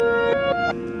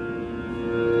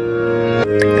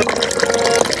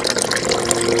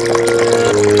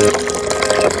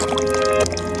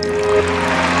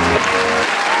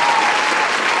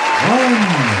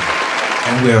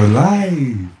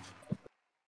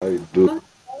They do.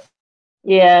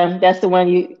 Yeah, that's the one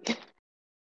you.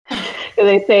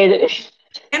 They say that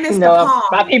And it's the my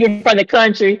palm. people from the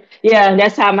country. Yeah,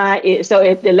 that's how mine is. So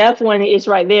if the left one is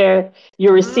right there,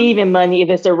 you're receiving money. If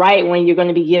it's the right one, you're going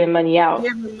to be giving money out.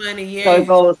 Giving money, So it yes.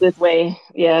 goes this way.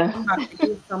 Yeah. I'm about to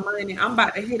get some money. I'm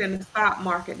about to hit in the stock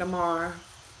market tomorrow.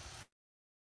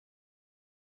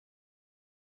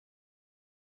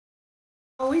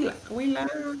 Oh, we live.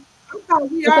 I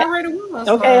thought we Okay. already was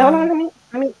Okay. Hold live. on.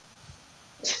 Let me.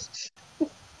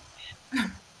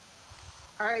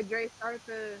 All right, Dre, start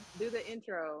to do the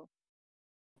intro.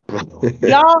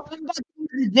 This Y'all, I'm about to go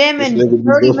to the gym in nigga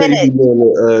be 30 doing, he be minutes. doing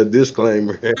the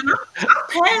disclaimer. And I'm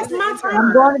Do past the my I'm intro.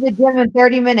 time. going to the gym in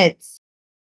 30 minutes.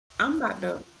 I'm about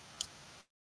to.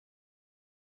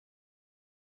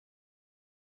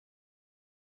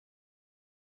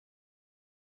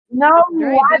 No,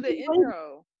 Dre, do I've the been waiting.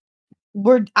 intro.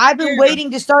 I've been Yeah,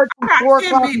 waiting to start I from got 4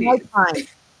 o'clock 10 my minutes. time.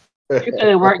 You could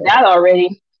have worked out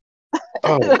already.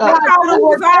 Oh, Yeah, I I thought should have we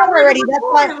was worked out already already. That's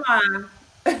why recording live.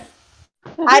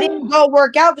 I didn't go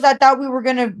work out because I thought we were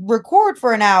gonna record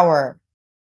for an hour.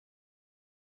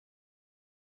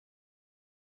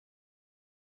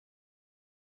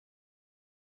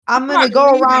 I'm I'm gonna about to go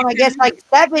leave in around, I 10 guess, like minutes.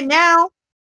 7 now.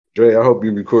 Dre, I hope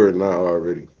you recording now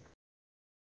already.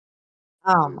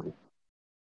 Um,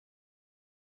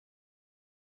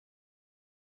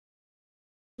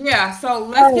 Yeah, so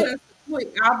let's all get us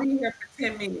quick. I'll be here for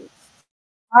 10 minutes.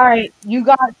 right, you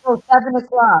got till 7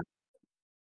 o'clock.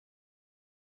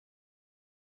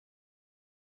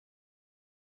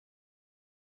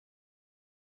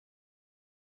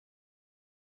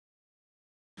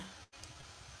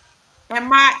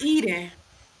 Am I eating?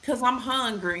 Because I'm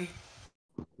hungry.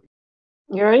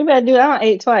 Girl, you better do that. I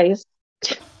ate twice.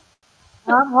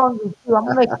 I'm hungry too. I'm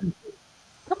gonna make some.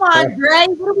 Come on, Dre.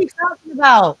 What are we talking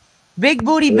about? Big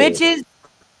booty Yeah, bitches.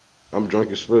 I'm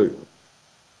drunk as fuck.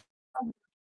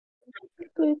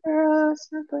 Simply girl,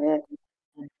 simply.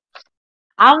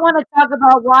 I want to talk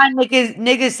about why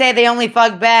niggas say they only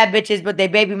fuck bad bitches, but they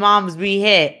baby moms be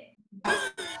hit. I'm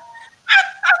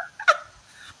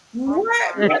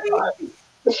What, That crying. part.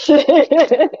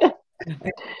 baby?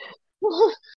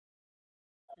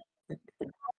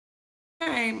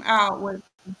 Came out with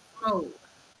smoke.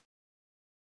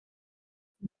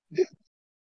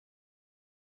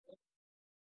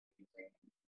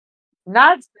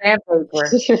 Not sandpaper.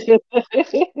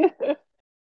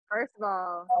 First of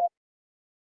all,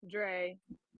 Dre,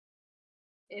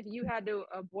 if you had to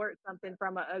abort something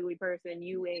from an ugly person,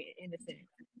 you ain't innocent.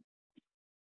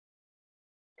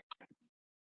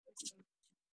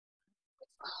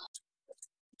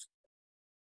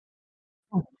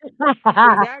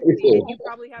 Exactly. And you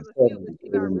probably have a few, but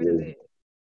you got rid of it.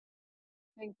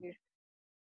 Thank you.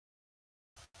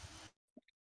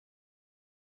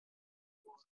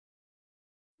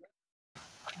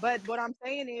 But what I'm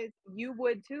saying is you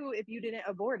would too if you didn't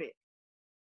abort it.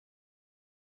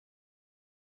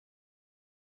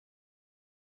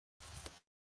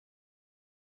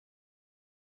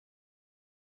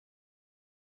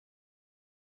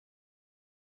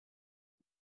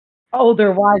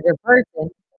 Older, wiser person.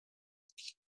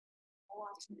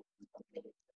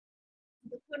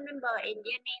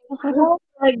 Oh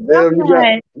my Damn,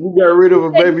 god. you got rid of You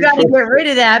a said you baby gotta from get rid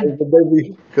of that. the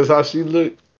baby because how she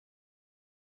looked.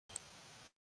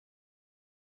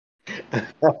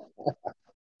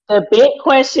 The big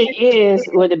question is,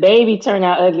 will the baby turn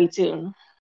out ugly too?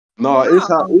 No, No. it's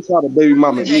how the baby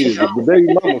mama Hopefully they is. If the don't. baby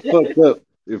mama fucked up,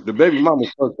 if the baby mama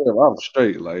fucked up, I'm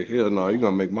straight. Like hell no, you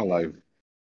gonna make my life.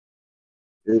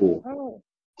 Yeah. Oh,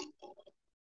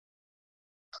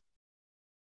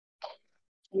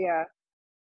 yeah.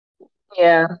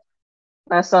 Yeah,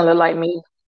 that son look like me.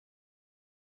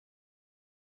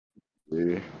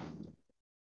 Yeah.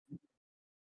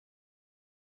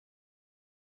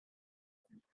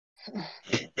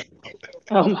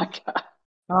 Oh my god.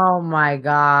 Oh my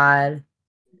god.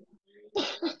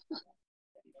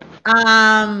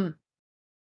 Um,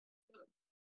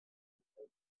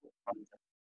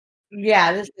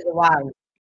 yeah, this is wild.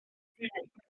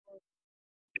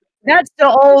 That's the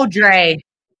old Dre.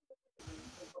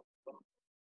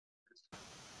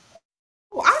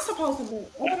 Oh, I'm supposed to be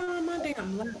order on my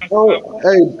damn laptop. Oh,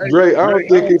 hey Dre, I Wow.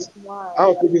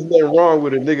 don't think it's nothing wrong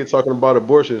with a nigga talking about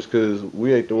abortions because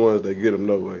we ain't the ones that get them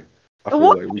no way. I feel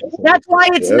What? like we can say That's why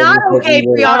it's whatever not the fuck we okay for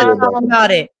want y'all to to say talk about them.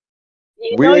 about it.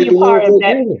 You We know ain't you the ones part of that that.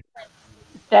 get them.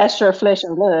 That's your flesh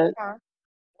and blood. Huh?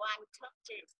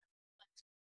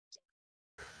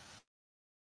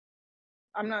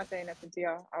 I'm not saying nothing to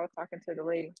y'all. I was talking to the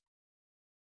lady.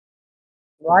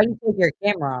 Why you take your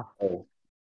camera off? Oh,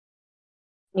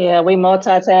 Yeah, we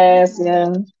multitask.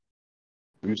 Yeah.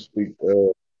 You speak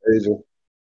Asian.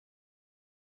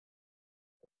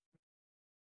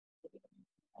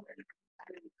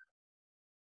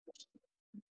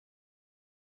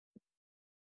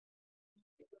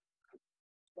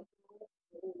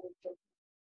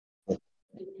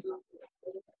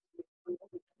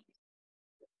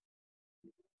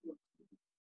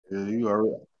 Yeah, you are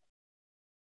right.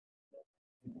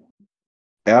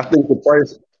 And I think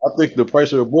the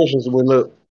price of abortions went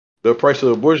up. The price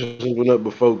of abortions went up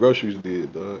before groceries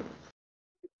did, dog.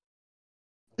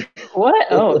 What?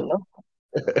 Oh no.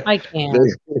 I can't.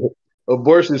 They,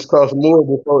 abortions cost more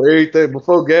before everything.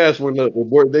 Before gas went up,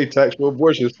 they taxed for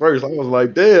abortions first. I was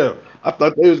like, damn. I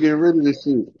thought they was getting rid of this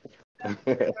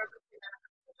shit.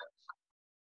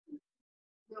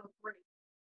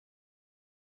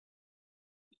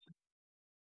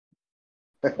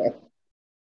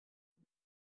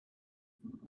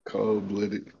 Cold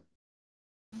blooded.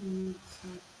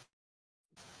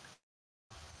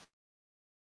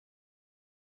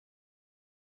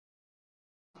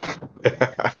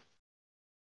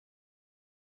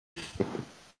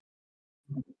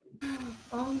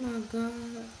 Oh my god.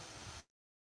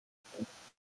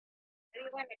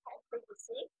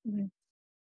 Mhm.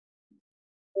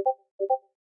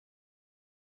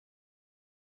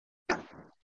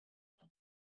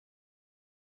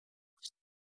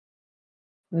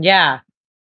 Yeah.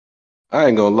 I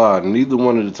ain't gonna lie. Neither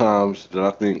one of the times that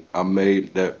I think I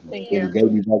made that Thank the you.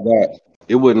 babies I got,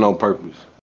 it wasn't on purpose.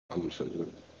 I'm gonna say that.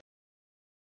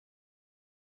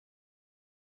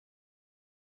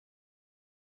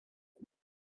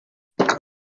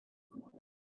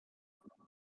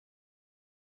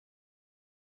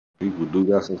 People do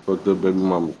got some fucked up baby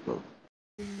mama stuff.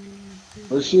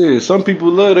 But shit, some people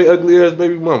love their ugly ass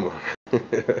baby mama.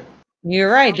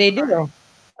 You're right. I'm They crying do.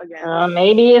 again.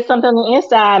 Maybe it's something on the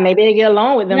inside. Maybe they get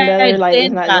along with them Yeah, better. it's Like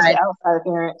it's not just the inside. outside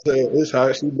appearance. It's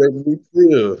how she made me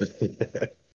feel.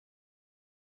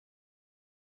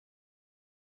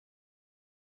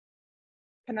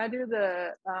 Can I do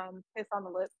the kiss on the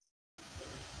lips?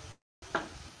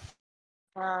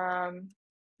 Um,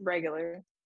 regular.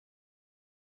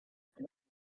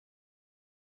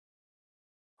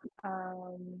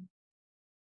 Um,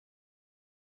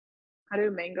 I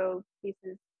do mango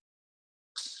pieces,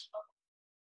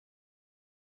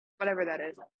 whatever that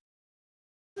is.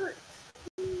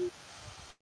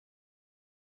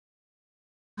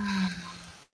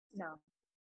 No,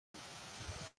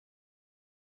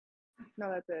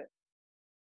 no, that's it.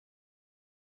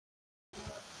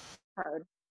 Hard.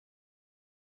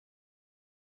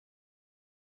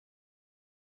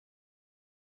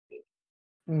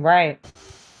 Right.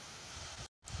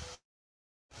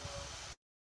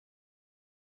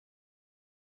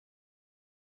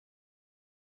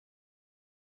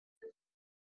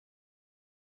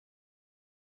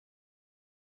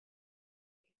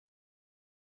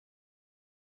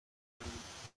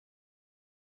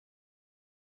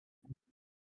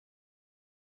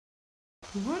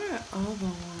 What are other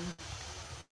one?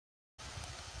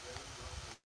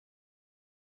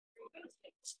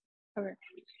 Okay,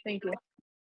 thank you.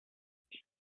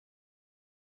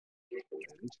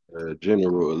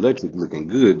 General Electric looking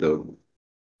good though.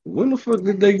 When the fuck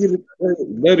did they get it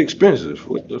that expensive?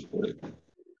 What the fuck?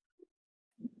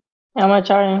 How much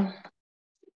are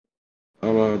you?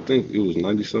 I think it was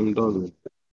 90 something dollars.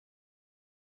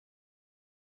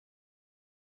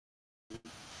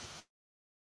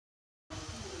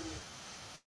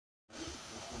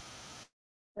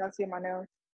 Y'all see my nails?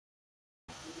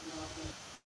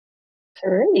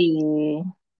 Pretty.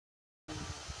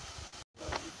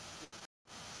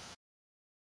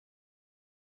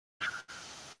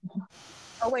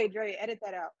 Oh wait, Dre, edit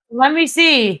that out. Let me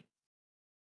see.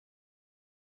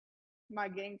 My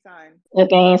gang sign.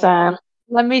 Okay, sign.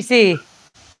 Let me see.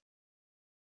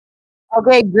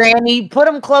 Okay, Granny, put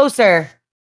them closer.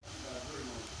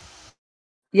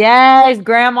 Yes,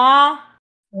 Grandma.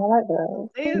 I like that.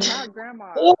 They is not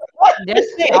grandma. Yes,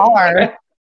 they are.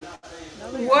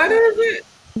 No, they What aren't. is it?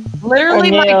 Her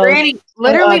Literally, my nails. granny.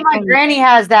 Literally, my granny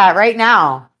has that right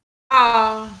now.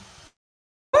 Uh,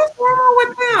 what's wrong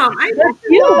with them? Ain't They're nothing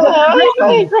cute. wrong.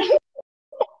 They're pretty.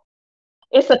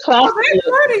 It's a Oh, classic. they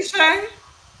pretty, Shay.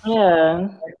 Yeah.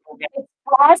 It's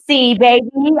classy, baby.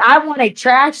 I want it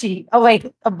trashy. Oh wait,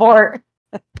 abort.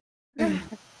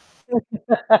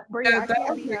 Brie, Yeah, I can't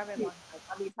those be are having cute. my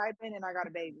I be typing and I got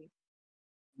a baby.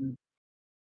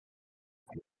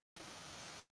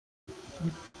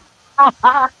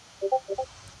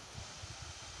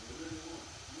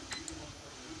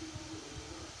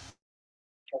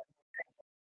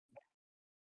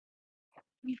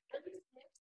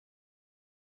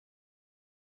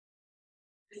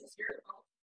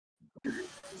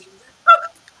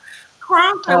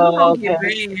 Crown said we're Oh, gonna get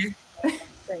okay. banned.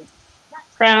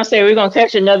 Crown said we're gonna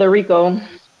catch another Rico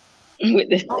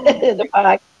with Oh my the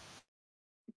podcast.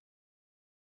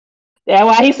 That's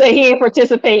why he said he ain't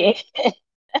participating.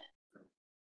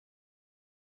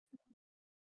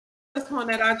 this one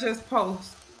that I just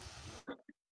post.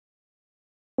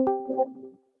 What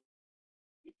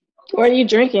are you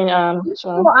drinking, Sean?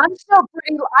 Well, I'm still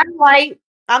pretty. I'm light.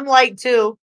 I'm light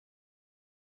too.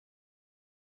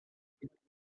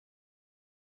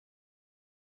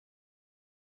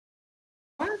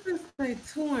 Why does this say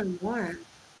 2-in-1?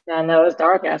 I know it's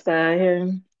dark outside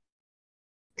here.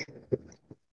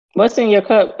 What's in your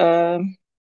cup,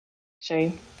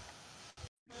 Shay?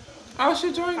 Oh,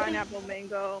 she drinking? Pineapple,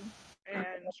 mango, and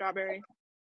strawberry.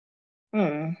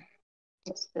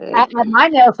 That's good. At my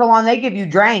nail salon, they give you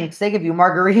drinks. They give you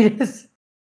margaritas.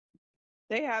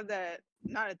 They have that,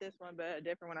 not at this one, but a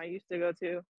different one I used to go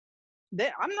to.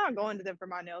 I'm not going to them for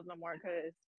my nails no more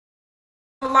because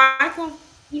Like them?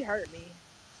 she hurt me.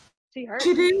 She hurt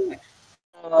She me. did.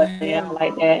 Oh, yeah, I don't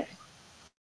like that.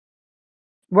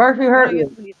 Where she I hurt don't you?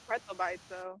 get these pretzel bites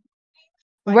though.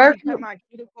 Like Where she cut my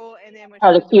cuticle and then when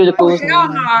Oh, she the was doing my cuticles.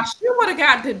 Hell no, she would have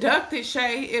got deducted,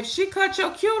 Shay. If she cut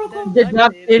your cuticle,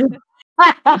 deducted?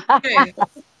 yes.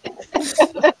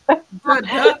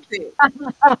 Deducted.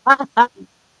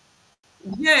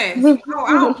 Yes. Oh,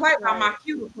 I don't play about my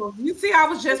cuticles. You see, I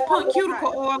was just putting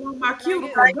cuticle oil on my Can I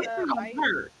get cuticles. like This a thing bite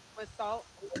hurt. with salt?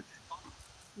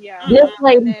 Yeah. This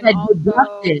lady And then said also,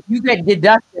 deducted. You get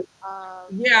deducted.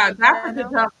 Yeah, that's a oregano.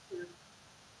 deduction.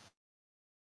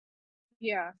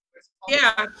 Yeah.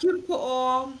 Yeah, cuticle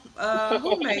oil.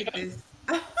 Who made this?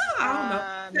 I don't know.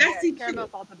 Sassy Yeah, caramel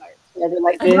Chick. salted bites. Yeah, they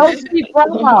like No this. cheap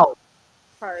promo.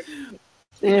 First.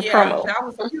 Yeah, Yeah, promo. that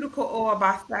was cuticle oil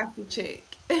by Sassy Chick.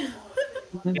 Send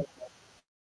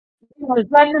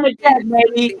that check,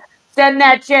 baby. Send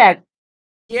that check.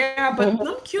 Yeah, but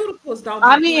them cuticles don't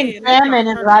I be mean, playing. They salmon don't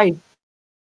and hurt. rice.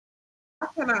 I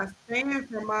cannot stand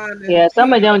for mine. Yeah,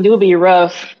 some of them do be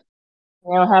rough.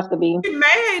 They don't have to be. She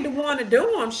made the want to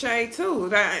do them, Shay, too.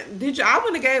 Did you? I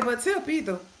wouldn't have gave her a tip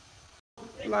either.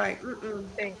 Like,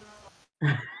 Thanks.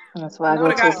 That's why I go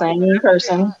would've to the got same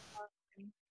person.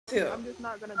 tip. I'm just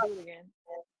not gonna do it again.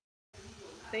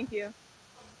 Thank you.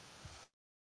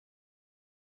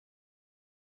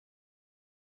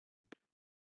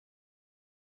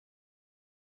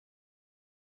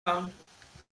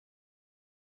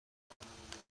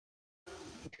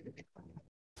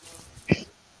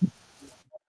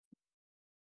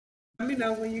 Let me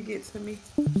know when you get to me.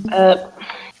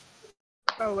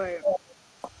 Oh wait.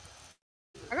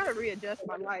 I gotta readjust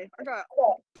my life. I got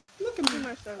too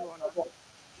much stuff going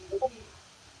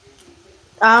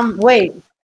on. Wait.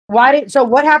 So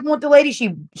what happened with the lady?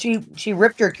 She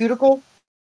ripped her cuticle?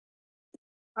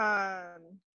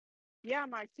 Yeah,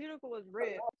 my cuticle was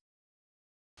ripped.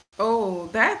 Oh,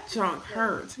 that junk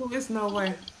hurts. There's no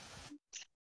way.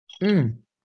 Mm.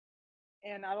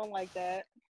 And I don't like that.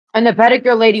 And the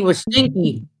pedicure lady was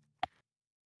stinky.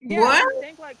 Yeah, What? She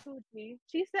stank like coochie.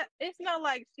 She said it smelled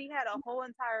like she had a whole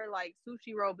entire like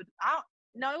sushi roll, but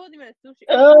no, it wasn't even a sushi.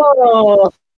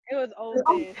 Oh. It was old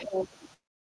fish.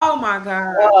 Oh my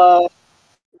god.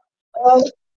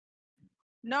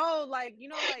 No, like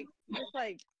just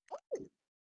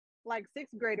like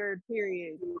sixth grader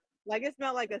period. Like it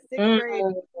smelled like a sixth grade.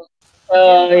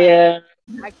 Oh yeah.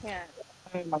 I can't.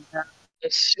 Oh my god.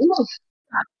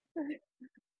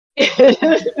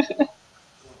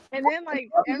 And then like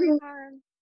every time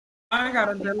I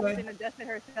gotta she delay. and adjusted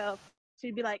herself,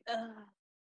 she'd be like, ugh.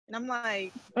 And I'm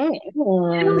like,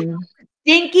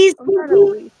 Stinky,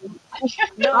 no,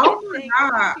 Oh my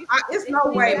god. It's no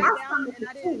way. My down stomach and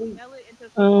I is didn't 2 weeks. smell it until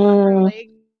she pulled her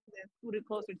legs and scooted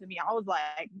closer to me. I was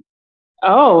like,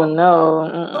 Oh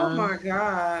no. Oh my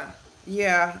god.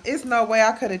 Yeah, it's no way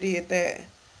I could have did that.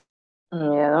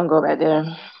 Yeah, don't go back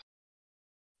there.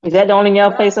 Is that the only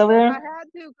nail place over I there? had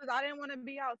to because I didn't want to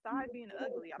be outside being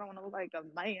ugly. I don't want to look like a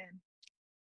man.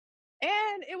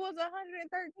 And it was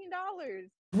 $113.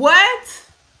 What?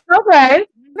 Okay.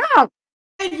 No.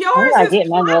 And I'm yours not is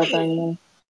getting my nails plain. done.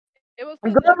 It was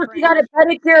Girl, but she got a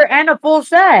pedicure and a full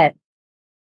set.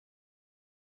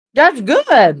 That's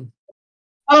good.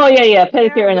 Oh yeah,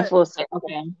 pedicure Yeah, and a but full set.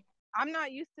 Okay. I'm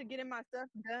not used to getting my stuff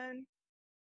done.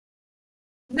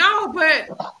 No, but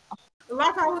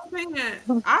like I was saying,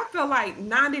 I feel like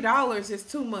 $90 is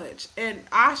too much, and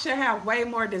I should have way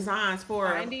more designs for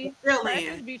 90. fill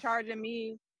Precious in. be charging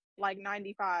me like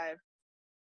 95.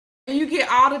 And you get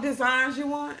all the designs you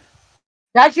want.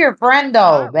 That's your friend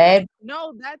though, babe.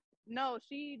 No, I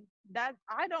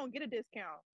don't get a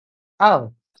discount.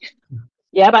 Oh,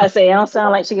 Yeah, I'm about to say, it don't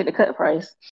sound like she get the cut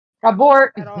price.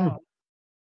 abort. at all.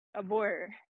 Abort.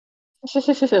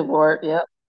 Abort, yep.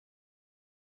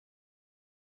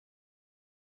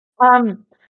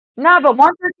 No, but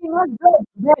 113 was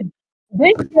good.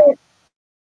 This shit,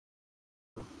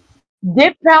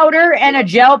 dip powder and a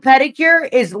gel pedicure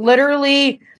is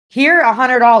literally here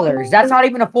 $100. That's not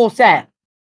even a full set.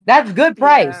 That's good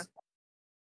price.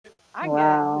 I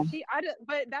Wow. guess.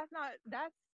 But that's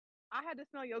I had to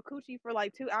smell your coochie for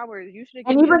like 2 hours. You should have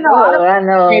And given even me though I Oh, I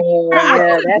know. Girl, I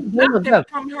Yeah, would that's have nothing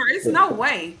from her. It's no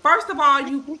way. First of all,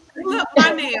 you clip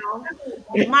my nail,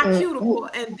 my cuticle,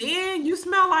 and then you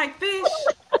smell like fish.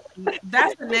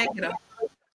 That's a negative.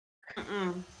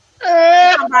 Mm-mm.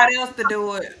 Somebody else to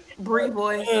do it. Bree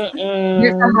voice.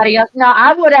 you're somebody else. No,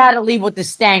 I would have had to leave with the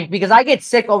stank because I get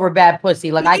sick over bad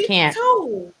pussy. Like I Me can't.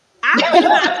 too. I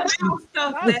cannot smell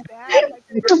stuff That's that bad. Like,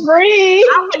 Bree.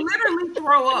 I would literally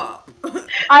throw up.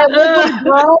 I lived with a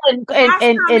girl in My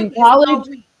in stomach is college. so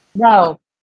weak. No,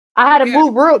 I had to Yeah.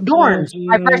 move dorms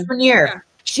my freshman year. Yeah.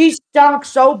 She stunk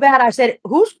so bad. I said,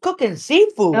 "Who's cooking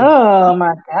seafood?" Oh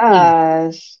my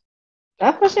gosh.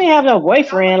 That's why she ain't have no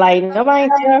boyfriend. Like nobody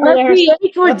tell her Her that her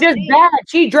pH was just bad.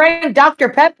 She drank Dr.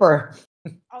 Pepper.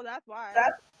 oh, that's why.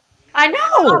 I know.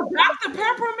 Oh, Dr.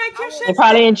 Pepper make your I They shit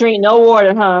probably didn't drink no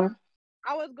water, huh?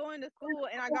 I was going to school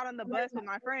and I got on the bus with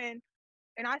my friend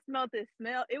and I smelled this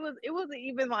smell. It wasn't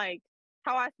even like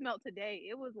how I smelled today.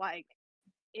 It was like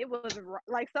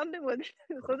like something was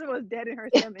something was dead in her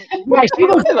stomach. Yeah, she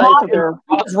was Like, rotting.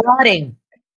 She was rotting.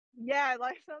 Yeah,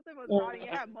 like something was rotting. It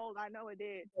had mold. I know it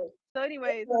did. So,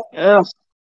 anyways, ugh.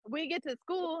 we get to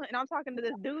school and I'm talking to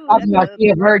this dude I'm at not the she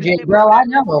a bus virgin, table, bro. I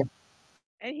whatever. know.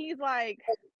 And he's like,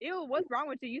 "Ew, what's wrong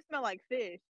with you? You smell like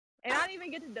fish." And I didn't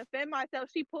even get to defend myself.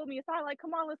 She pulled me aside, like,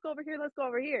 "Come on, let's go over here. Let's go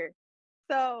over here."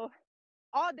 So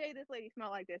all day this lady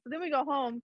smelled like this. So then we go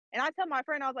home, and I tell my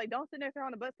friend, I was like, "Don't sit next to her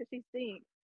on the bus because she stinks."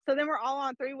 So then we're all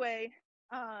on three-way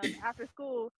after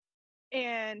school,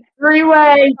 and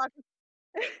Three-way.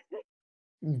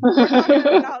 we're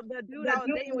talking about the dude I was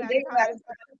dating with at the time.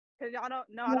 Because y'all don't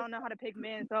know, I don't know how to pick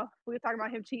men. So we were talking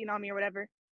about him cheating on me or whatever.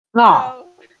 Oh,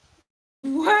 So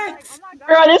What? like, oh my God,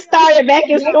 Girl, this why y'all started back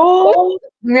in school.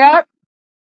 yep.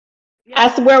 I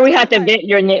Yeah, swear we he have was to like, vent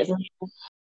your next.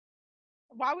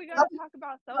 why we gotta talk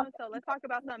about so and so? Let's talk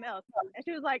about something else. And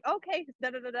she was like, okay, da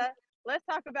da da da. Let's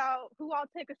talk about who all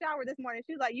take a shower this morning.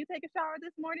 She was like, you take a shower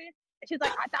this morning? And she's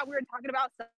like, I thought we were talking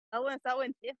about so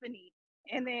and Tiffany.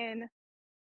 And then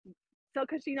so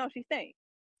because she knows she stinks.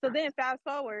 So then fast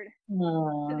forward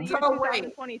to the year So wait.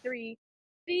 2023,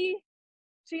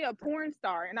 she a porn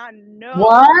star, and I know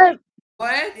What?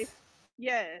 What?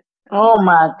 yes. Oh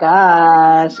my Every time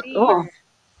I gosh. see Oh.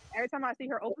 every time I see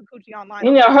her open coochie online,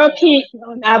 You I'm know like, her I P.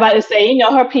 know. I about to say,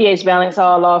 her pH balance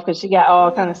all off because she got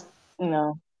all kind of, in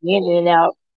and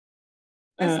out.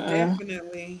 That's Mm-mm.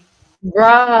 definitely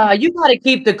Bruh, you gotta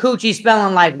keep the coochie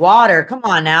smelling like water. Come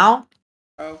on now.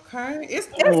 okay. It's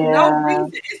no Yeah.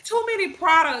 reason. It's too many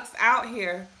products out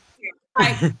here.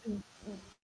 Like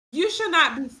you should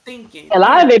not be stinking. A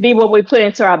lot of it be what we put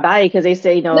into our body because they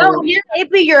say, No, yeah, it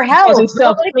be your because health. it's bro.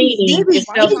 self-cleaning. It's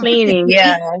Why you not- self-cleaning,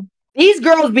 yeah. These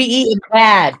girls be eating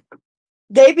bad.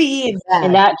 They be eating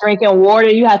And bad. not drinking water.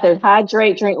 You have to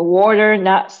hydrate, drink water,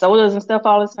 not sodas and stuff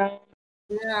all the time.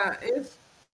 Yeah, it's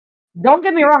Don't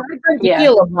get me wrong, I drink Yeah.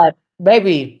 tequila, but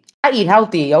baby, I eat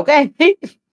healthy, okay?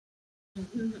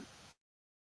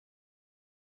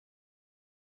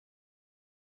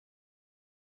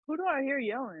 Who do I hear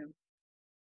yelling?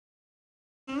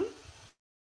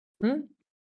 Hmm?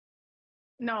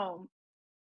 No,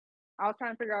 I was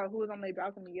trying to figure out who was on the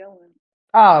balcony yelling.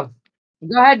 Oh,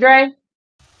 go ahead, Dre.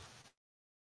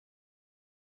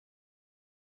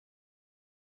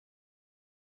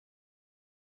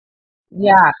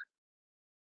 Yeah,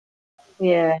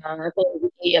 Yeah. I think we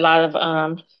eat a lot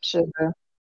of sugar.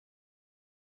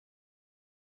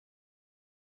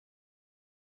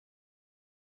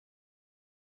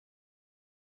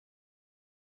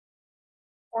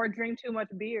 Or drink too much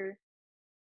beer.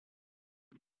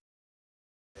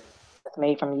 It's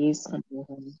made from yeast.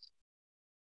 Mhm.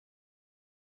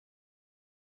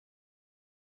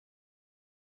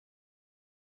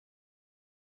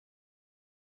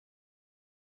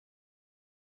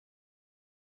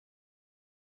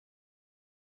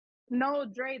 No,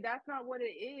 Dre, that's not what it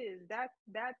is.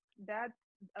 That's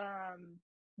um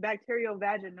bacterial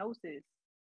vaginosis.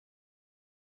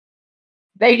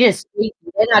 they just sleep.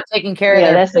 They're not taking care of Yeah,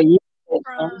 their. that's a yeast infection.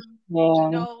 From Yeah.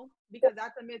 no, because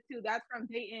that's a myth too. That's from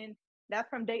dating. That's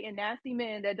from dating nasty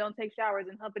men that don't take showers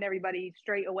and humping everybody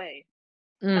straight away,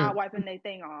 not wiping their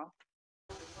thing off.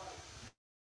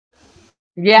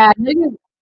 Yeah, niggas,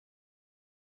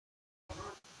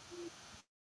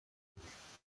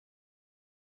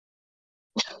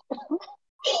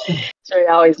 Sure,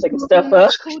 always looking Too stuff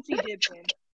up. much coochie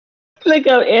dipping. Look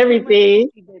up Too much everything.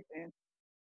 coochie dipping.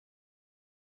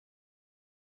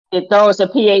 It throws the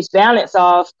pH balance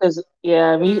off because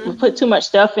yeah, when you put too Mhm. much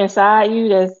stuff inside you,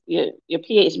 that's your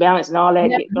pH balance and all that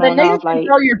yeah, get the thrown niggas off. can Like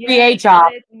throw your Yes, pH but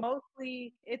off.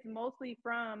 it's mostly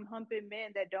from humping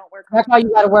men that don't wear That's why you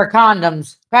condoms. gotta wear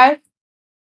condoms. Okay?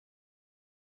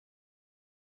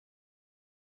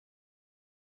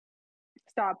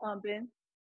 Stop humping.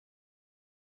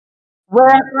 Wear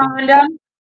a condom.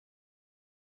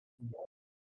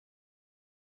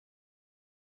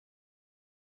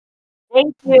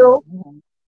 Thank you.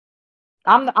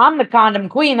 I'm the condom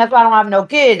queen. That's why I don't have no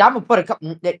kids. I'm gonna put a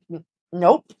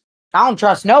nope. I don't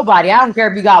trust nobody. I don't care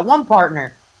if you got one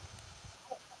partner.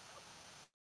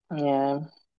 yeah,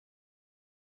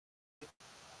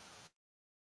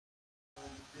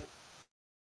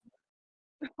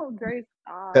 Oh, Grace,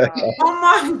 stop. Oh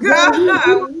my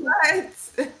God.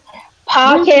 What?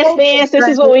 podcast fans, this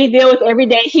is what we deal with every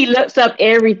day. He looks up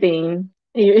everything.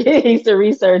 He's the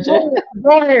researcher.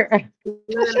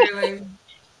 Literally.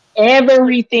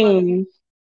 Everything.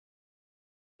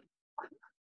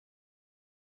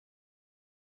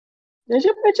 Did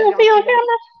you put your Y'all feet on see it?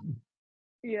 camera?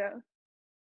 Yeah.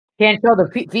 Can't show the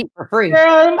feet for free.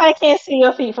 Girl, I can't see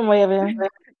your feet from way over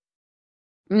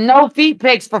No feet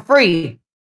pics for free.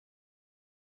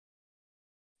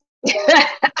 there.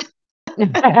 you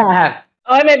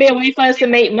Oh, it may be a way for us to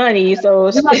make money, so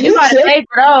you gotta pay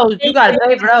for those. You gotta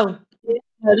pay for those.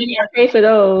 you gotta pay for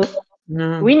those.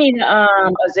 Mhm. We need a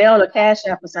Zelle or Cash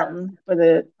App or something for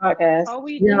the podcast. Oh,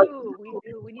 we Yeah, do. We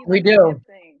do. We need we like a tip do.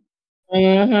 thing.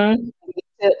 Mm-hmm.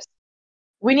 Tips.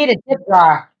 We need a tip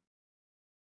jar.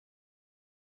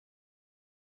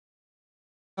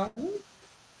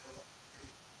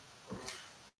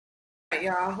 Right,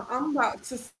 y'all. I'm about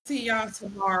to see y'all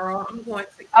tomorrow. I'm going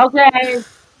to. Okay,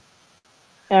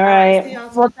 All All right. See right. y'all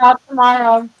we'll tomorrow. talk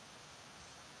tomorrow.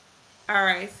 All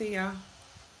right. See y'all.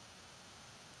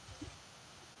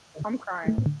 I'm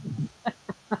crying.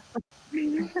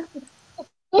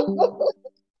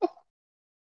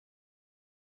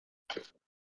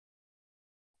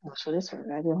 So this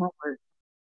one, I did homework.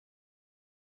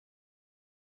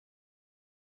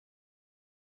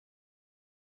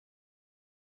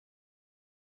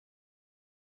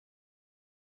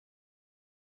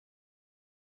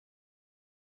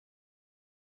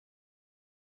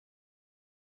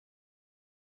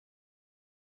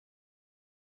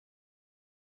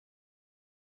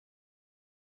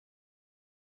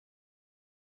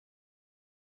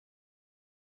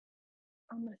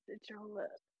 I'm gonna sit your lip.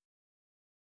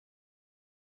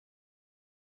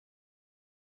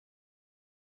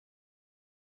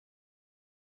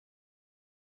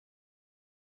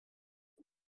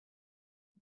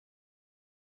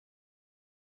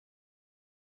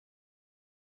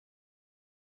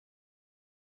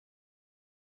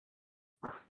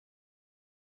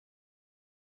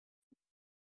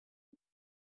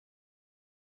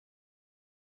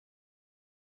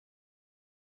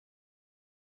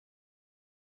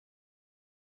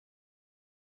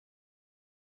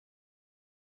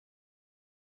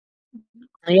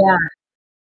 Yeah.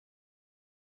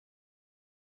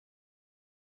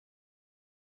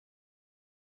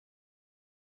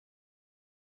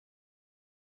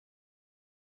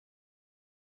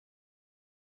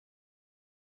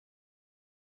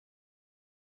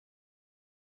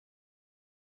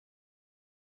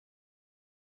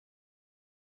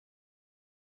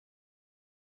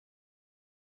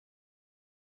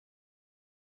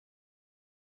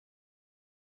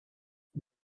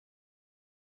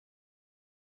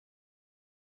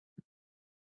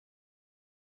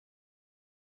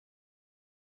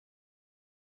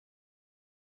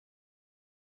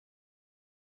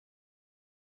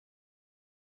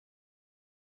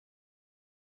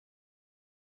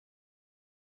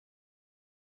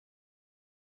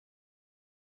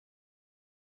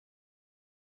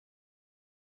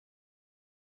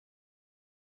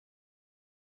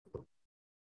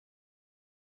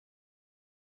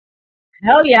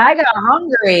 Hell yeah, I got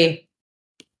hungry.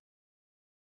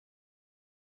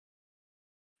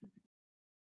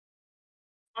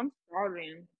 I'm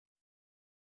starving.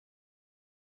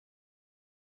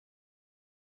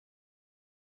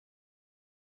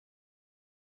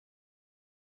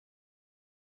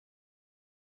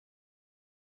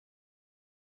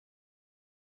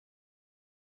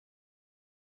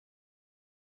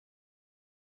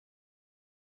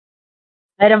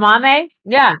 Edamame?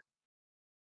 Yeah.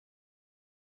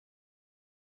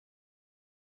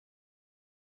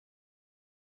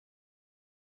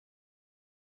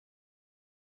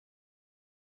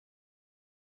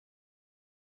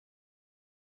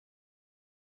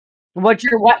 What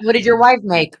did your wife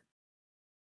make?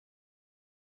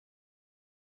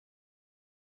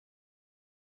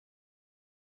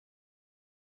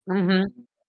 Mm-hmm.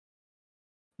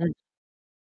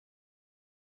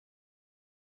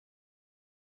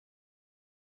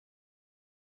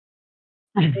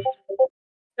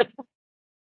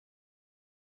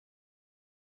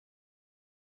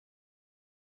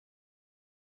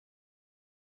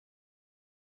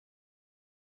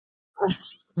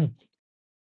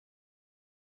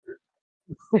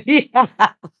 Yeah.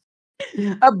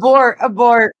 Abort,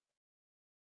 abort,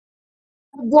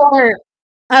 abort,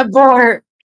 abort.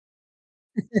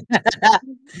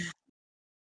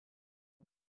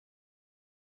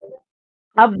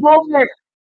 Abort.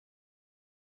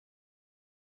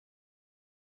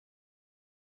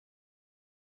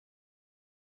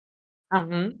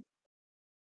 Mhm,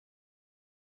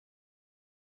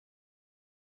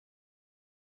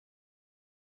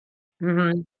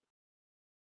 mhm.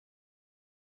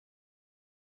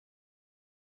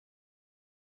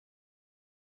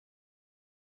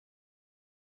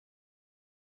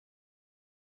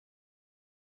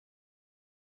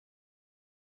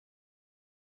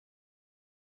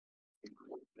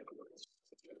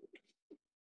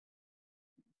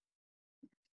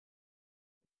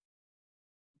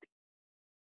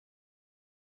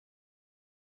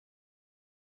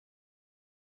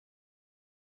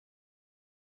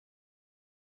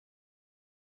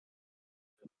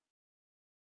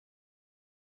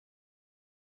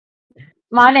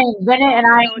 My name's Bennett I and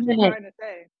don't even I know what ain't you're in it. trying to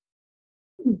say.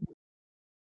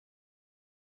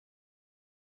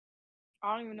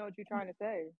 I don't even know what you're trying to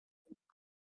say.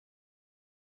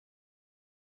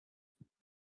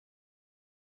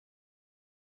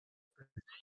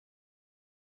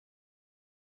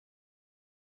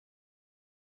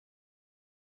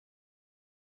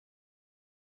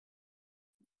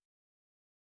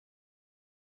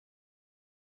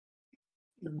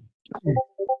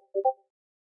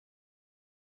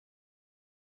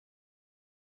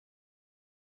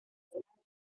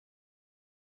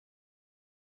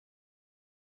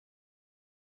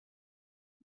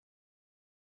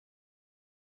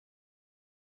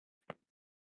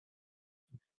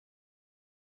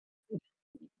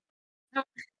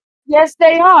 Yes,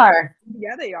 they are.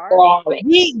 Yeah, they are. Probably.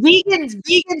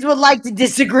 Vegans would like to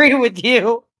disagree with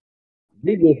you.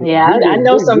 Yeah, I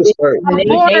know Vegan some just vegans, start. and Abort,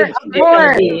 they kind of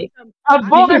abort, big. I know some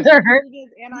vegan abort. vegans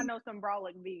and I know some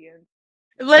brolic vegans.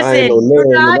 I ain't know Listen, do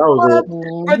none not go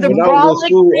for the when I Mhm. was in brolic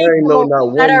school. I ain't know people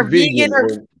not that are one vegan vegan or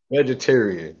or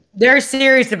vegetarian. they're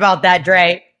serious about that,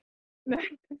 Dre.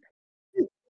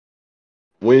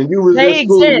 When you was in They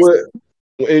school,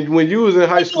 exist. when you was in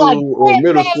high They be like school or plant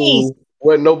middle based. school,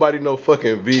 wasn't nobody no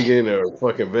fucking vegan or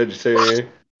fucking vegetarian.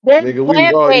 They're Nigga, we was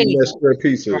plant all eating based. that square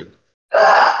pizza.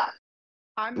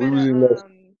 I We met was eating that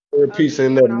square a pizza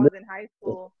in vegan when I that. was in high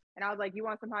school, and I was like, "You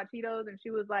want some hot Cheetos?" And she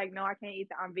was like, "No, I can't eat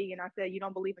that. I'm vegan." I said, "You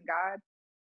don't believe in God?"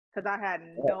 Because I had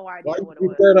no Why idea you what it get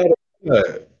was. that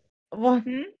out What?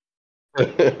 Hmm?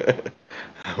 of that?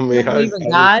 I You mean, don't I believe in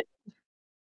God?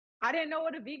 I didn't know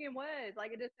what a vegan was.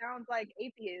 Like, it just sounds like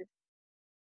atheist.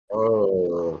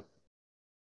 oh,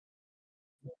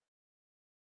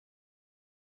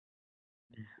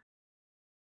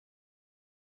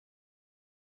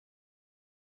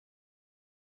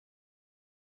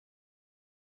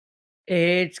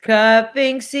 It's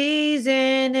cuffing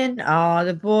season and all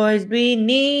the boys be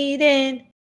needing.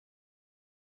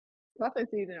 Nothing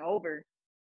season over.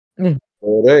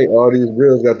 well, they all these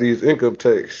girls got these income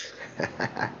tax.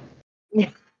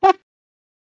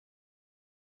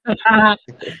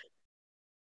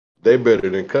 They better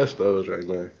than custos right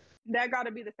now. That got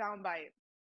to be the sound bite.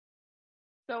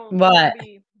 So it's gonna What?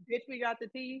 be, "Bitch, we got the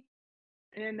tea,"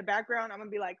 and in the background, I'm gonna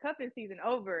be like, "Cuffing season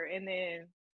over," and then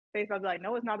face I'll be like,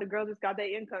 "No, it's not. The girls just got their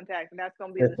income tax," and that's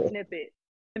gonna be the snippet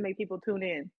to make people tune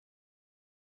in.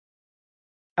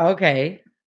 Okay.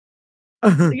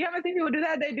 You haven't seen people do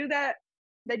that? They do that.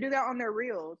 They do that on their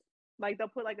reels. Like they'll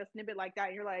put like a snippet like that,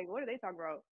 and you're like, "What are they talking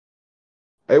about?"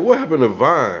 Hey, what happened to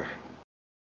Vine?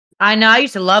 I know. I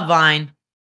used to love Vine.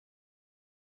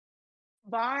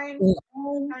 Vine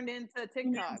turned into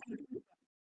TikTok.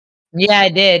 Yeah, I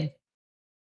did.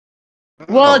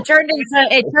 Well, Oh, it turned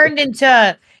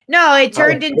into no, it how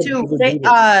turned the fuck into did it do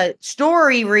that?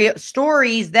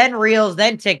 stories, then reels,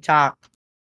 then TikTok.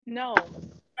 No,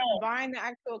 Vine, the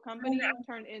actual company,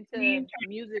 turned into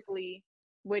Musically,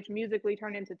 which Musically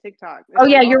turned into TikTok. Oh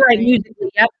It's yeah, like all you're the right. same.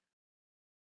 Musically, yep,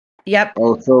 yep.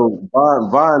 Oh, so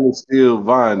Vine is still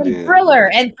Vine And then. Thriller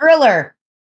and Thriller.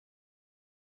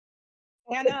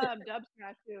 And Dub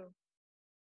Smash too.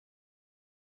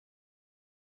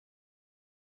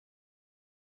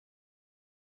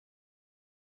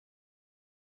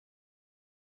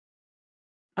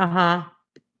 Uh-huh.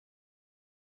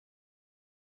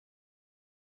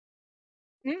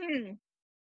 Mm,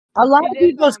 A lot he of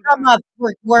did go people's on come Vine. up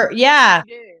were yeah.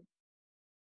 He did.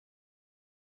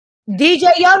 DJ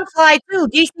Youngfly too.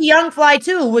 DC Youngfly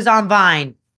too was on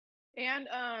Vine. And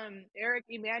Eric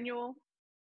Emanuel.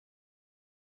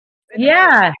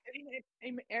 Yeah.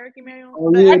 Eric Emanuel.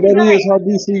 Oh But yeah, That's that everybody is right. how liked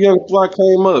DC him. Young Fly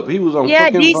came up. He was on Yeah,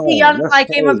 fucking DC Vine. That's Youngfly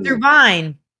came up crazy. through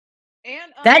Vine.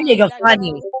 And That nigga that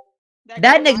funny. girl,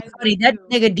 That nigga Liza funny. That too.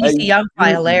 nigga Hey, DC Youngfly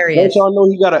don't hilarious. y'all know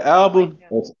he got an I like album?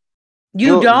 him.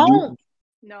 You don't?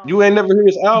 No, You ain't never heard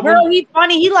his Bro, album? he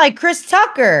funny. He like Chris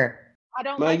Tucker. I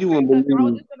don't Man, like you Chris wouldn't Tucker. I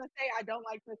was believe. just gonna say I don't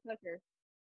like Chris Tucker.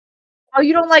 Oh,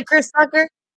 you don't like Chris Tucker?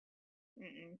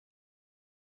 Mm-mm.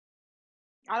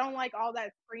 I don't like all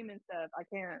that screaming stuff. I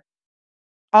can't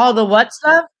All the what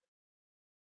stuff?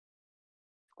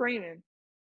 screaming.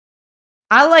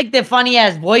 I like the funny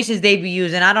ass voices they be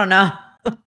using. I don't know.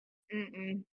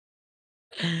 Mm-mm.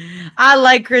 I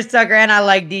like Chris Tucker and I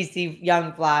like DC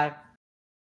Youngfly.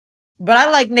 But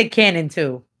I like Nick Cannon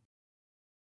too.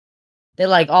 They're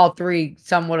like all three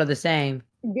somewhat of the same.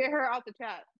 Get her out the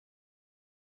chat.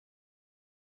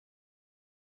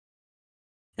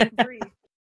 Breathe.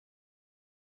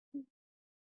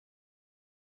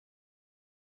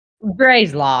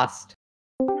 Gray's lost.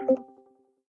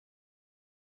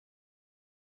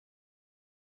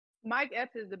 Mike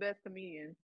Epps is the best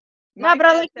comedian. No, Mike but I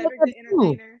Epps, like Mike Cedric the Epps too.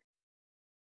 Entertainer.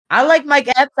 I like Mike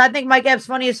Epps. I think Mike Epps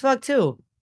funny as fuck too.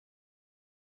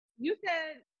 You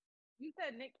said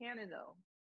Nick Cannon though.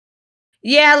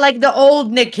 Yeah, like the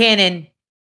old Nick Cannon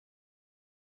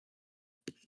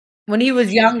when he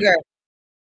was younger.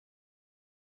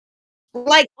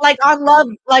 Like on Love,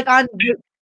 like on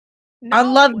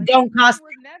Love No, Nick Don't Cannon Cost,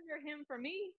 was never him for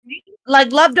me.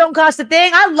 like Love Don't Cost a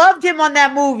Thing. I loved him on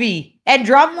that movie. And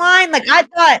Drumline, like I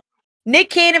thought Nick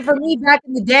Cannon for me back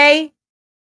in the day.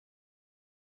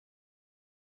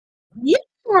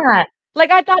 Yeah.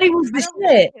 Like I thought he was I the don't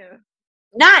like shit. him.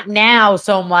 Not now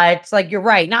so much. Like you're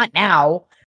right, not now.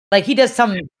 Like he does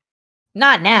some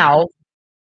not now.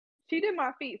 She did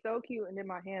my feet so cute and then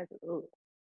my hands. Ugh.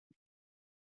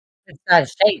 It's not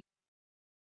shape.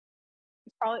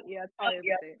 It's probably a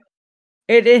mistake.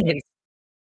 It is.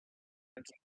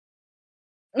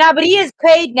 No, but he is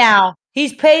paid now.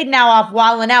 He's paid now off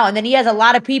Wildin' Out, and then he has a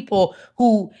lot of people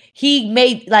who he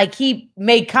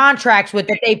made contracts with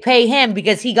that they pay him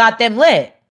because he got them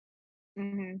lit.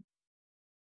 Mm-hmm.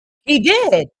 He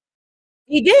did.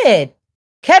 He did.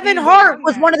 Kevin He's Hart been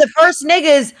was on one of the first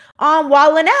niggas on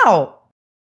Wildin' Out.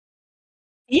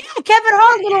 Yeah, Kevin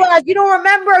Hart, little ass. You don't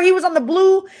remember? He was on the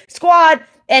blue squad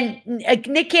and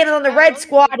Nick Cannon on the I red know he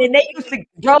squad, was and they used to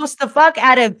roast the fuck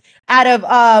out of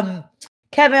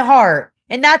Kevin Hart.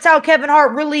 And that's how Kevin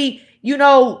Hart really,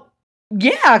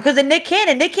 yeah, because of Nick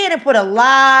Cannon. Nick Cannon put a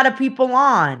lot of people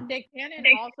on. Nick Cannon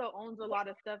also owns a lot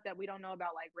of stuff that we don't know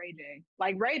about, like Ray J.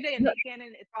 Like Ray J and Nick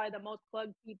Cannon is probably the most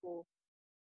plugged people.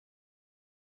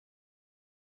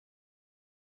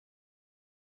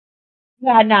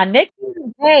 Yeah, nah, Nick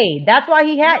Cannon paid. That's why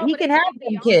he No, can but it have goes them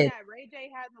beyond kids. that. Ray J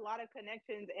has a lot of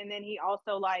connections, and then he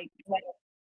also like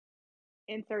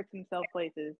inserts himself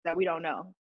places that we don't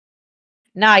know.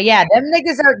 Nah, yeah, them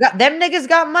niggas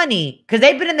got money because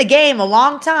they've been in the game a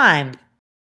long time.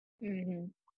 Mm-hmm.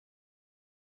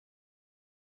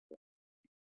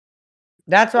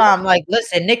 That's why I'm like,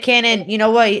 listen, Nick Cannon, you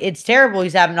know what? It's terrible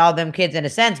he's having all them kids in a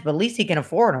sense, but at least he can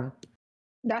afford them.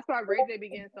 That's why Ray J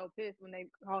began so pissed when they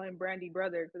call him Brandy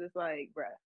brother, because it's like, bruh,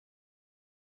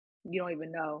 you don't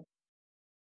even know.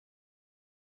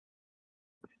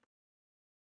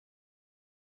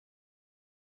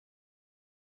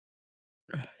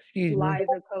 Excuse me.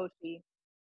 Liza Koshy.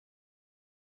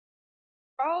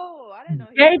 Oh, I didn't know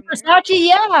he Jay was from there. Versace,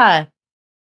 yeah.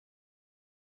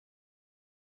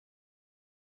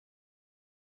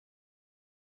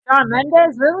 Shawn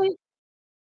Mendes, really?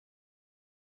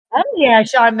 Oh yeah,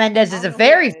 Shawn Mendes is I a don't know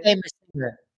who very that is. famous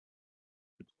singer.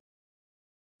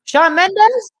 Shawn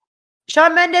Mendes?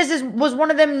 Shawn Mendes was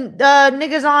one of them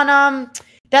niggas on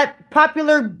that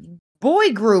popular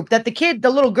boy group that the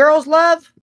little girls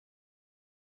love.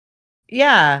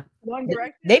 Yeah. One They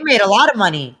Direction? made a lot of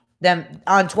money them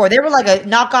on tour. They were like a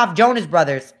knockoff Jonas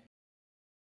Brothers.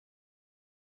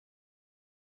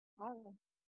 Oh.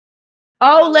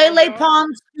 Oh, That little Lele girl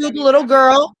Pons, the that be little rapping?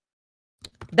 girl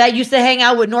that used to hang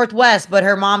out with Northwest, but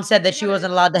her mom said that she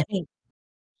wasn't allowed to hang.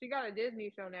 She got a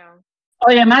Disney show now.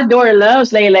 Oh yeah, my daughter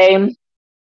loves Lele.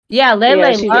 Yeah, Yeah,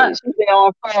 Lele. she's been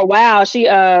on for a while. She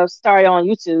started on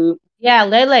YouTube. Yeah,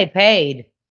 Lele paid.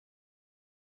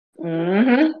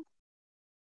 Mm-hmm.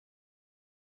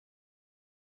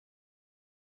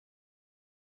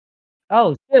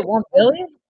 Oh shit, 1 billion?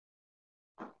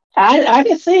 I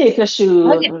can see it because I she,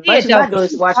 can see much it of though. my 'Cause daughters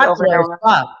she's watch it over and popular as over.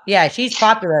 fuck. Yeah, she's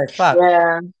popular as fuck.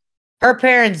 Yeah. Her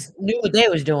parents knew what they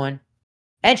was doing,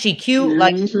 and she cute.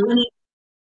 Like, Mhm.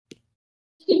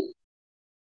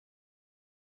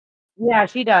 yeah,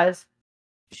 she does.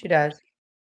 She does.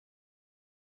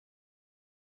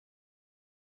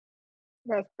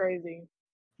 That's crazy.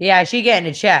 Yeah, she getting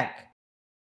a check.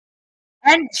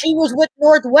 And she was with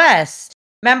Northwest.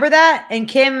 Remember that? And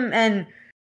Kim, and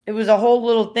it was a whole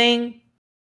little thing.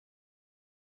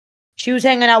 She was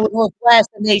hanging out with Northwest,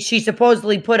 and she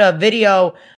supposedly put a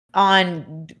video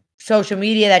on social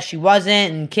media that she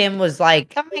wasn't, and Kim was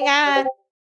like, "Oh my god."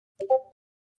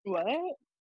 What?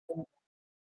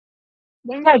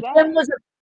 When Yeah, was that?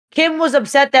 Kim was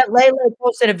upset that Layla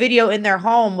posted a video in their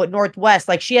home with Northwest.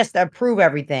 Like, she has to approve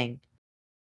everything.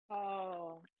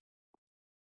 Oh.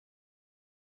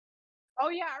 Oh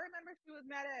yeah, I remember she was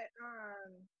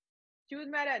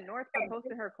mad at North for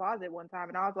posting her closet one time,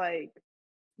 and I was like,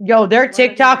 Yo, their what is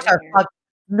even TikToks in are here?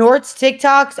 North's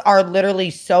TikToks are literally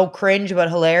so cringe but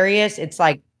hilarious. It's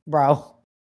like, bro.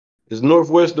 Is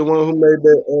Northwest the one who made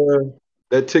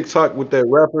that TikTok with that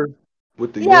rapper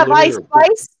with the Yeah, yellow Ice hair?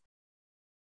 Spice.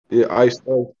 Yeah, Ice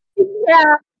Spice.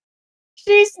 Yeah,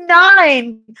 she's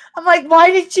 9. I'm like,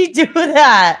 why did she do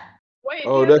that? Wait, she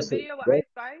Oh, has a that's it. video with Ice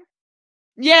Spice?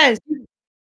 Yes.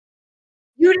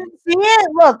 You didn't see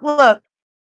it? Look.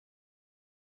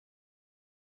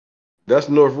 That's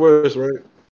Northwest, right?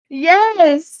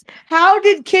 Yes. How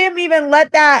did Kim even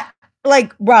let that?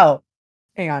 Like, bro,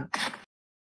 hang on.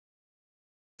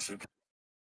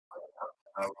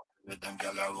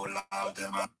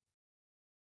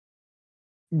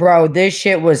 Bro, this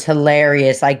shit was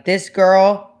hilarious. Like, this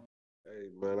girl. Hey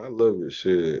man, I love this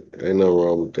shit. Ain't nothing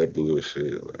wrong with that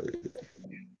bullshit. Like,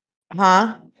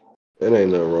 Huh? it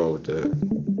ain't nothing wrong with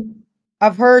that.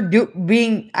 Of her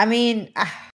being, I mean,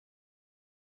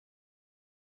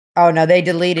 oh no, they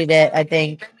deleted it, I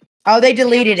think. Oh, they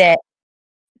deleted it.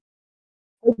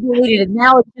 They deleted it.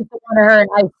 Now it's just the one of her and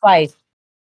Ice Spice.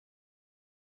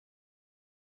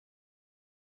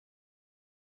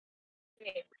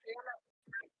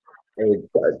 Hey,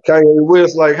 Kanye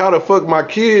West, like, how the fuck my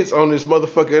kids on this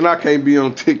motherfucker and I can't be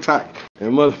on TikTok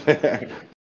and motherfucker.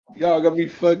 Y'all got me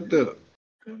fucked up.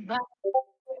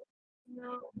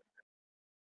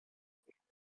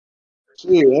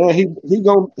 Shit, man, he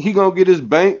gonna get his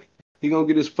bank. He gonna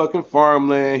get his fucking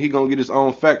farmland. He gonna get his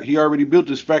own factory. He already built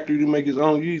this factory to make his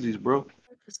own Yeezys, bro.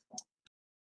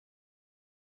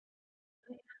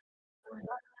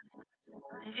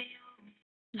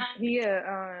 He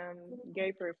a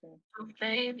gay person.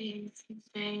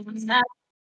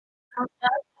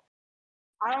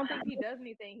 I don't think he does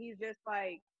anything. He's just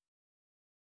like,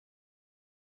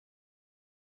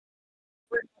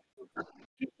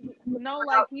 no,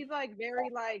 like he's like very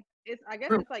like it's. I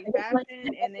guess it's like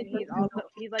fashion, and then he's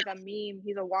like a meme.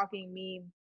 He's a walking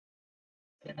meme.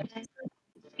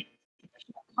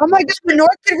 Oh my god, the North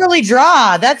could really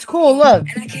draw. That's cool. Look.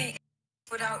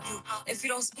 Without you, if you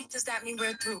don't speak, does that mean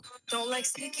we're through? Don't like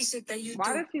sneaky shit that you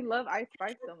Why do. does she love Ice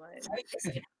Spice so much?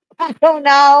 I don't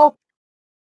know.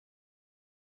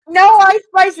 No, Ice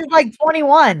Spice is like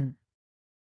 21.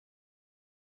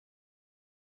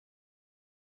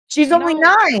 She's only 9.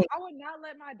 I would not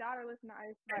let my daughter listen to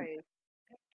Ice Spice.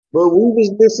 But we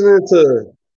was listening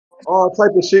to all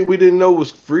type of shit we didn't know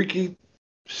was freaky.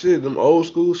 Shit, them old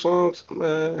school songs,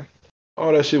 man.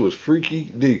 All that shit was freaky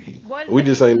deaky. What We do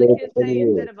just the ain't know kids what say it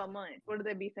was. instead of a month? What do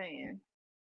they be saying?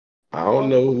 I don't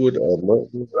know what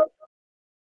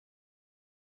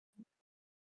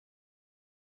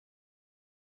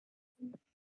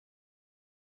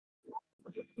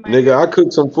nigga, I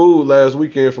cooked some food last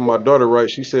weekend for my daughter, right?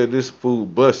 She said this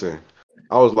food bussin'.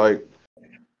 I was like,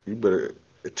 you better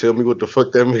tell me what the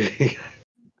fuck that mean.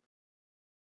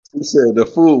 She said the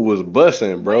food was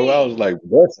bussin', bro. I was like, How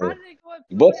bussin'? did it go up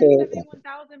Bussin'?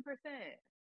 271,000%?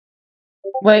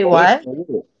 Wait, what?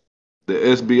 Bussin'? The The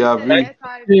SBIV?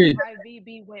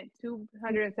 SIVB went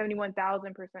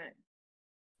 271,000%.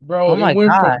 Bro, Oh my it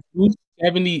went from god.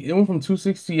 270, it went from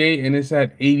 268 and it's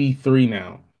at 83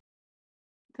 now.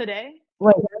 Today?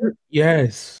 Wait,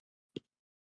 Yes.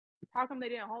 How come they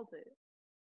didn't halt it?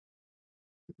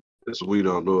 That's what we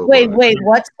don't know wait, about.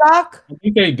 what stock? I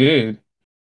think they did.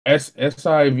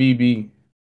 SIVB.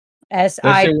 That shit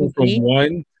went from SIPP?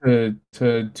 1 to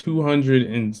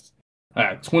 221.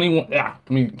 Yeah, let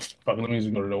me just go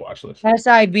to the watch list.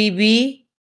 SIBB?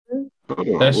 Hold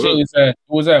on, That shit what?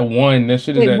 was at 1. That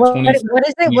shit is Wait, at what 20. is it? What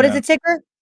is Yeah. the ticker?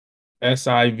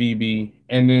 SIVB.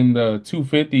 And then the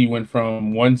 250 went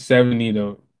from 170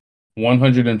 to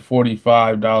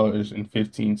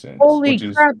 $145.15, Holy which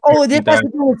is crap! Oh, this has that to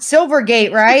do with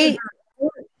Silvergate, right?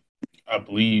 I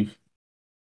believe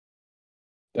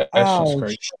that's just Oh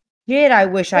crazy. shit! I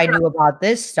wish I knew about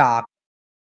this stock.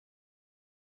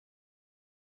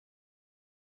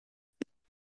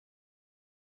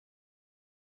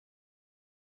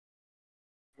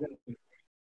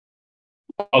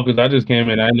 Oh, because I just came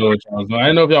in. I didn't know what y'all was doing. I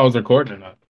didn't know if y'all was recording or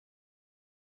not.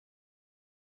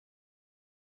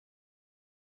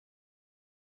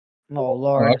 Oh I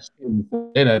Lord,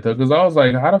 say that though, because I was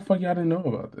like, how the fuck y'all didn't know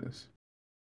about this?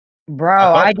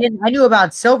 bro, I didn't. I knew about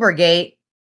Silvergate.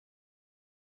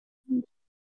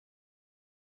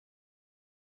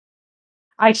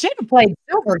 I should have played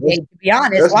Silvergate, to be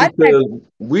honest. That's Why did I? because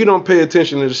we don't pay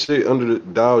attention to the shit under the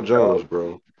Dow Jones,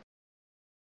 bro.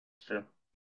 Sure.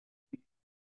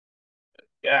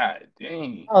 God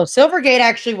dang. Oh, Silvergate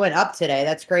actually went up today.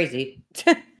 That's crazy.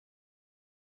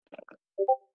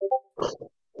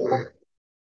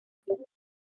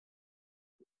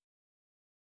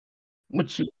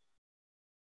 What you?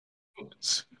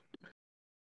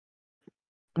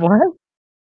 What?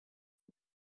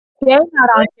 Yeah, not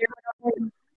on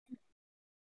camera.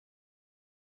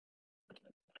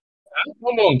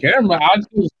 I'm on camera.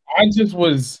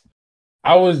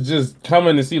 I was just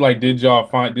coming to see, like, did y'all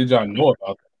know about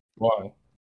that? Why?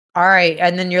 All right,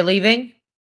 and then you're leaving.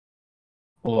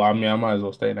 Well, I mean, I might as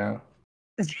well stay now.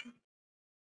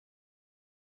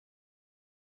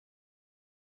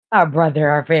 Our brother,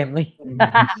 our family.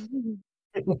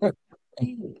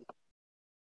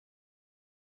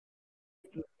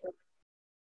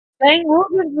 Sang Woo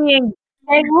gives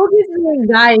me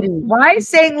anxiety. Why is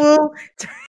Sang Woo?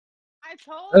 I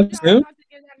told That's y'all him? not to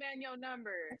give that man your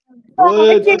number. Oh,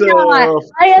 I What cannot.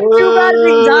 the I have too bad of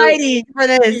fuck? anxiety for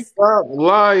this. Stop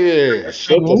lying.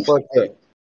 Shut the fuck up.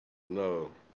 No.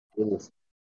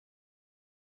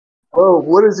 Oh,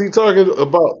 what is he talking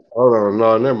about? Hold on,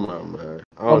 no, never mind, man.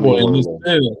 I Oh don't boy, even in this want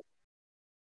to know.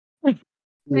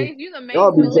 Paige, you the main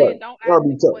Y'all be villain. tough. Don't Y'all ask be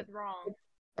people tough. what's wrong.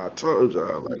 I told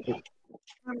y'all, like,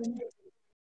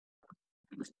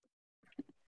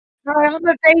 All right, I'm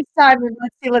gonna FaceTime him.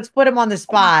 Let's see. Let's put him on the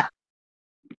spot.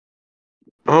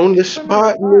 on the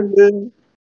spot, nigga.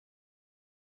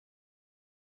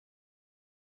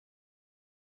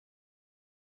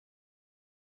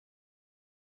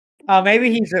 Oh,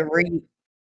 maybe he's a re.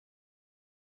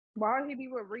 Why would he be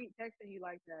with Reed texting you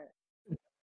like that?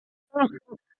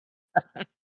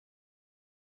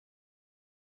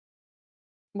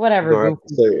 Whatever, You're gonna have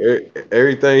Goofy. to say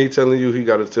everything he telling you, he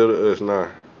gotta tell to us now.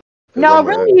 No,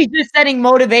 really, he's just sending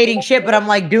motivating shit. But I'm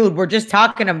like, dude, we're just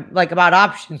talking like about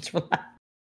options for that.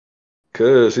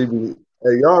 Cause he be,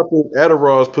 hey, y'all think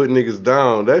Adderall's put niggas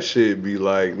down? That shit be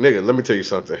like, nigga, let me tell you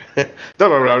something. I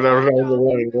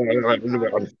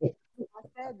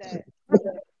said that.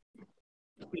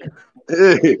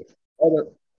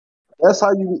 That's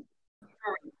how you.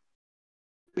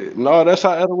 No, that's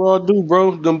how Adderall do,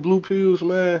 bro. Them blue pills,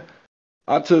 man.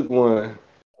 I took one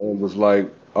and was like,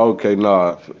 okay,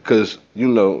 nah, cause you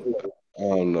know, I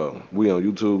don't know. We on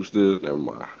YouTube still. Never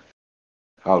mind.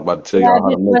 I was about to tell Yeah, y'all how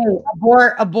to just make wait. that.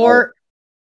 Abort.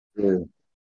 Yeah,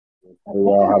 tell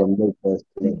y'all how to make that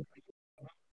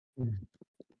shit.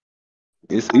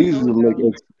 It's I easy to told make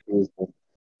y'all. extra,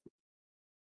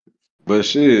 but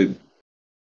shit,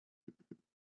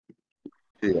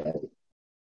 yeah.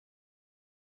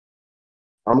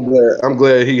 I'm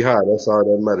glad he hot. That's all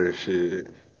that matters. Shit.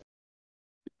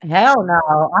 Hell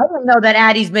no. I didn't know that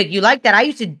Addies make you like that. I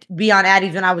used to be on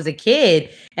Addies when I was a kid,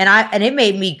 and it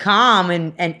made me calm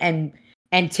and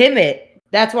timid.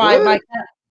 That's why What?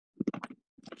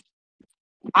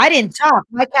 I didn't talk.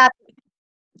 My cat.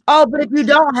 Oh, but if you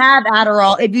don't have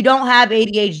Adderall, if you don't have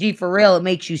ADHD for real, it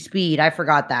makes you speed. I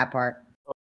forgot that part.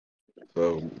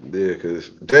 So yeah, cause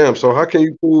damn. So how can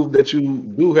you prove that you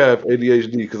do have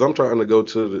ADHD? Because I'm trying to go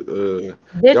to the.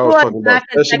 This Y'all was was talking about back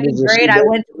in specialties second and grade. shit. I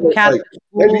went to a Like, Catholic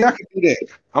maybe school. I can do that.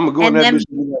 I'm gonna go in And that them bitch.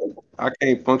 And be like, I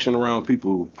can't function around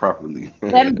people properly.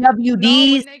 them No,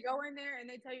 WDs. when they go in there and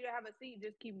they tell you to have a seat,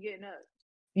 just keep getting up.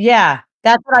 Yeah,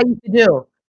 that's what I used to do.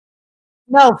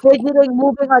 No, fidgeting,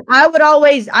 moving, like I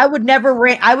would never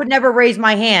raise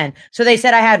my hand. So they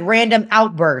said I had random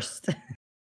outbursts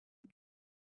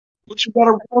What you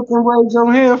gotta fucking raise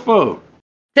your hand for?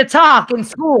 to talk in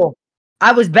school.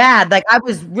 I was bad. Like I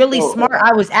was really So, smart.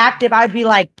 I was active. I'd be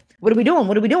like, "What are we doing?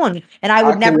 What are we doing?" And I how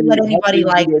would can never let you anybody do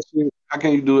like, that shit? How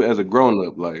can you do it as a grown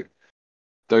up, like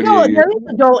no, 38 years? there is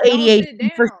adult Don't sit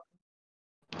ADHD for down.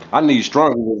 I need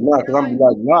stronger ones now, You're cause I'm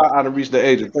like like, now I'd have reached the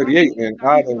age of talking, 38, you're and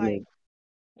trying I to be don't like know.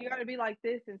 you gotta be like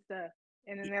this and stuff.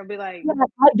 and then they'll be like, Yeah,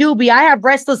 I do be. I have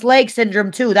restless leg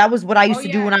syndrome too. That was what I "Oh used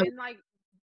to do yeah," when I and like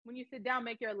when you sit down,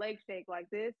 make your legs shake like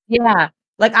this. yeah.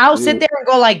 Like I'll Yeah, sit there and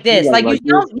go like you this. Like like this.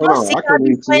 you Hold don't see on, I I can't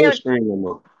be even see your playing. screen no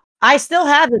more. I still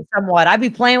have it somewhat. I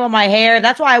be playing with my hair.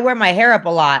 That's why I wear my hair up a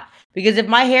lot. Because if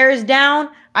my hair is down,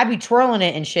 I be twirling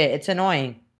it and shit. It's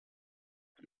annoying.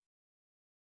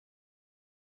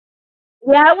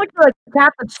 Yeah, I went to a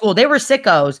Catholic school. They were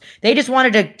sickos. They just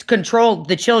wanted to control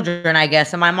the children, I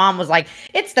guess. And my mom was like,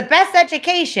 "It's the best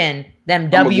education." Them I'm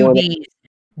gonna go in WDs.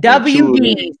 there and chew it.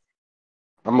 WDs.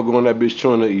 I'm gonna go in that bitch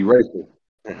chewing the eraser.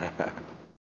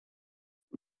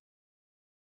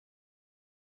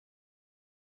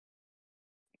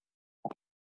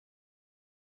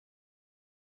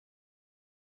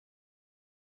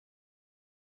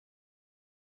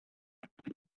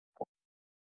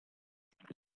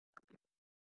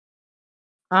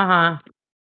 Uh-huh.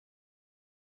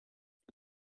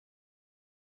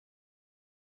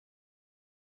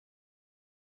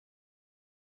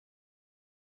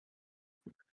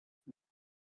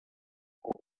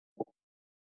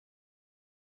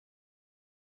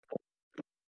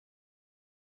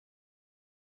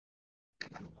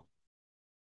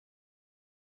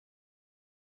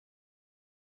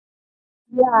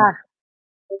 Yeah.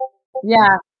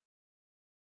 Yeah.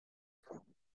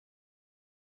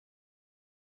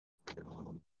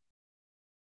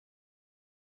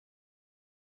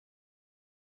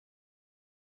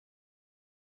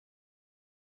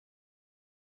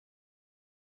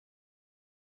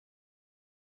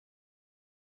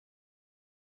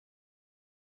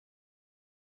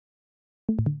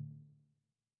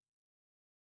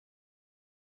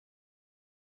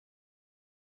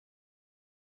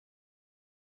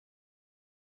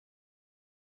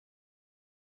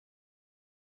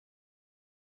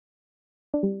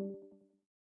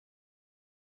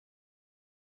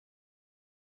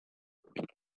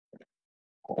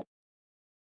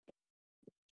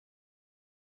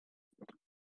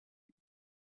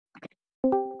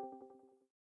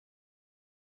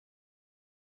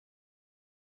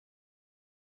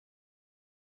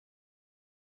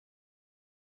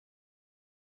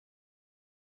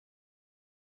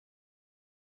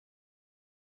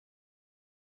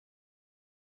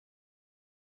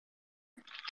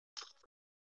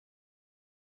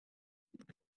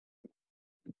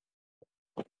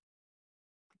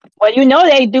 Well, you know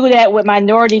they do that with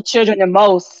minority children the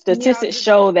most. Yeah, I was Statistics just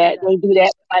about show to say that that. they do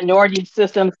that with minority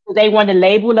systems. They want to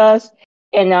label us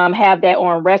and have that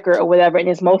on record or whatever, and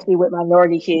it's mostly with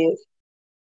minority kids.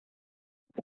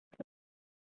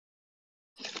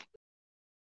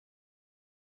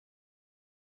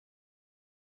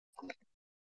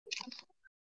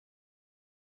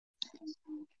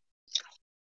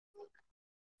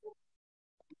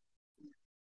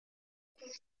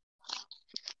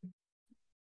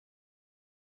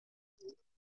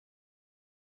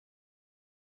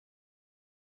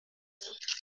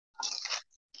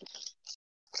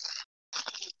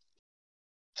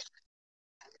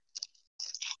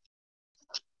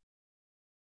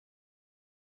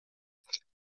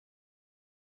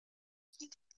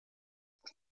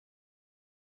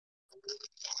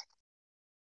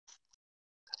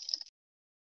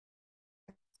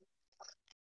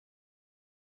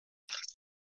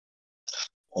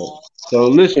 So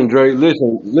listen, Dre,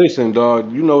 listen,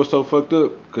 dog. You know what's so fucked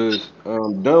up? Cause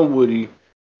Dunwoody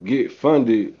get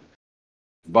funded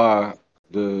by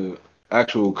the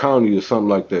actual county or something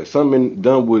like that. Something in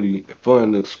Dunwoody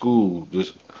fund the school.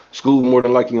 Just school more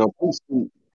than likely on preschool.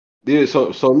 Yeah,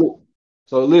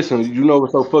 so listen, you know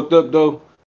what's so fucked up though?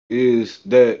 Is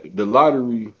that the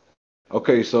lottery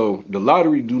okay, so the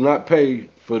lottery do not pay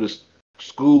for the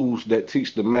schools that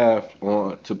teach the math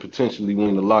on to potentially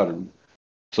win the lottery.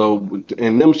 So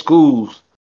in them schools,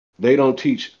 they don't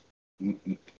teach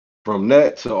from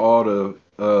that to all the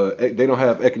they don't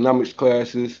have economics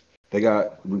classes. They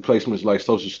got replacements like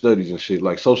social studies and shit.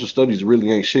 Like social studies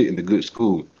really ain't shit in the good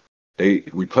school. They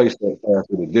replace that class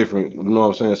with a different, you know what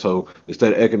I'm saying? So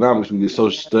instead of economics, we get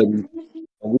social studies.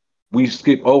 And we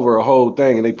skip over a whole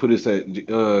thing and they put us at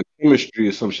chemistry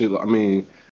or some shit. I mean,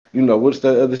 you know, what's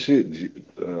that other shit?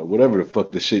 Whatever the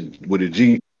fuck the shit with a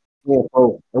G. Yeah,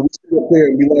 so, and we sit up there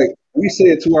and be like, we say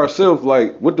it to ourselves,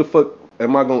 like, what the fuck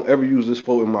am I gonna ever use this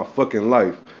for in my fucking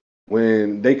life?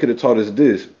 When they could have taught us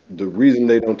this. The reason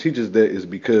they don't teach us that is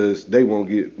because they won't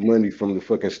get money from the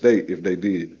fucking state if they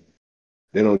did.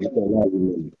 They don't get that lot of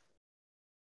money.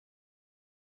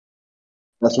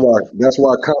 That's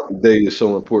why count day is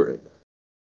so important.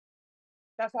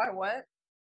 That's why what?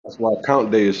 That's why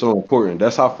count day is so important.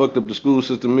 That's how fucked up the school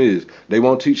system is. They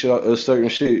won't teach us certain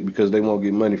shit because they won't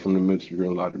get money from the Ministry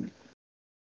of Lottery.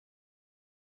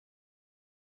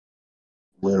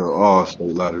 Win all state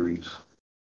lotteries.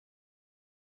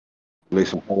 Make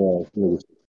some whole ass niggas.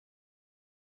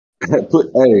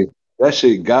 Hey, that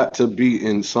shit got to be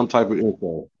in some type of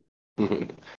info.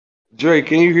 Drake,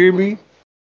 can you hear me?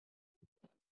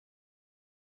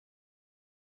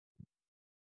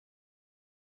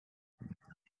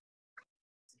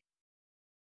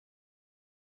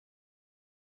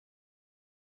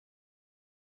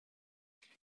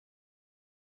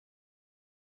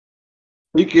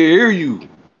 He can hear you.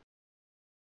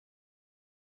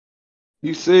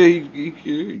 He said he can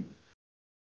hear you.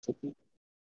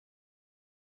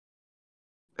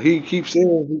 He keeps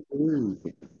saying he can hear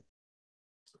you.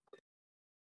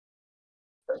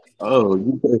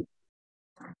 Oh,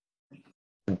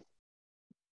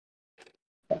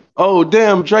 oh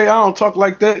damn, Dre, I don't talk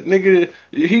like that, nigga.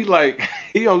 He like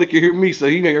he only can hear me, so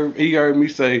he heard me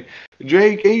say,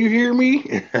 Dre, can you hear me?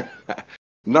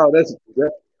 No, that's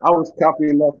that. I was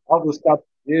copying that. I was copying.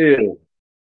 Yeah.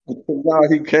 No,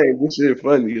 he can't. This shit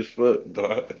funny as fuck,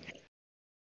 dog.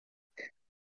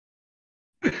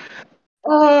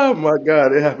 Oh my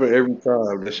god, it happened every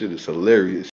time. That shit is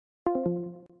hilarious.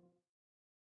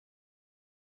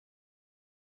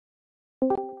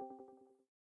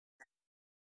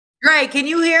 Dre, can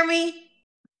you hear me?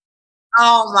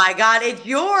 Oh my God, it's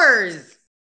yours.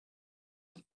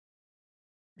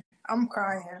 I'm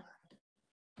crying.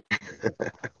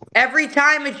 Every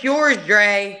time it's yours,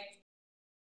 Dre.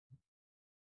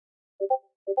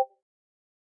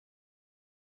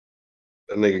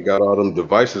 That nigga got all them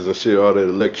devices and shit, all that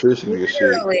electricity and shit.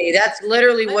 Literally, that's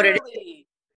literally what it is.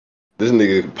 This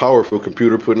nigga powerful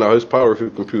computer putting out his powerful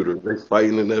computer. They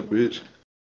fighting in that bitch.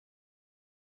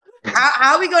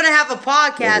 How are we going to have a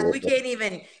podcast? We can't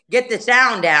even get the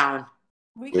sound down.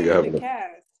 We Nigga can't having even a-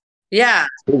 cast. Yeah.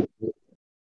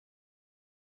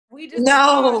 We just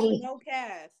No. no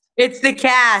cast. It's the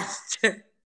cast.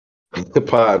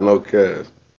 Pod no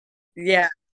cast. Yeah.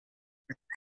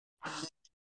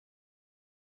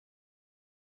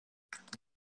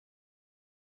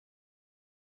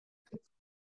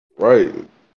 Right. I'm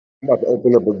about to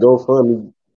open up a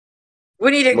GoFundMe.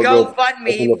 We need to I'm gonna go fund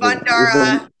me. open Fund up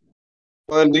our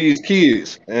fund these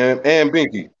kids and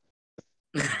Binky.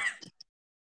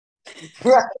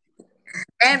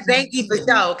 and Banky for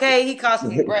sure. Okay, he cost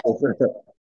me bread.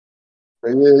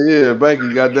 Yeah,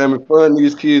 Banky, goddamn it, fund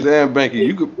these kids and Banky.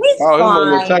 You could He's call him on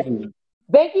your fine. taxes.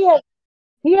 Banky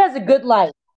has a good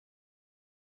life.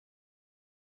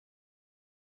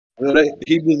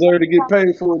 He deserved to get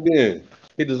paid for it then.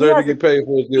 He deserved to get paid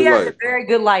for his He good has a life. very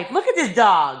good life. Look at this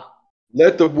dog.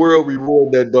 Let the world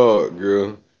reward that dog,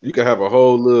 girl. You can have a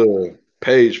whole little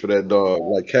page for that dog,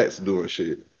 like cats doing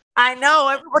shit. I know.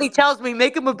 Everybody tells me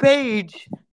make him a page.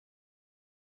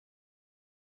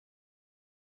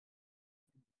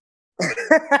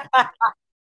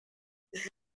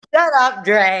 Shut up,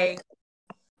 Dre.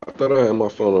 I thought I had my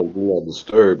phone on Do Not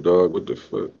Disturb, dog. What the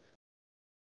fuck?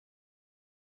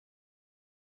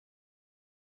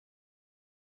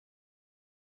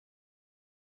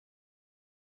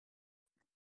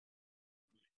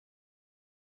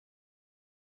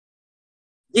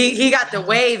 He got the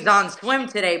waves on swim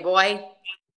today, boy.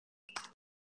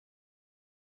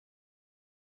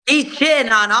 He's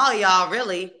shitting on all y'all,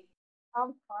 really.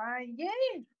 I'm fine.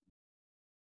 Yay.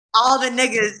 All the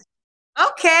niggas.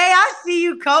 Okay, I see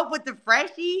you cope with the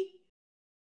freshie.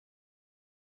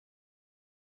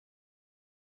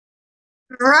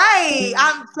 Right.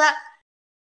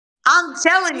 I'm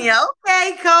telling you.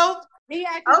 Okay, cope. He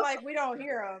acting like we don't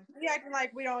hear him. He acting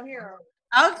like we don't hear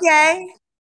him. Okay.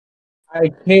 I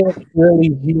can't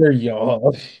really hear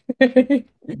y'all. Yes,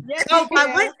 Cope, you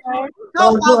can.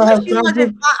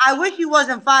 I wish you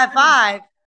wasn't 5'5".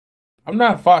 I'm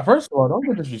not five. First of all, don't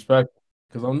get disrespectful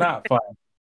because I'm not five.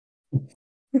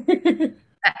 5 is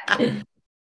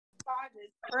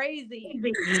crazy.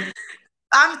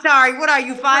 I'm sorry. What are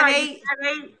you, 5'8"?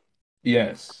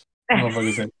 Yes.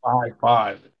 Motherfucker said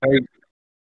 5'5".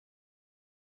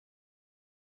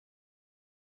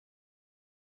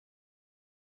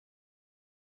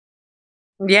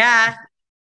 Yeah.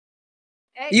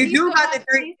 Hey, You he do still got the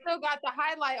three. He still got the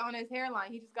highlight on his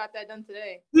hairline. He just got that done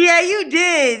today. Yeah, you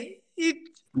did. I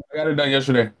got it done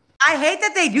yesterday. I hate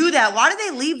that they do that. Why do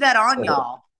they leave that on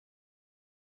y'all?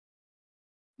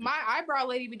 My eyebrow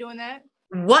lady be doing that.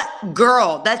 What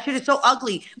girl? That shit is so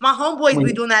ugly. My homeboys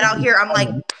be doing that out here. I'm like,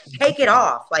 take it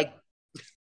off. Like,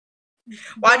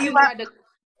 why do you have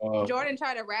Jordan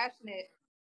tried to ration it.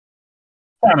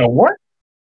 Kind of what?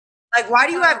 like? Why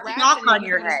do you have chalk on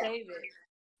your head?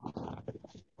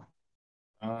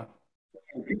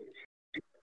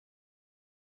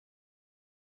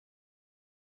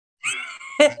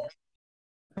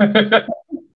 Look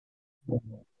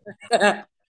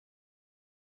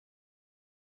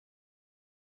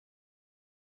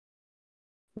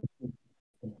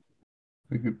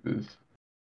at this.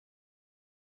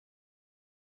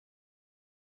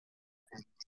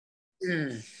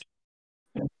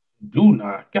 Do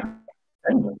not. God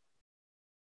damn it.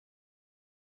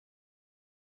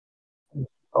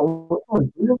 Oh,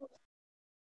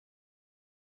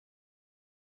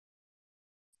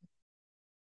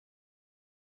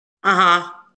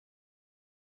 Uh-huh.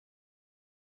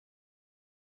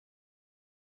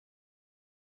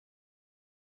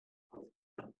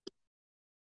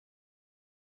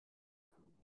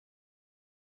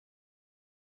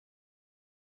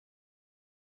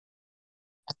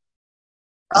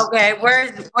 Okay,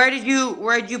 where did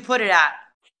you put it at?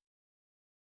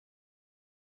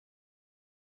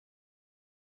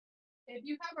 If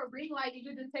you have a ring light, you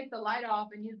could just take the light off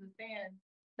and use the stand.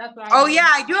 That's what Oh yeah,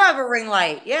 I do have a ring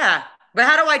light. Yeah. But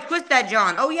how do I twist that,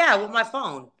 John? Oh yeah, with my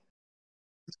phone.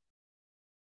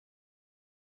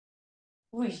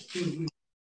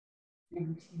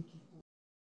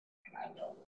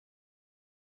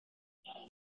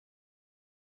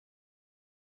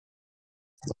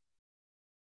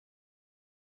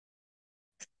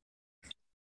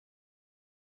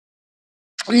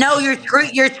 No,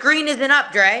 your screen isn't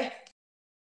up, Dre.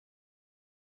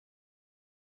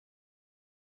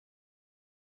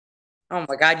 Oh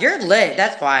my god, you're lit.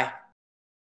 That's why.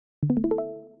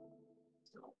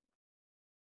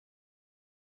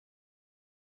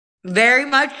 Very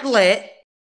much lit.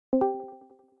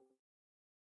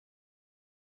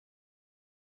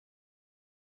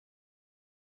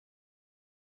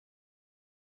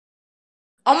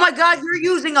 Oh my god, you're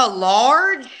using a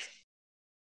large?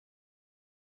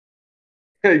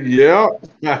 Yeah.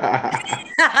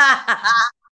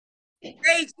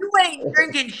 Hey, you ain't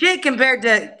drinking shit compared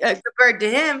to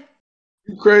him.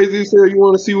 You crazy as hell. You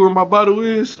want to see where my bottle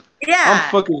is? I'm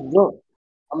Yeah. fucking drunk.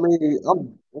 I mean,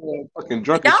 I'm fucking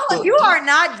drunk as No, fuck. you are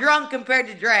not drunk compared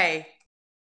to Dre.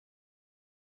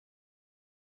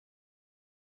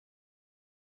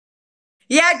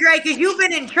 Yeah, Dre, because you've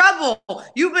been in trouble.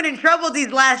 You've been in trouble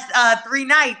these last 3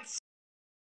 nights.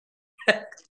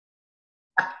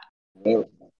 Yeah,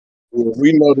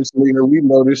 we noticed, Lena. We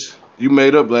noticed. You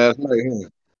made up last night,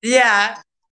 Yeah.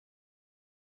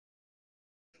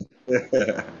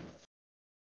 huh?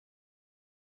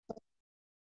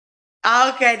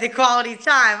 Okay, the quality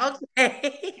time.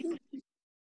 Okay.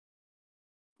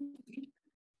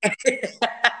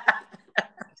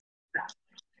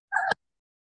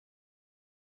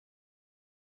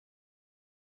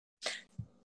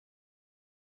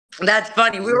 That's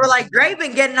funny. We were like, Dre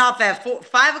been getting off at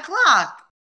 5 o'clock.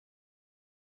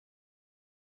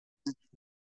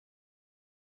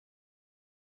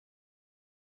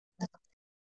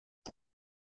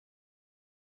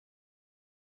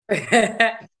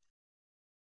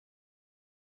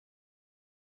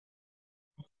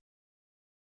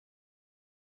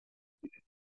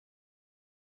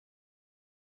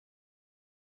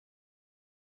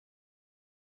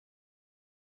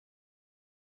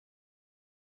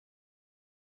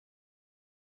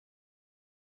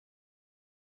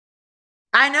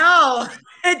 I know.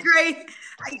 Dre,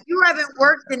 you haven't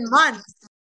worked in months.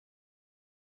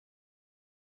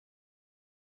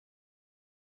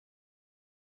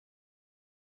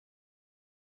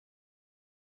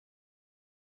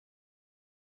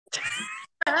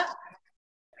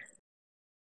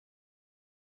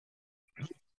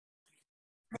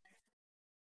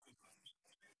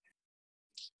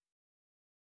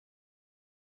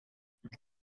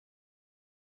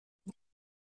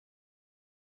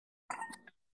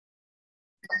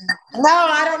 No,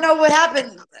 I don't know what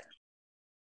happened.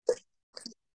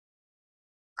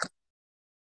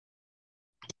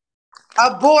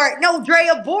 Abort. No, Dre,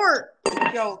 abort.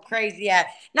 Yo, crazy ass.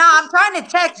 Nah, I'm trying to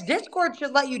text. Discord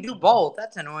should let you do both.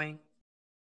 That's annoying.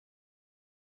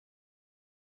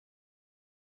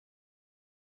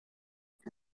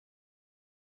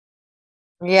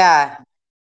 Yeah.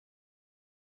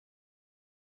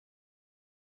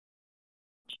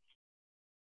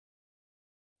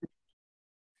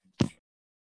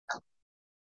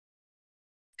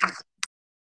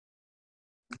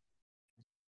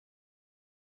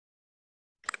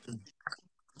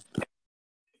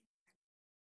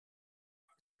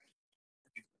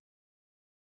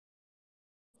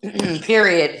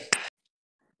 Period.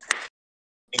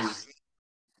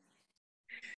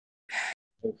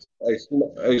 Hey,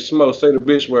 Smo, say the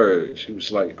bitch word. She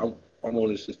was like, I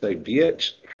wanted to say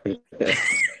bitch. She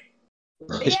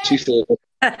said,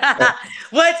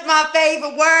 What's my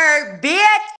favorite word,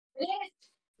 bitch?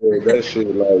 Yeah, that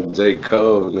shit like J.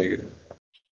 Cole, nigga.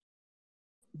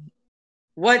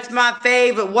 What's my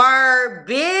favorite word,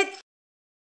 bitch?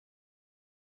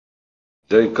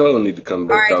 J. Cole need to come All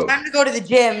back right, out. time to go to the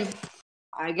gym.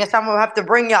 I guess I'm gonna have to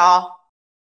bring y'all.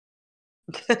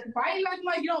 Why are you acting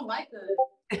like you don't like us?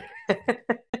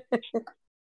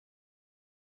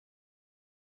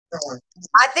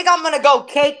 I think I'm gonna go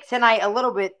cake tonight a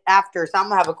little bit after, so I'm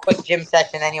gonna have a quick gym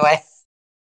session anyway.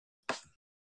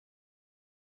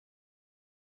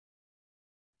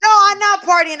 No, I'm not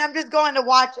partying. I'm just going to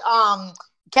watch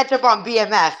catch up on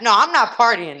BMF. No, I'm not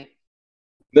partying.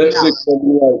 Netflix gonna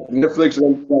be like, Netflix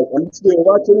gonna be like, I'm still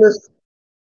watching this.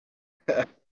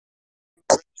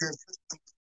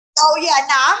 Oh yeah,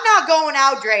 nah, I'm not going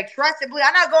out, Dre. Trust me,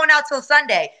 I'm not going out till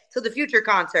Sunday, till the Future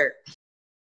concert.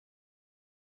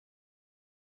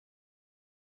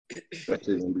 That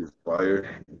shit gonna be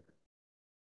fire.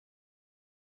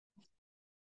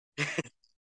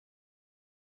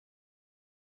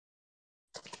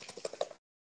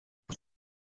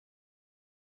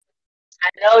 I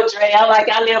know, Dre.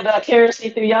 I live vicariously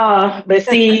through y'all. But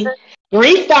see,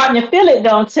 Reese starting to feel it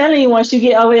though. I'm telling you, once you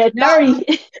get over that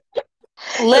 30.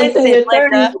 Listen, Until you're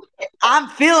 30. Linda, I'm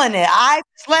feeling it. I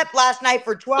slept last night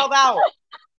for 12 hours.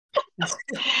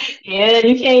 Yeah,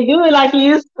 you can't do it like you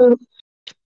used to.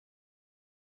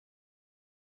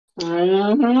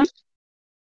 Mm-hmm.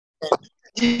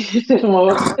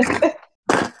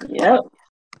 Yep.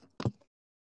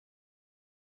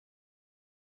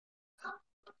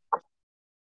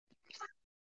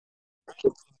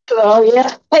 So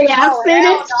yeah. Hey, I've Oh, seen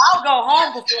hell it. no, I'll go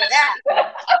home before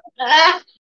that.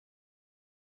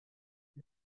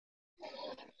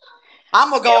 I'm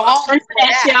gonna go home. First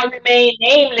that shall remain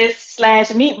nameless /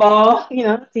 meatball. You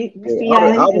know, see Yeah,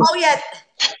 how he Oh yeah,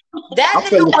 that I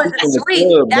fell nigga asleep in was the sweet.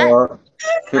 club, That dog.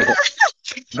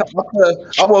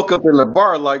 I woke up in the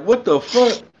bar like, what the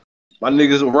fuck? My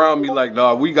niggas around me like,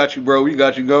 nah, we got you, bro. We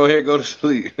got you. Go ahead, go to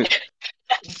sleep.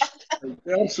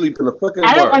 I'm sleeping in the fucking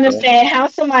I don't bar, understand how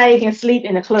somebody can sleep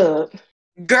in a club.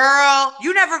 girl,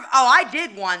 you never. Oh, I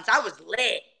did once. I was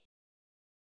lit.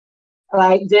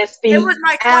 Like just be It was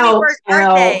my out. 21st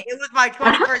birthday. It was my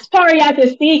I'm 21st. sorry I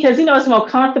can see because it's more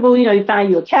comfortable. You find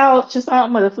you a couch or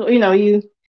something, or the floor. You.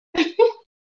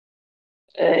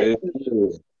 Yeah.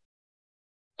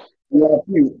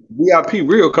 VIP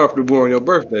real comfortable on your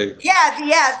birthday. Yeah,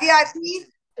 VIP.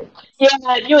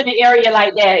 Yeah, you in the area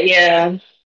like that. Yeah,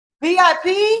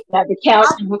 VIP. like the couch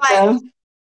I'm and like, stuff.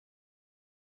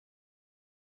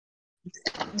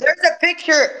 there's a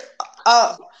picture.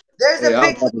 There's Hey, a I was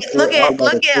picture. about to say, Look I was at,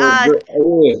 about look to at. say,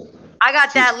 oh, yeah. I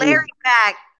got that Larry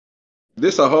pack.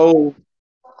 This a whole.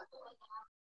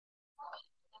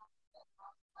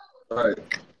 All right.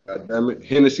 God damn it.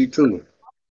 Hennessy too.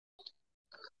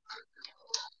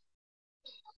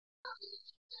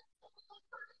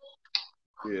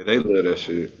 Yeah, they love that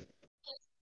shit.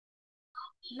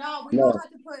 No, we No. don't have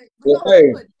to put. We Yeah, don't have hey,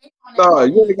 to put tape on nah,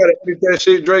 it. you ain't gotta edit that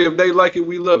shit, Dre. If they like it,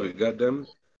 we love it. God damn it.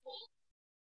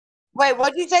 Wait,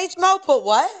 what'd you say, Smo? Put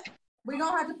what? We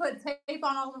don't have to put tape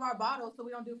on all of our bottles, so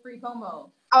we don't do free promo.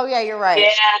 Oh yeah, you're right.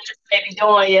 Yeah, just maybe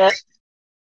doing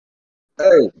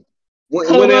Hey, when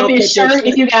Cover they up don't your cut that shirt if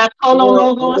check, you got polo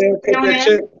logo when or they don't cut something on that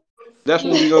there. check, that's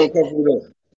when we gonna cover it up.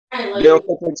 They don't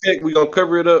cut that check, we gonna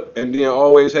cover it up, and then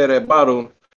always have that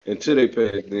bottle until they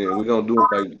pay it. Then we gonna do it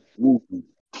like goofy.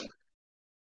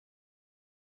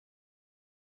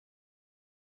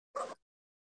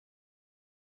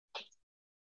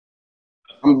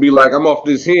 I'm gonna be like, I'm off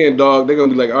this hand, dog. They're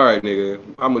gonna be like, all right, nigga,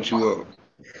 how much you want?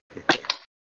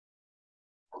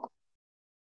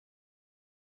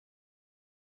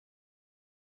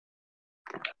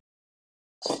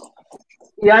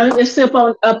 Yeah, I'm just up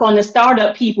on the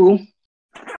startup people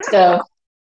stuff.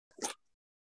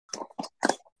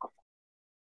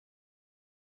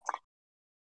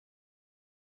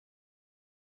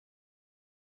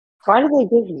 Why do they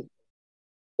give you?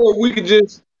 Or we could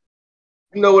just,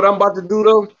 you know what I'm about to do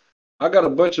though? I got a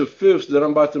bunch of fifths that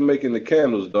I'm about to make into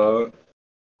candles, dog.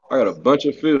 I got a bunch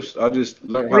of fifths. I just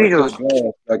learned how to cut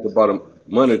glass like about a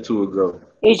month or two ago.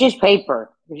 It's just paper.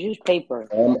 It's just paper.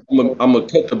 I'm gonna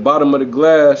cut the bottom of the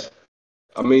glass.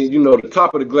 I mean, the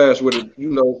top of the glass where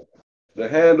the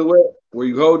handle at, where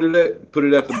you hold it at, put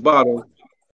it at the bottom.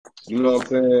 You know what I'm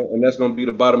saying? And that's gonna be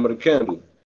the bottom of the candle.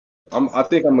 I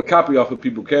think I'm gonna copy off of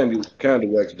people candle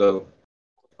wax though.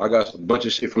 I got a bunch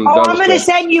of shit from the Oh, dollar I'm gonna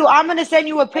store. send you. I'm gonna send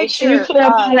you a Make sure you picture. clear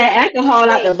up all that alcohol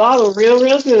out the bottle real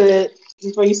good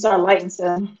before you start lighting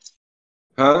stuff.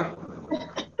 Huh?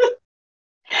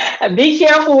 Be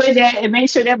careful with that and make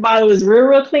sure that bottle is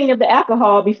real clean of the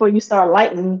alcohol before you start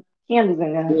lighting candles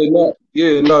in there. No.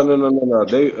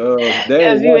 They ain't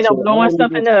Because you end watching. up blowing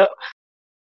something up.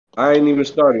 I ain't even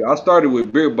started. I started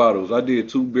with beer bottles. I did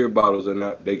 2 beer bottles, and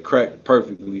they cracked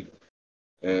perfectly.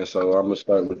 And so I'm gonna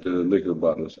start with the liquor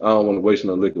bottles. I don't want to waste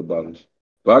no liquor bottles.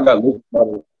 But I got liquor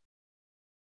bottles.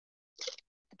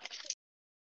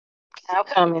 I'm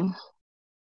coming.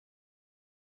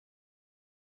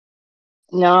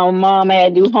 No, mom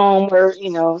had to do homework,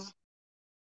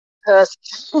 'cause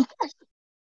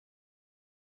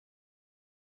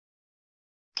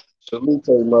Salute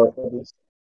to you, motherfuckers.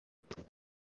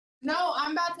 No,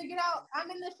 I'm about to get out.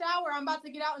 I'm in the shower. I'm about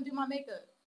to get out and do my makeup.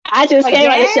 I just came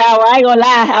out the Again? shower. I ain't gonna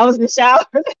lie. I was in the shower.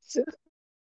 I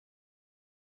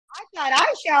thought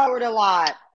I showered a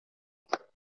lot.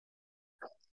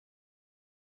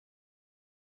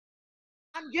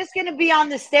 I'm just gonna be on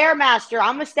the Stairmaster.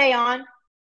 I'm gonna stay on.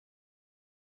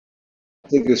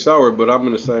 Take a shower, but I'm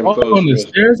in the same Oh, clothes. on the for us.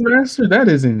 stairs master? That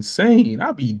is insane.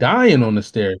 I'll be dying on the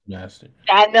stairs master.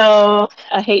 I know.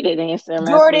 I hate that answer,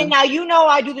 Jordan, now you know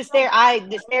I do the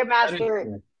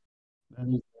Stairmaster,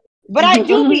 but I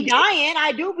do be dying.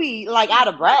 I do be like out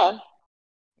of breath.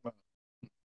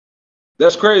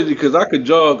 That's crazy because I could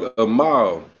jog a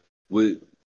mile with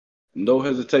no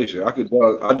hesitation.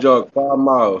 I jog 5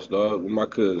 miles, dog, with my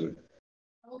cousin.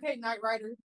 Okay, Night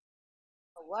Rider.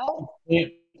 What? Yeah.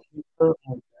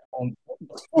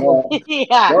 Yeah.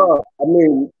 I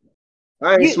mean,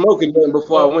 I ain't You- smoking nothing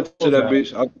before I went to that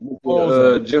bitch. I went to the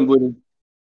Balls gym with him.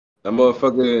 That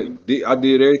motherfucker, I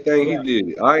did everything he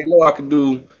did. I ain't know I could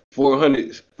do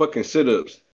 400 fucking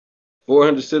sit-ups.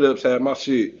 400 sit-ups had my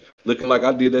shit looking like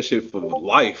I did that shit for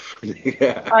life.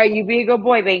 All right, you be a good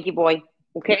boy, Banky boy.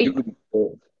 Okay. You could-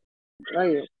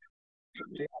 Right.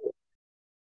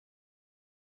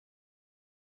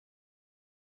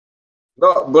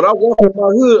 No, but I walk in my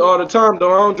hood all the time,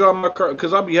 though. I don't drive my car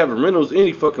because I be having rentals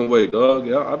any fucking way, dog.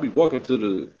 Yeah, I be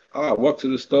walking I walk to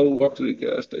the store, walk to the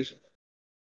gas station.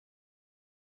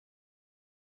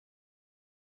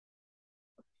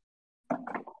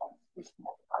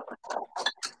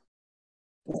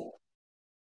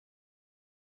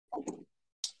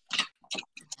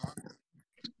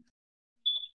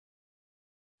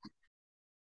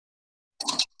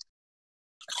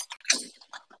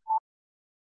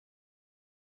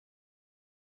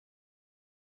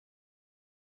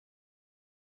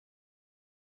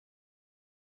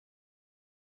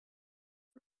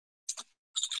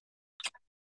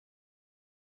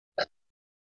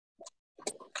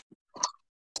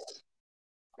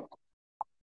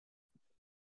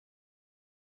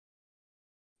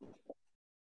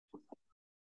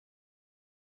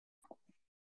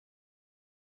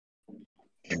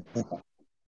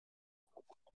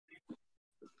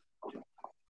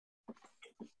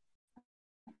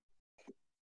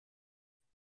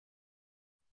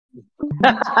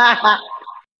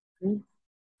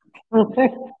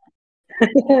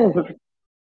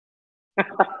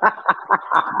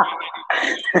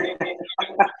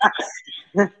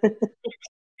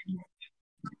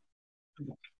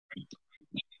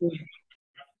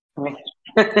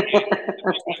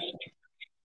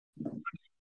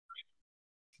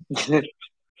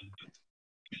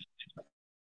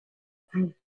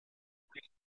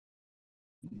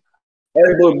 Hey,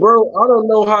 but bro, I don't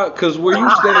know how, cause where you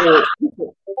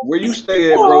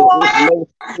stay at, bro, it's no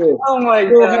store. Oh my You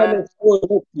don't have god. no store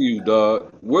next to you,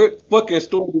 dog. Where fucking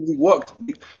store did you walk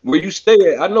to? Where you stay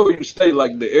at? I know where you stay,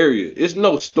 like the area. It's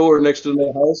no store next to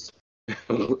the house.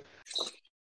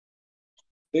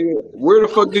 Nigga, where the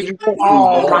fuck did you walk to,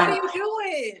 Oh dog? What are my. you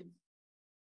doing?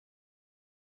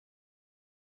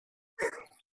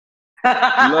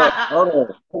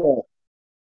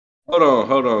 No,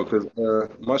 hold on, cause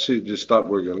my shit just stopped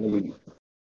working. Let me.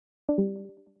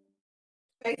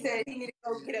 They said he needed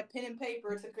to go get a pen and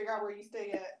paper to figure out where you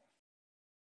stay at.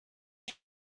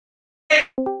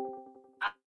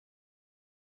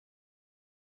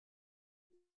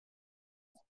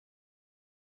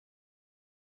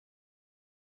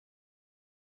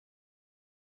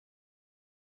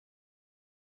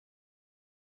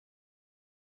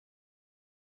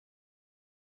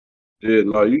 Yeah,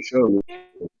 no, you showed me.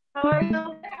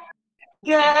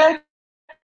 Good.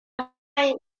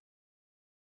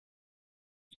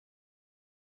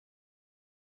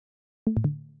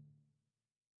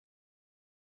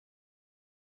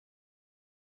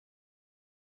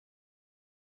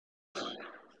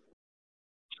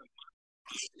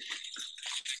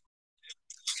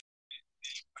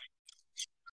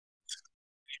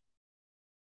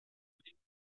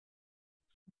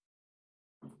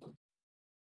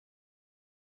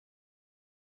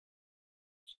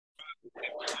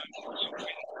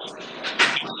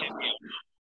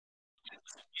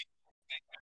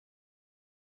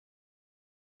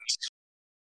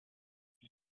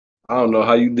 I don't know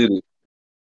how you did it.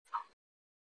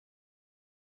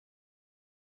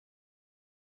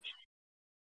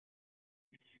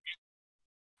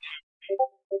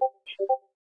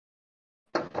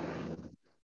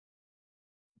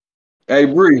 Hey,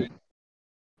 Bree,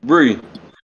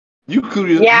 you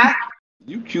cute as Yeah.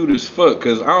 you cute as fuck.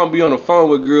 Cause I don't be on the phone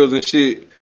with girls and shit.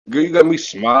 Girl, you got me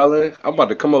smiling. I'm about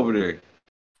to come over there.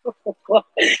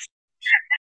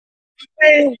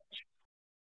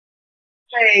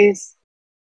 Please.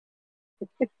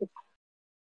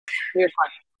 You're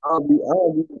I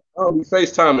don't be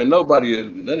FaceTiming nobody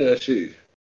and none of that shit.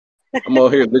 I'm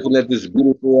out here looking at this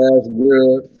beautiful ass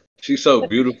girl. She's so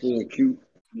beautiful and cute.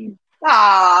 fine.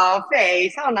 Oh,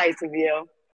 face. How nice of you.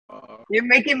 Uh, You're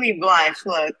making me blush.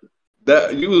 Look.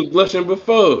 that you was blushing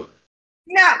before.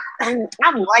 No,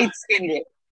 I'm light skinned.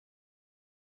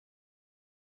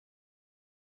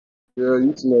 Girl,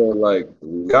 you smell like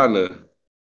Rihanna.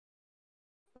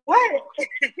 What?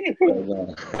 Right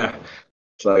now.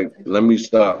 It's like, let me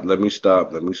stop, let me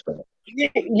stop, let me stop.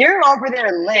 You're over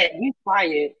there lit. You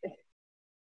quiet.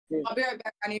 I'll be right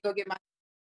back. I need to go get my.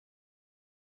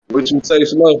 What you say,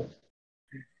 Slow?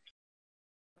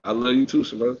 I love you too,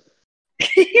 Slow.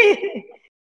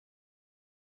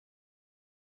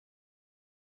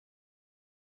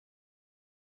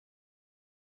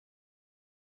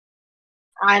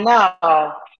 I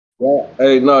know.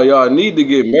 Hey, no, y'all need to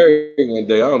get married one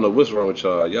day. I don't know what's wrong with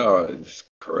y'all. Y'all is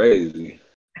crazy.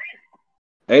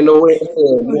 Ain't no way in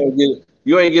hell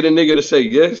you ain't get a nigga to say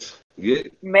yes. Yeah.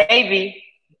 Maybe.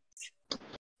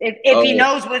 If he Uh,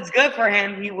 knows what's good for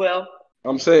him, he will.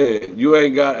 I'm saying you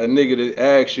ain't got a nigga to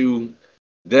ask you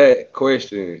that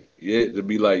question yet to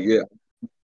be like, yeah,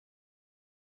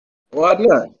 why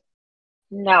not?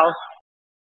 No.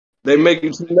 They make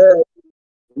you too mad.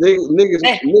 They, Niggas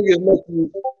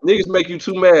make you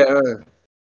too mad.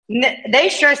 they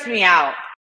stress me out.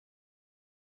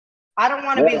 I don't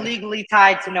want to be Why? legally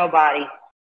tied to nobody.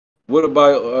 What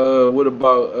about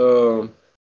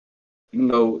you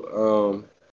know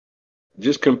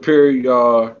just compare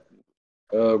y'all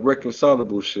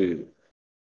reconcilable shit.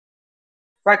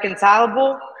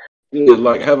 Reconcilable? Yeah,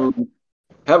 like have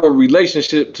a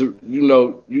relationship to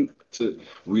you to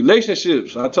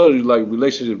relationships. I told you like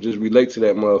relationships just relate to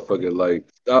that motherfucker. Like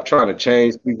stop trying to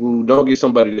change people. Don't get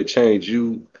somebody to change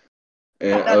you.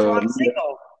 And That's why I'm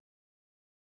single.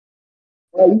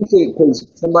 why you think because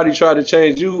somebody tried to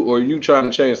change you or you trying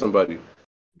to change somebody?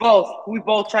 Both. We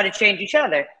both try to change each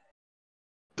other.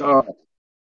 Dog.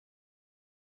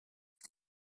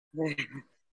 Oh,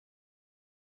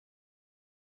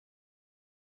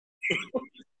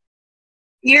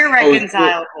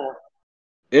 Irreconcilable.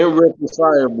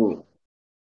 irreconcilable.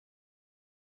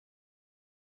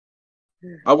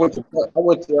 I went to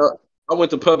I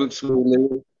went to public school,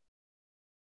 nigga.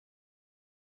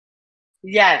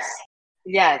 Yes.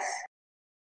 Yes.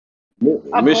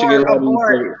 Michigan Abort, allowed you to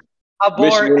abort, pay.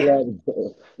 abort.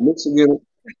 Michigan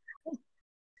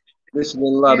Michigan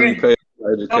allowed you to You're pay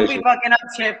for don't be education. fucking up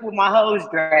shit with my hose,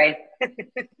 Dre.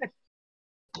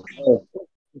 Oh,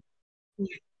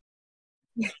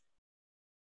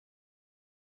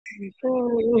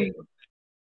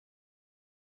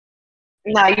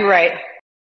 No, you're right.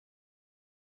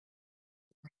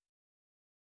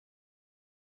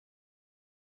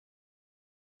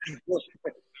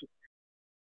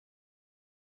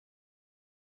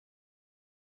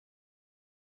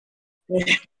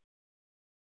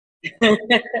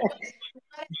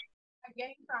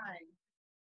 Game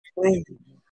time.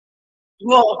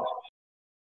 well,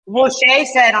 well, Shay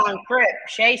said on Crip.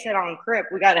 Shay said on Crip.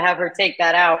 We got to have her take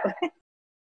that out.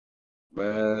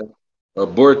 man.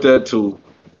 Abort that too.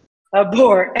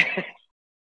 Abort.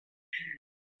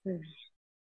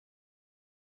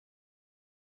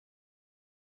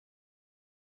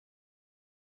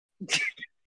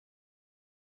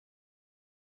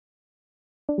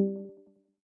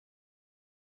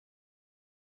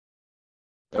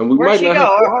 And we Where'd might she not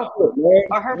go? have man.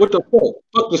 Or her What the fuck?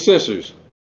 Fuck the censors.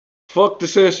 Fuck the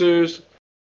censors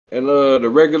and the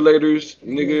regulators,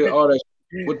 nigga, all that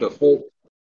shit. What the fuck?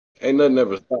 Ain't nothing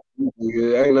ever stop this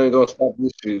nigga. Ain't nothing gonna stop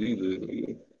this shit either.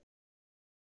 Nigga.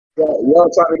 Y'all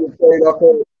trying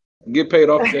to get paid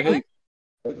off the hate.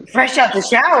 fresh out the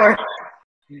shower.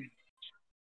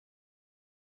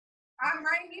 I'm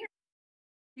right here.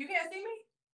 You can't see me?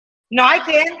 No, I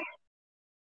can.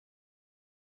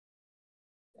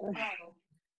 Oh.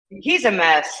 He's a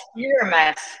mess. You're a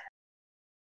mess.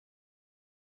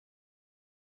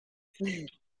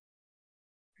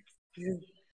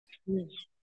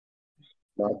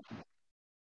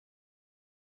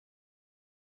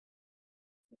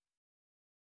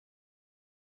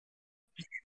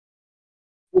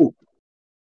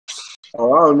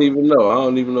 Oh, I don't even know. I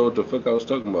don't even know what the fuck I was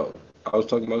talking about. I was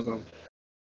talking about something.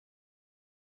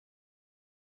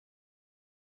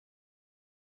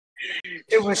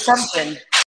 It was something.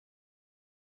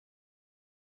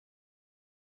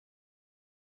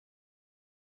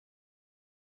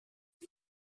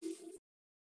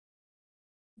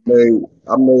 I made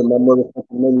my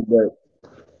motherfucking money back.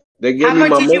 They gave How me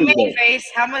much my did you money make, back.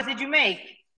 Face? How much did you make?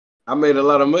 I made a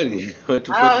lot of money. What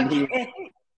the fuck Oh, you mean? okay.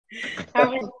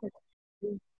 How much?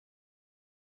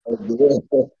 I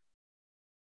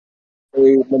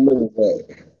made my money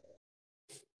back.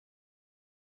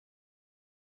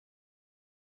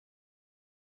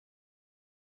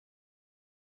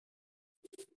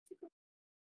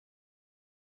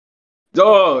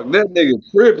 Dog, that nigga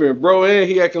tripping, bro. And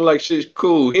he acting like shit's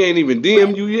cool. He ain't even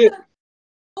DM you yet.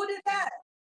 Who did that?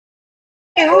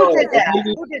 Hey, who Oh, did a that?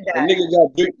 nigga, Who did a that? nigga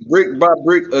got brick by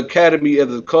brick academy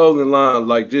as a clothing line,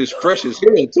 like just fresh as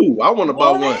hell too. I want to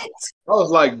buy one. What? I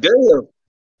was like, damn,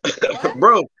 What?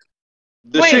 bro,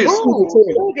 the Wait, shit's super who?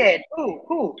 fair. Who did?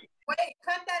 Who? Wait,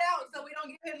 cut that out so we don't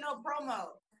give him no promo.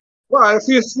 Why? It's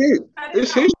his shit. Cut it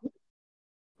It's out. his.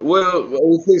 Well,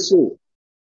 it's his shit.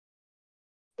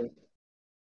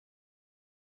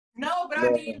 No, but I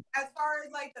Man, mean, as far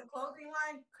as like the clothing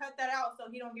line, cut that out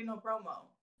so he don't get no promo.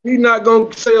 he not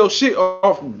gonna sell shit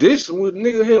off this with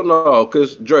nigga. Hell no,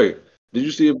 cause Dre, did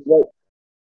you see it? Like,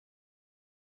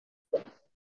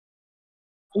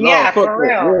 no, Yeah, fuck for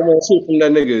that. We real. don't want shit from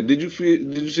that nigga. Did you feel?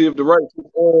 Did you see if the right?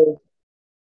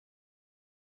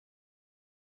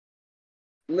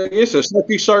 Nigga, it's a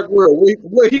sucky shark world.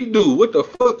 What he do? What the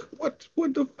fuck? What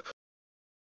the?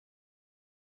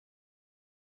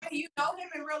 Hey, you know him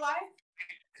in real life?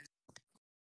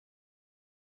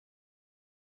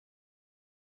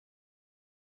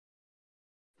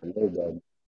 Nobody.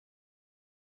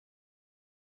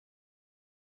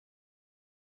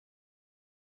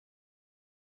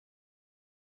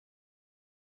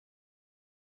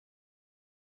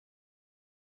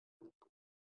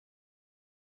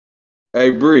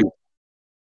 Hey, Bree,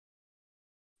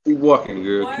 keep walking,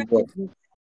 girl. What? Keep walking.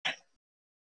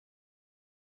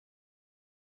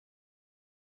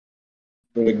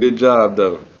 Doing a good job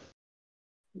though.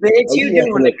 Bitch, Oh, you you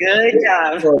walking doing a up? good You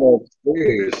job. going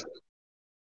upstairs?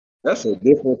 That's a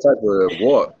different type of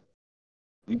walk.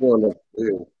 You going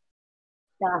upstairs?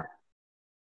 Yeah.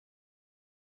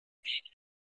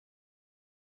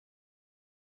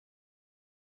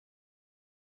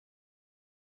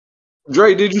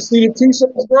 Dre, did you see the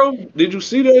t-shirts, bro? Did you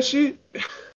see that shit?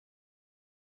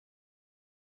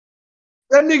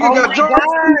 That nigga Oh got my joggers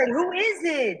too. God, who is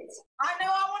it? I know.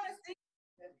 I want to see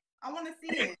it. I want to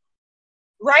see it.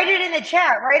 Write it in the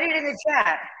chat. Write it in the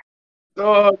chat.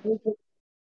 Dog,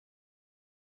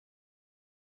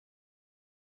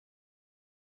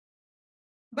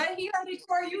 But he already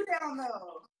tore you down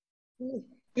though.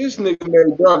 this nigga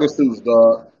made jogging suits,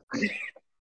 dog.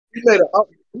 He made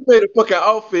a fucking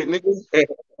outfit, nigga.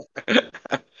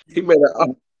 He made a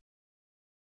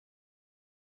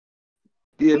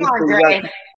yeah. Come This on, thing got Dre.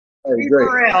 hey Be Dre.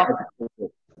 for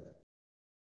real.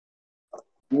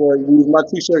 You want to use my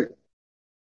t-shirt?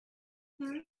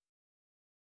 Hmm?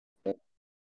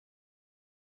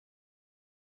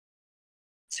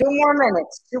 2 more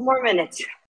minutes. 2 more minutes.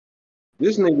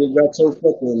 This nigga got your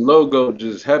fucking logo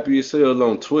just happy as hell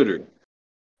on Twitter.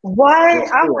 What?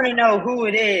 That's I it. want to know who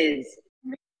it is.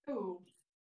 Ooh.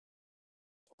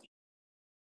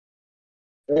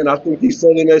 And I think he's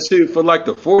selling that shit for like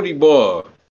the 40 bar.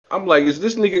 I'm like, is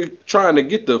this nigga trying to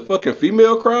get the fucking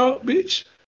female crowd, bitch?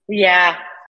 Yeah.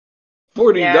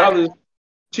 $40 Yeah.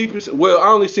 cheapest. Well, I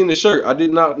only seen the shirt. I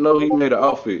did not know he made an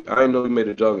outfit. I didn't know he made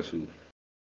a jogging suit.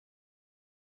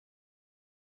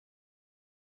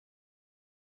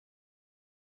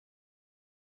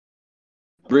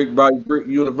 Brick by Brick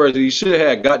University. He should have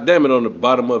had goddamn it on the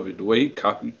bottom of it, the way he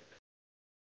copied.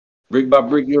 Brick by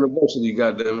Brick University,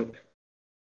 goddamn it.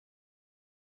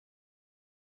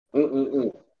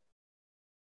 Mm-mm-mm.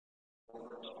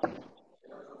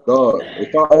 Dog,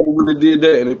 if I ever would have did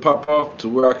that and it pop off to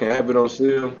where I can have it on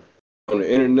sale on the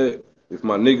internet, if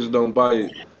my niggas don't buy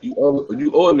it, you owe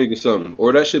a nigga something.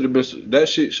 Or that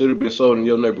shit should have been sold in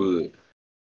your neighborhood.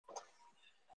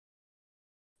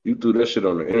 You threw that shit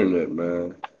on the internet,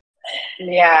 man.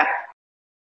 Yeah.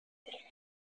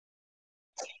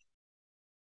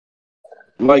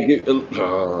 Like it,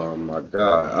 oh my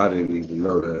god, I didn't even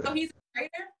know that. So he's a trader?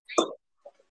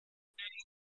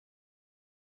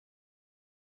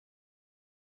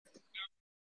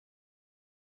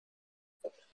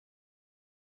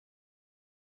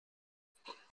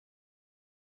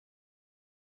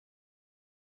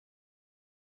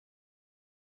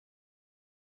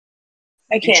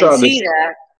 I He can't tried to. see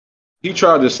that. He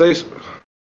tried to say. Let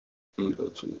me go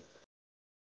to it.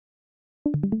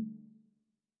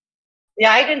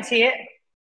 Yeah, I can see it.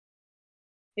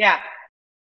 Yeah.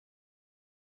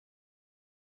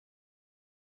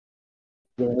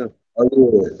 Yeah. Oh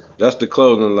yeah, that's the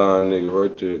clothing line, nigga,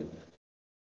 right there.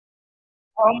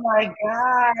 Oh my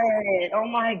god. Oh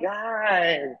my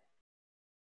god.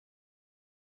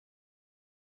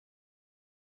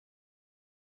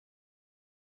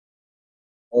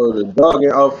 Oh, the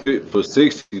dogging outfit for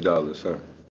 $60, huh?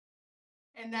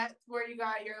 And that's where you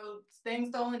got your thing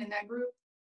stolen in that group.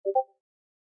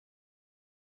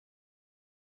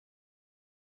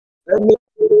 That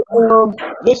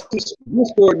nigga, what's his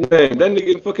Discord name? That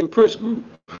nigga in fucking Prince group.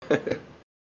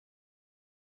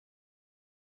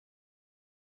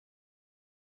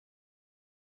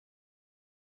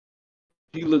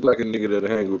 He look like a nigga that'll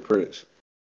hang with Prince.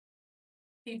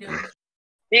 He do.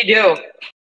 They do.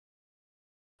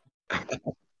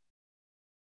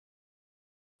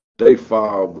 They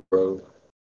foul, bro.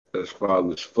 That's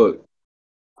foul as fuck.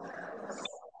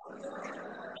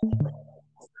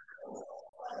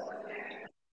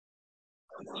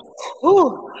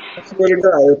 Ooh. I swear to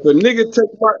God, if a nigga take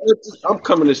my interest, I'm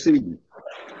coming to see you.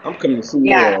 I'm coming to see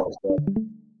Yeah. your ass.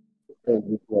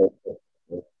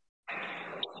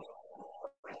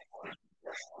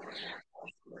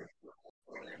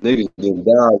 Niggas getting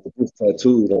down with this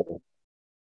tattoo on.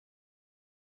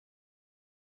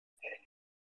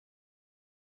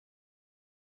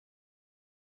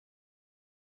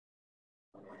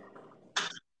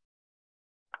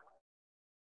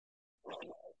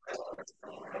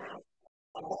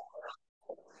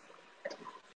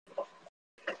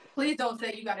 Please don't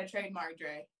say you got a trademark,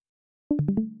 Dre.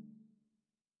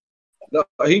 No,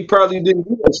 he probably didn't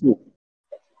do that shit.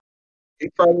 He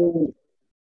probably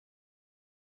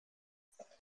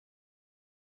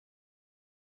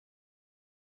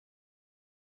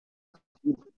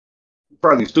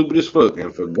stupid as fuck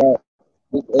and forgot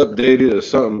to update it or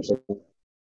something. So,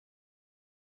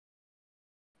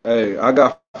 hey, I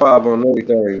got 5 on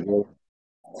everything, bro.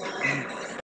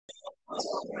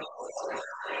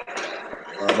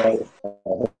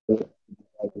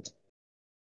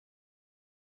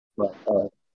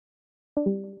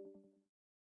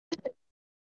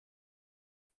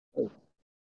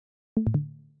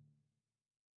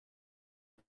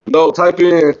 No,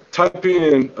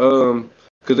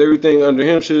 because everything under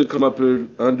him should come up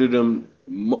under them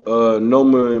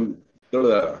nomen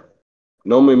nomen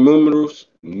numerals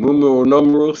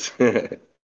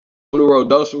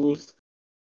numerodocials.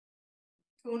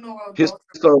 Uno or His dos.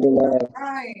 clothing line.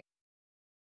 Right.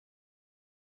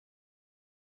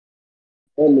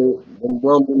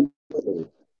 Roman.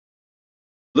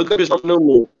 Look up his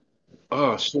numeral.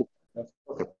 Oh shit.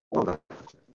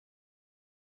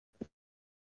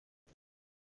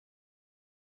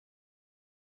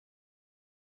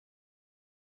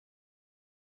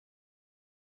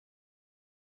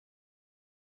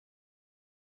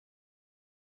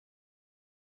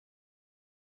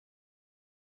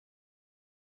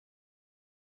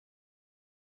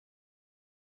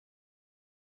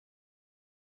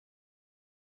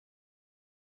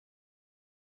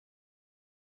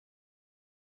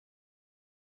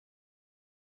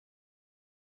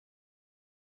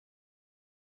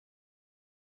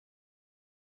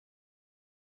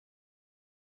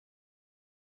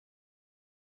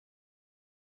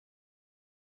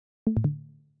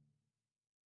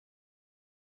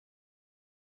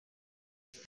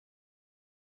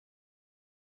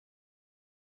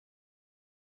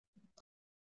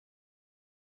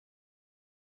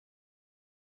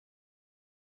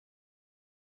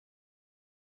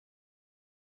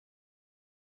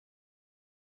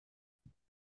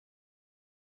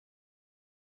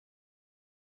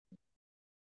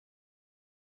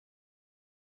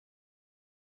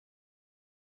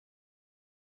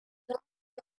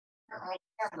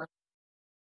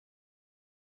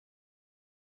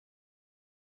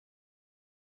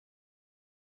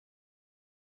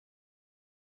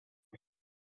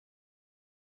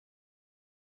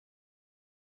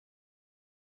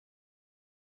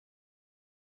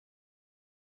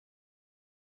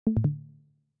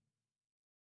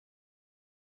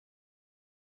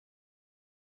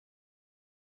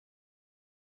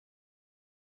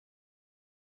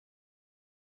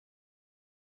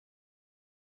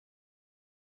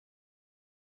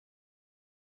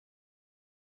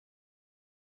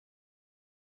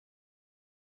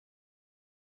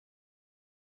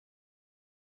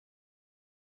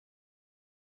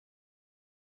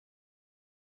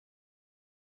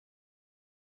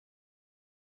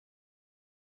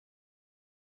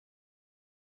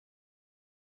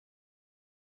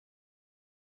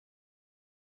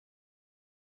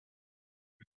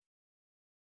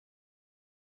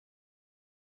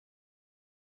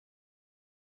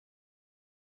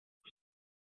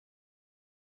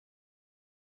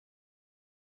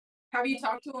 Have you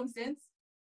talked to him since?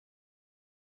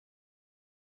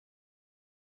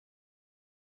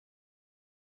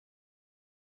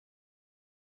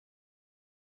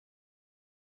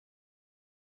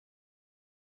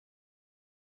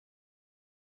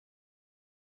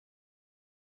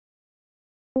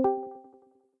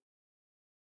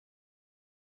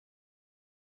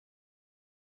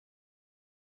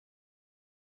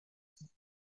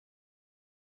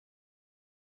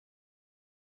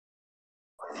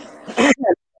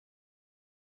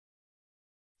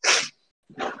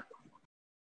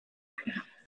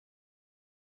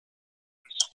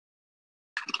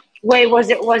 Wait, was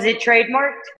it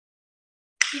trademarked?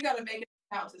 You gotta make it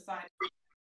out to sign.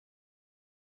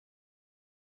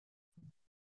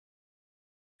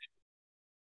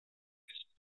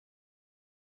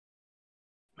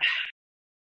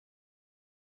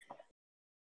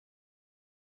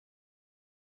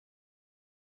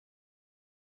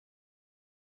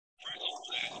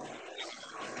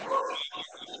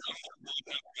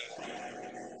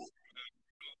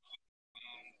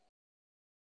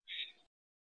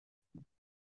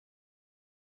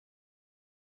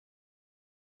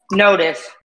 Notice.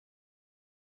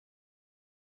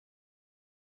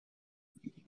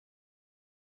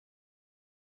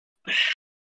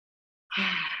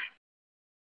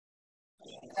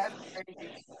 That's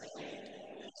crazy.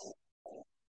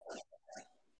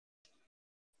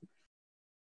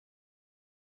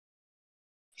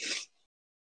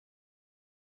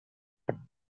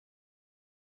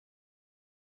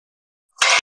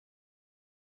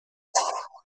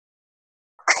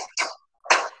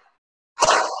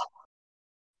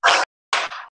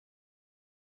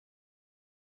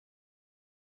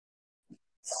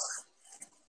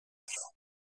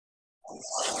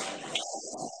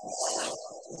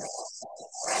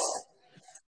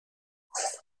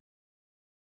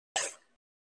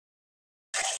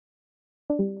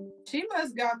 She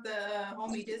must got the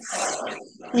homie discount.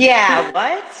 Yeah,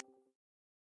 what?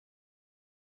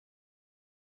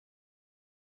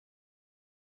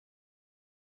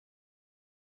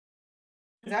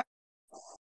 That-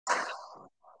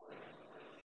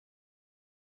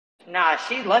 Nah,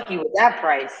 she's lucky with that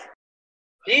price.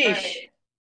 Sheesh. Right.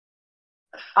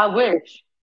 I wish.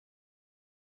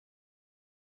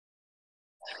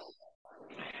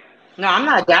 No, I'm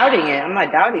not doubting it. I'm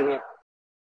not doubting it.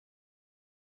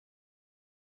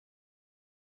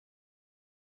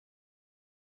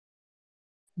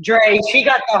 Dre, she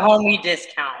got the homie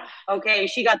discount. Okay,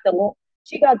 she got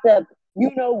the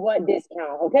you know what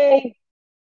discount. Okay.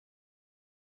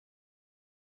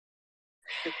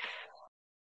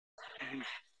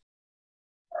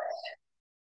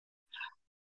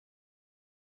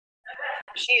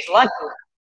 She's lucky.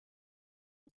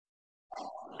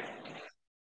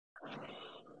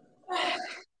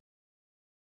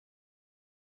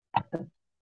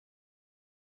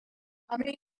 I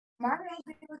mean, my nails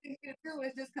ain't looking good too.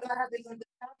 It's just because I have to go to the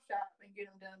top shop and get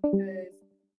them done because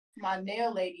my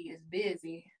nail lady is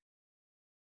busy.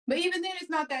 But even then, it's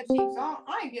not that cheap, so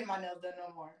I ain't getting my nails done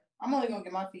no more. I'm only gonna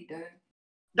get my feet done.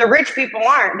 The rich people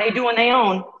aren't. They doing their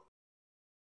own.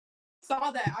 I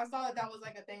saw that was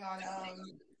like a thing on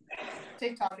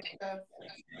TikTok and stuff.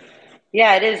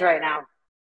 Yeah, it is right now.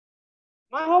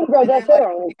 My homegirl And does then, her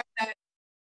like, own. they got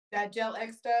that Gel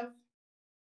X stuff.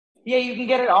 Yeah, you can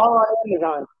get it all on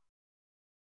Amazon.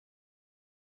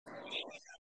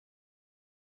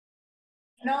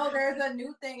 No, there's a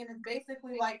new thing, and it's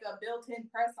basically like a built-in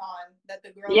press-on that the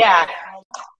girls Yeah. get at home.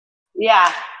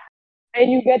 Yeah.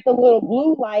 And you get the little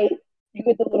blue light. You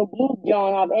get the little blue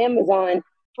John off Amazon.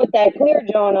 Put that clear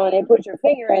John on it. Put your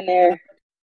finger in there.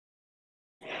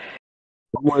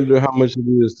 I wonder how much it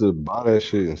is to buy that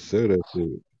shit and sell that shit.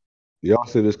 Y'all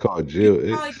said it's called You Gel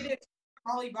can probably X. get it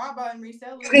from Alibaba and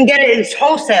resell You it. can get it in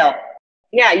wholesale.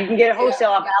 Yeah, you can get it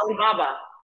wholesale off Alibaba.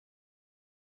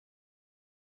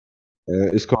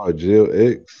 And it's called Gel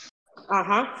X.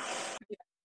 Uh-huh.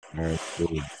 Alright,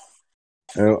 cool.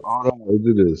 And hold on, is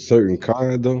it a certain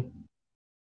kind though?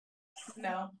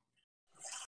 No.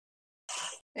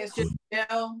 It's just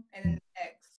gel and an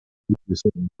X. It's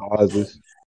certain sizes.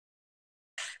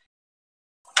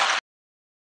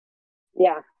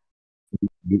 Yeah.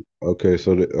 Okay,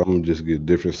 so I'm gonna just get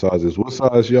different sizes. What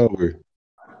size y'all wear?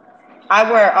 I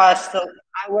wear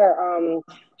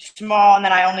small, and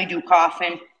then I only do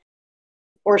coffin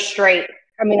or straight.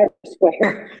 I mean, or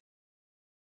square.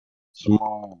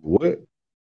 Small what?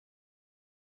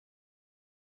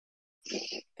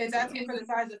 It's asking for the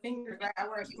size of fingers, right? I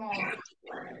wear a small.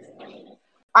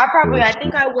 I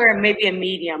think I wear maybe a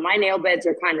medium. My nail beds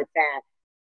are kind of fat.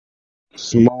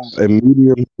 Small and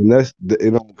medium, and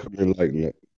it don't come in like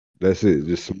That's it.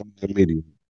 Just small and medium.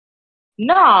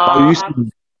 No, Oh, you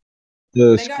see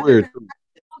the They got square different. too.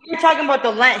 You're talking about the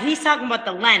length. He's talking about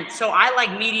the length. So I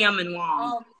like medium and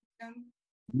long. Oh,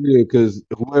 Yeah, because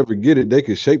whoever get it, they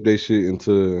can shape their shit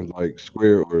into like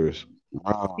square or round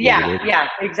or Yeah, whatever. yeah,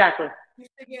 exactly. you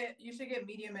should get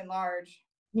medium and large.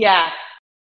 Yeah.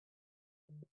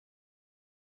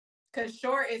 Cause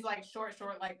short is like short,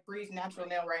 like Bree's natural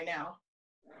nail right now.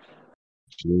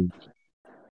 Shit.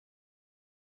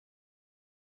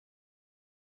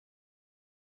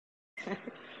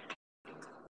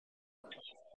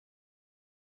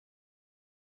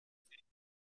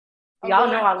 y'all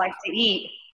know I like to eat.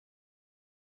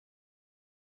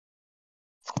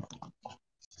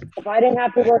 If I didn't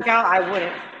have to work out, I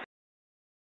wouldn't.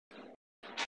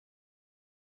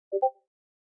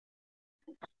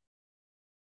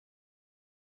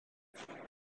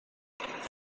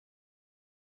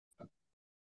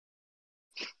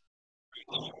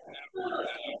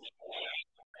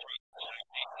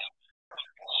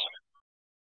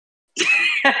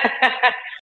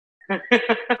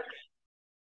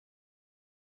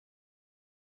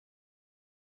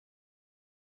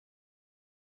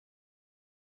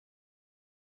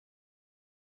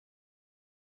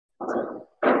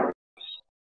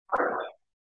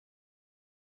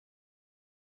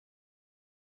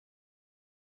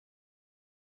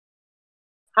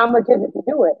 How much is it to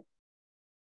do it?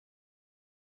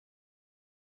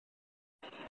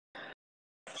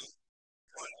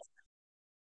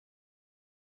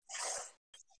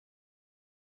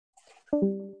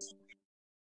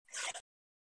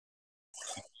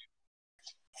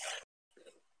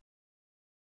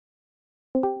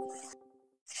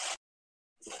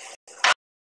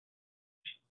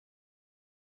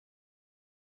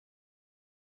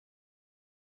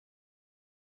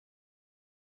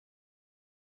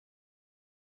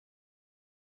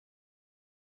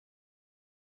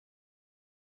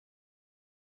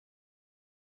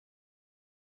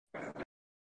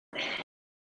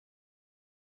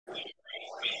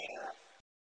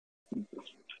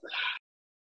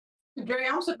 Dre,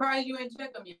 I'm surprised you ain't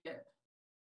checked them yet.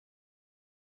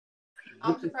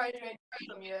 I'm surprised you ain't checked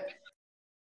them yet.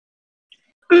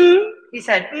 He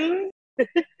said,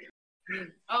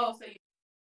 Oh, so you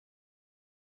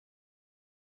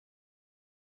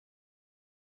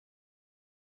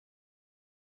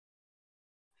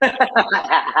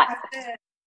I said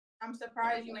I'm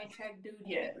surprised you ain't checked dude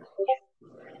yet.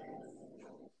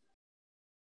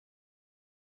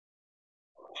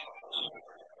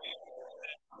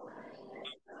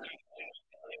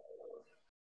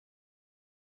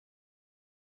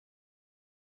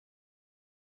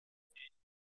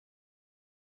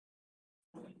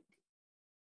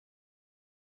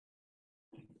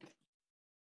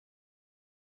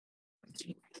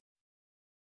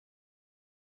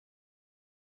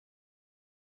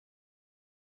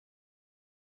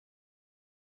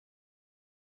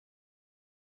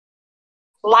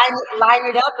 Line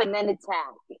it up and then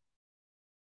attack.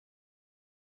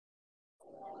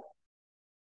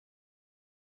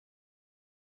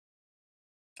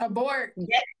 Abort.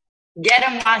 get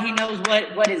him while he knows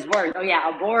what is worth. Oh yeah,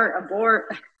 abort.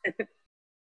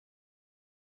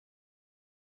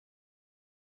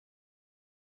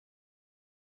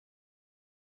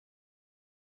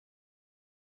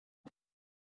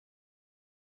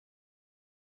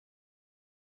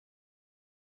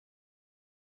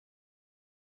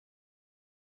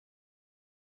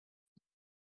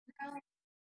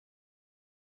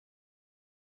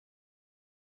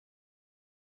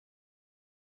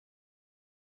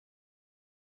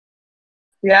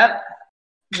 Yep.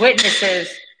 Witnesses.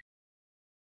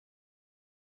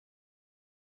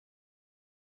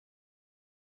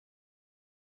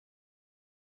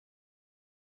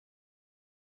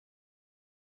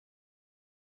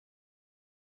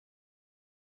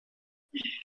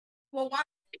 Well, why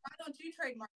don't you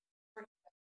trademark?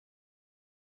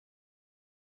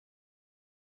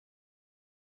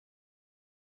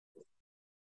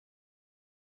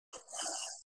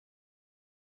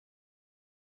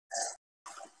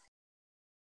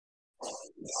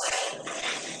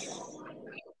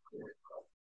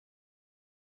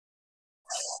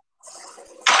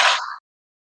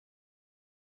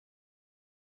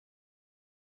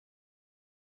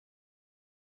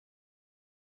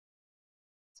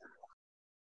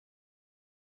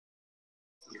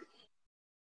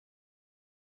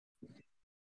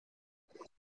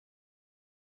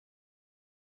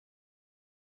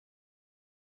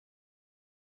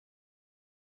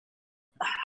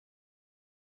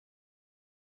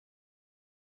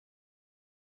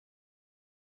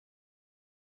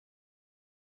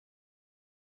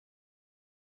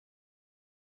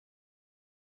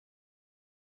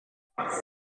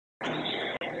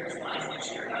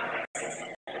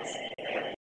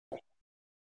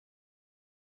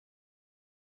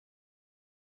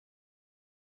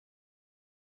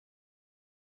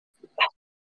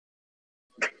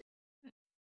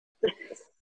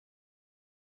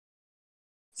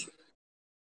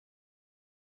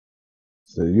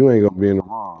 So you ain't gonna be in the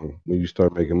wrong when you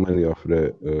start making money off of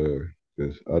that.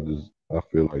 Cause I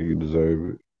feel like you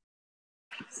deserve it.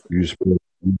 You spend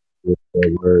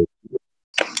that word.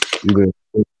 You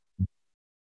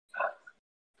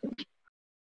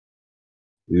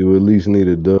you at least need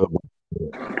a dub.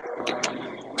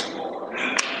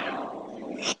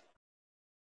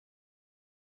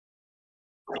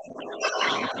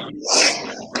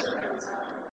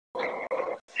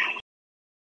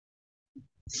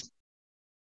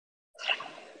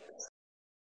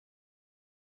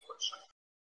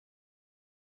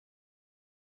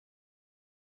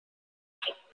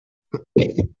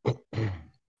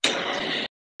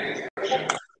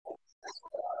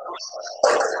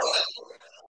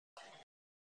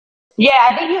 Yeah,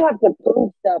 I think you have to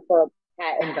prove stuff for a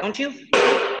patent, don't you?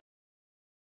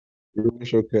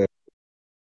 It's okay.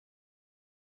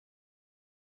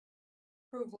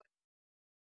 Prove what?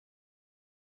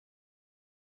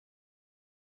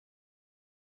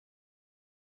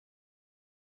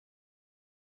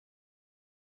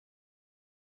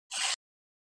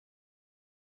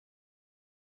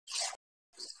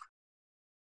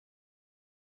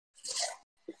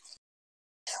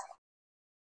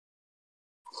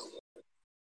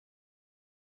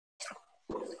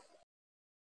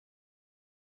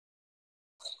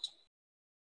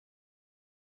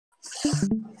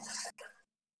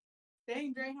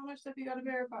 Dang, Dre, how much stuff you gotta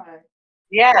verify?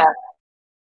 Yeah.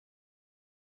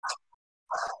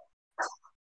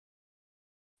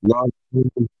 No,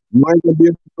 you ain't gonna be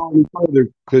able to go any further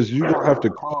because you gonna have to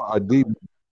call ID.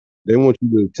 They want you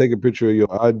to take a picture of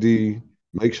your ID,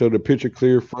 make sure the picture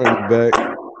clear front and back.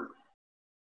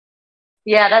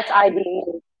 Yeah, that's ID.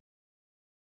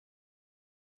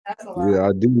 That's a lot. Yeah,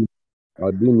 ID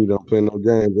me don't play no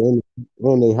games.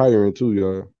 And they hiring too,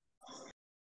 y'all.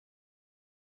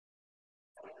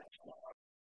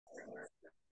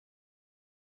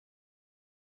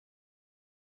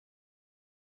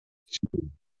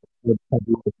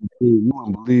 You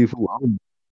wouldn't believe who I'm.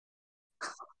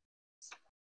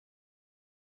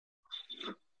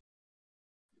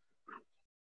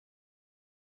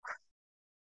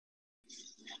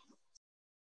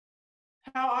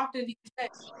 How often do you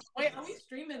check? Wait, are we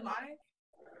streaming live?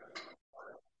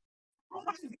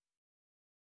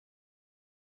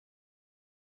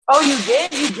 Oh, you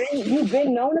did? You've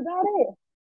been known about it?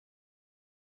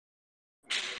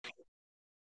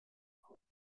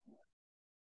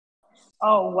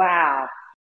 Oh wow.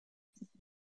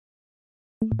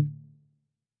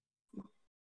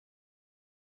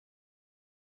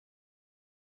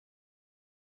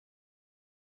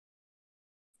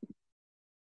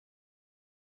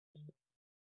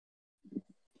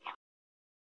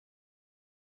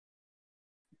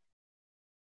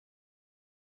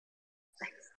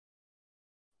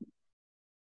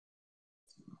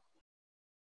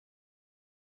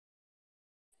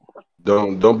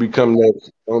 Don't become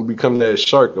that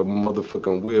shark a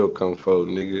motherfucking whale come for,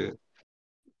 nigga.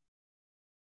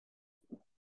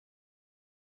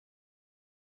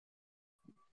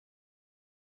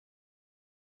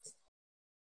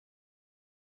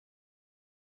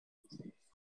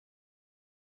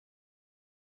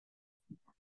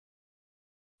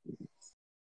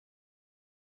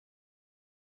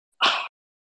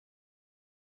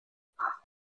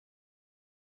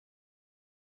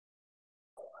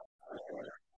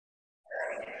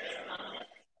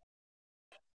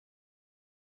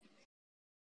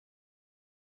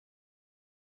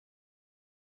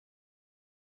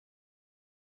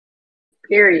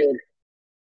 Period.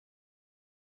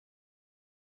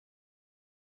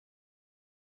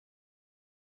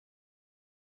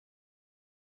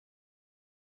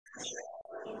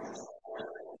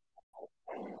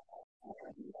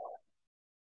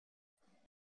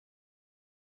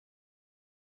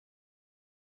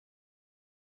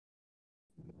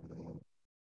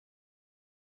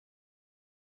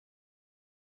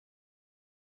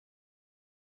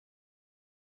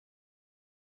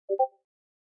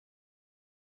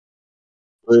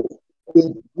 But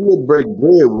you would break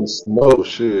bread with snow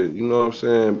shit. You know what I'm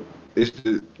saying? It's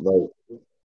just like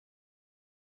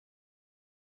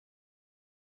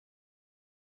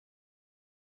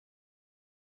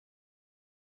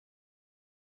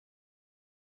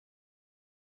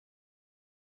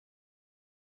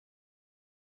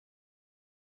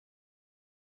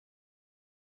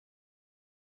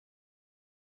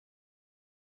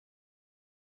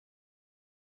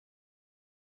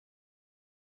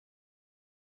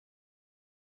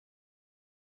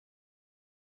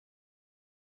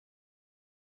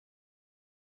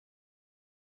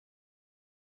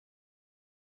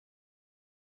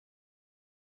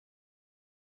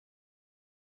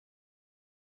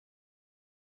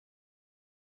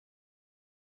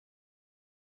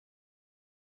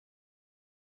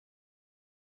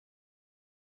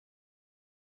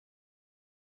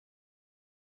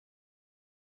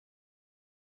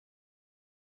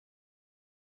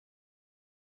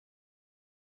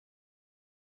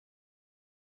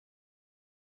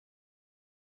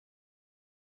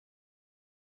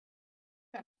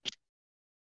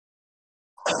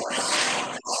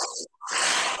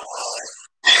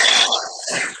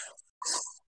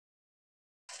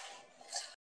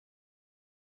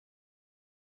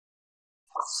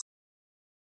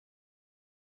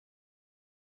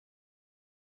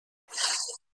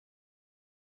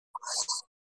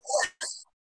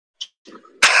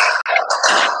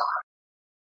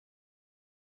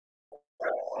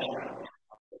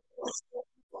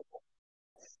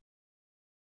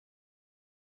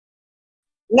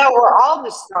No, we're all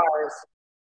the stars.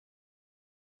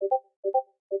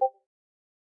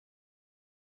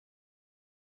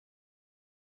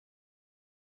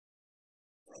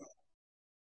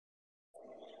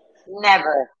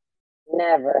 Never.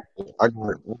 Never. I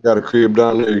got a crib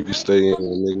down there you can stay in,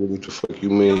 nigga. What the fuck you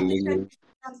mean, nigga?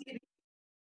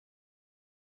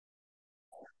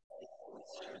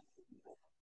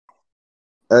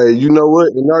 Hey, you know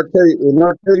what? In our case,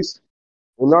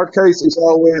 it's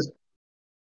always.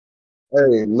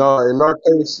 Hey, no, in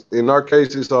our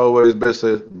case, it's always best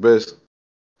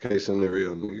case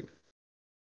scenario, nigga.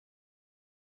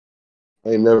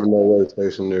 Ain't never no worst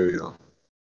case scenario.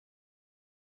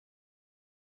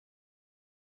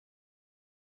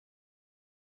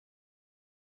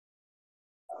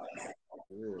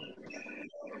 Yeah.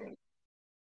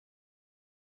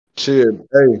 Shit,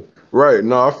 hey, right?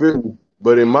 No, I feel you.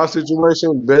 But in my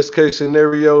situation, best case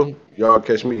scenario, y'all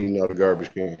catch me eating out of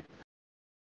garbage can.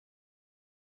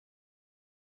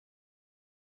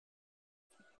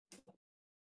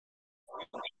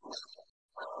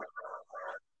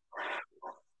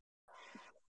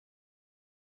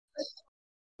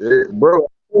 Bro,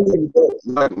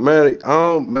 like man,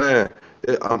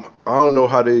 I don't know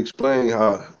how to explain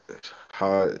how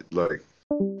like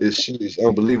this shit is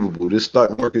unbelievable. This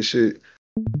stock market shit.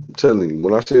 I'm telling you,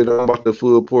 when I said I'm about to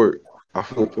full port, I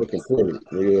full fucking port,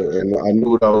 nigga, and I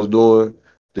knew what I was doing.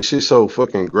 This shit so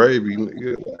fucking gravy,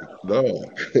 nigga. Like,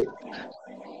 dog,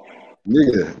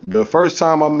 nigga. The first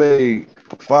time I made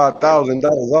 $5,000,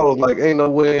 I was like, ain't no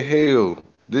way in hell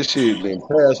this shit been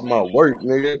past my work,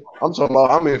 nigga. I'm talking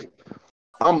about.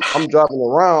 I'm driving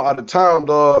around out of town,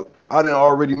 dog. I didn't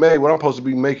already made what I'm supposed to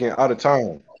be making out of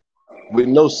town with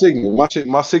no signal.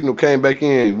 My signal came back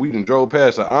in. We done drove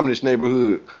past the Amish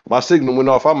neighborhood. My signal went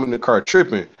off. I'm in the car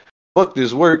tripping. Fuck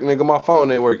this work, nigga. My phone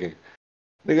ain't working.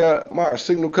 Nigga, my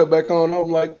signal cut back on. I'm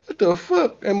like, what the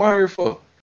fuck am I here for?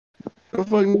 The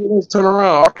fuck, nigga, let's turn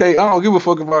around. Okay, I don't give a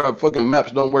fuck if our fucking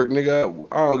maps don't work, nigga.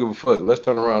 I don't give a fuck. Let's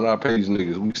turn around. I'll pay these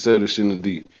niggas. We sell this shit in the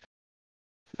deep.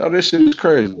 Now this shit is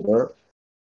crazy, bro.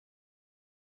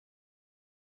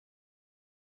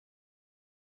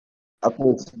 I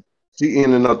think she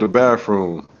in and out the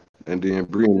bathroom and then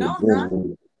bring the No, I'm not.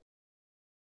 room.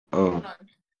 Hold Um, on.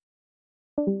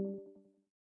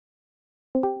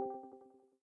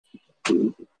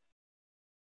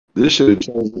 this should have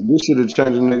changed a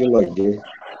nigga life, bro.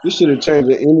 This should have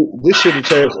changed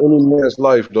any man's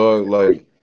life, dog. Like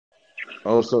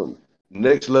on some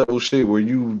next level shit where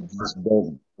you just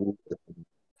don't.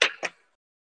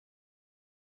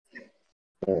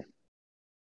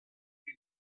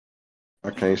 I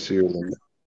can't see it.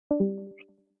 No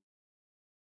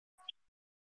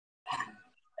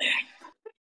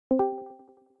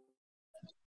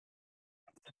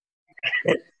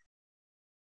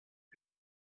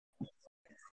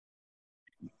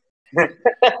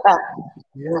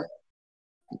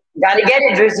Gotta get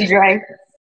it, Juicy J.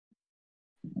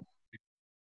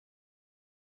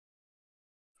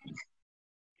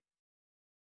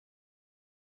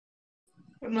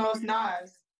 No, it's not.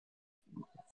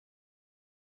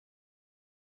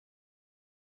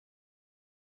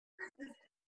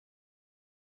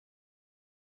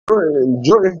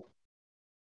 Jordan,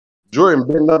 Jordan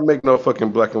better not make no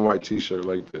fucking black and white T-shirt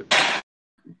like that.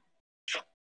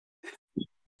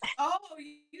 Oh,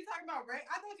 you talking about?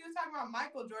 I thought you was talking about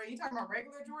Michael Jordan. You talking about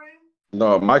regular Jordan?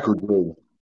 No, Michael Jordan.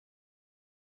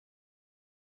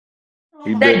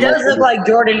 He Oh, That better not. does look like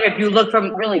Jordan if you look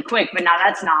from really quick, but now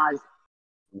that's Nas.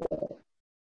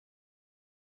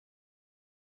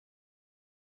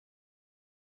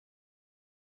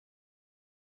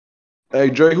 Hey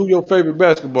Dre, who your favorite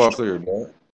basketball player,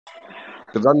 dog?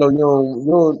 Because I know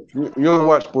you don't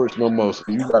watch sports no more, so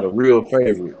you got a real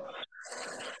favorite.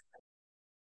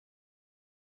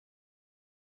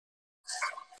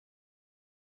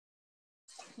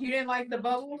 you didn't like the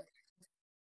bubble?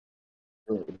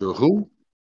 The who?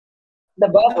 The The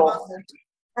bubble.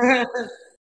 bubble.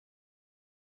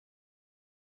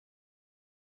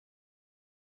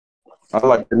 I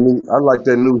like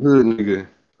that new hood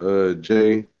nigga,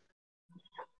 Jay.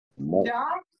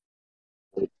 John,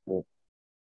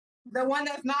 the one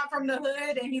that's not from the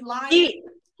hood and he lying. he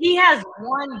He has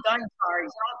one gun charge.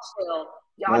 Y'all chill.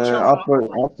 Y'all Man, chill I on my fuck,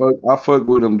 boy. I fuck, I fuck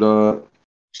with him, dog.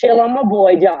 Chill on my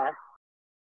boy, John.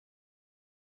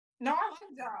 No, I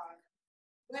like John.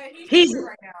 But he's He's stupid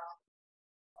right now.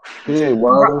 He ain't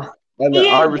wilding. Allen he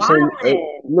ain't Iverson,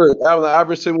 wilding. look, Allen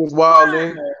Iverson was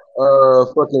wilding.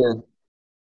 Fucking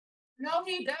No,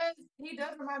 he does. He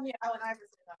does remind me of Allen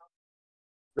Iverson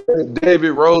though.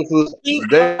 David Rose was He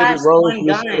David has Rose one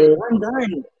was gun. One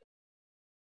gun.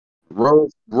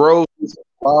 Rose was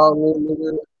wilding.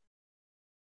 Nigga.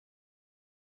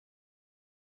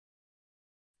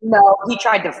 No, he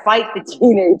tried to fight the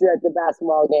teenager at the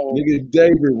basketball game. Nigga,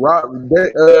 David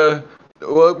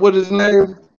what is his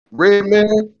name? Red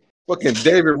Man? Fucking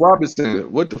David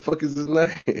Robinson. What the fuck is his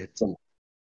name?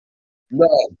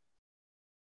 no,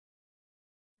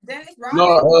 Dennis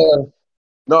Rodman.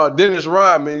 no, Dennis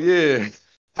Rodman, yeah.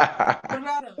 What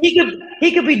about him?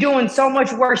 He could be doing so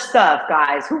much worse stuff,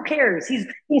 guys. Who cares? He's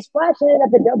flashing it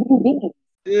at the WD.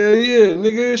 yeah,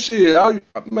 nigga, shit.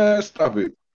 Man, stop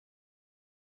it.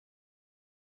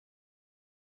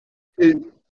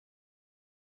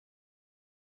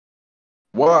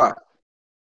 Why?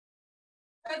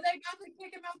 Because they got to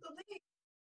kick him out the league.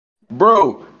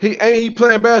 Bro, he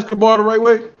playing basketball the right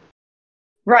way?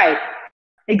 Right.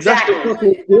 Exactly.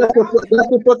 That's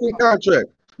the fucking contract.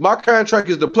 My contract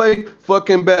is to play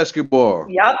fucking basketball.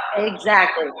 Yep,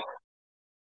 exactly.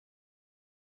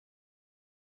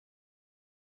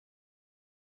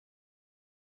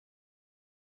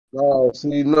 No,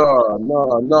 see, no.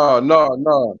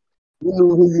 You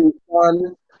knew who you was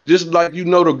signing. Just like you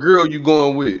know the girl you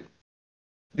going with.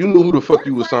 You knew who the fuck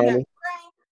you was signing.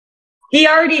 He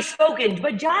already spoken,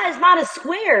 but Ja is not a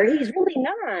square. He's really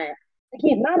not. Like,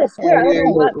 he's not a square. I don't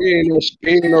know what.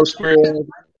 Ain't no square.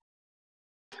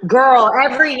 Girl,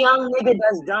 every young nigga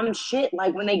does dumb shit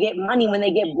like when they get money, when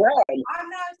they get bread. I'm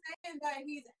not saying that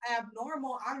he's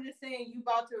abnormal. I'm just saying you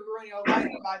about to ruin your life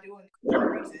by doing it for no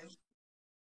reason.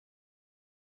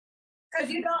 Because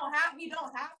he don't have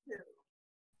to.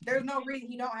 There's no reason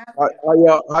he don't have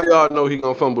to. How y'all know he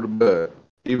gonna fumble the bag,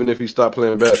 even if he stop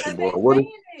playing basketball? What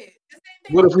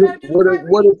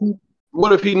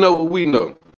if he know what we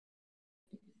know?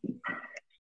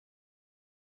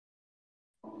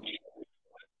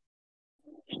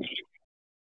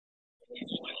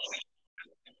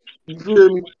 You feel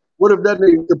me? What if that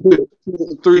nigga could put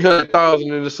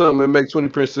 300,000 into something and make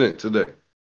 20% today?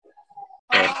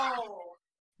 Oh.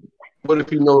 What if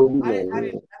he know what we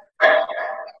know?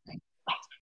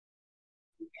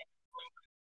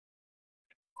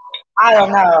 I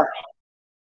don't know.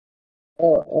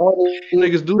 All these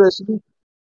niggas do that shit.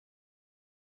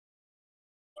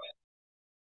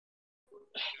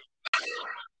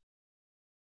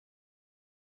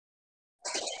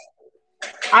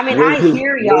 I mean, I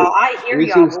hear y'all,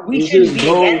 but we shouldn't be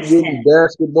against him.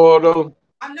 Basketball, though.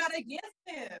 I'm not against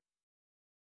him.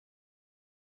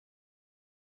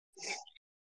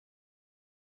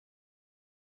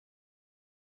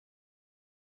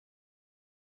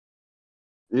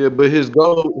 Yeah, but his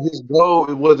goal,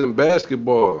 it wasn't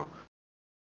basketball.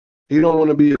 He don't want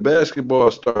to be a basketball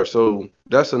star, so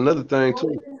that's another thing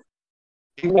too.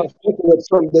 He not thinking of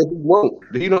something that he won't.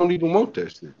 He don't even want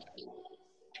that shit.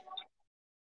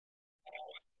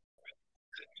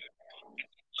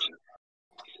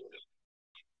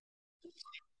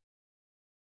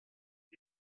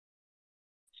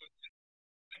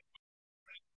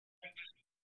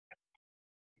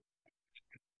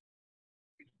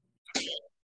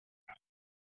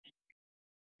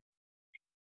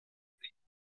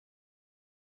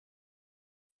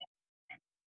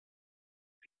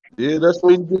 Yeah, that's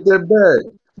when you get that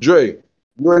bag. Dre,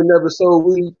 you ain't never sold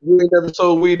weed. You ain't never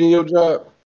sold weed in your job.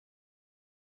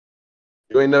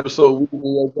 You ain't never sold weed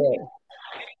in your job.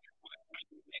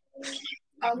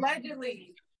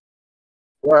 Allegedly.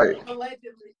 Right.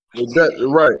 Allegedly.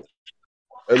 Right.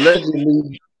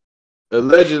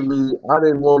 Allegedly, I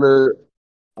didn't want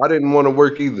to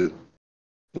work either.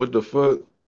 What the fuck?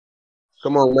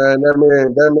 Come on, man. That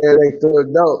man ain't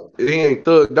thugged out. He ain't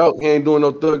thugged out. He ain't doing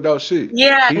no thugged out shit.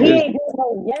 Yeah, he ain't doing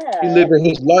no, He living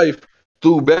his life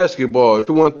through basketball. If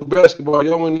it wasn't through basketball,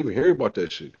 y'all wouldn't even hear about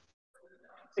that shit.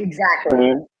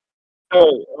 Exactly.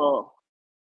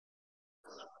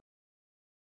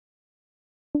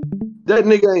 That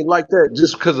nigga ain't like that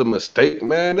just because of mistake,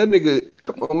 man. That nigga,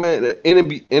 come on, man. In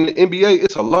the NBA,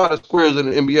 it's a lot of squares in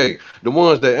the NBA. The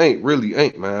ones that really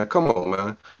ain't, man. Come on,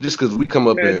 man. Just because we come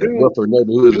up in rougher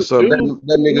neighborhoods or something,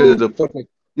 that nigga is a fucking.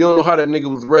 You don't know how that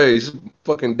nigga was raised. His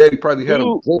fucking daddy probably had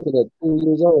him drinking at 2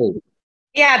 years old.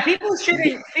 Yeah, people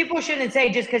shouldn't say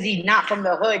just because he's not from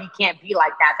the hood he can't be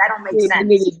like that. That don't make Yeah,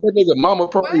 sense. that nigga mama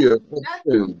What? probably That's you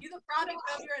the product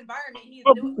of your environment. He's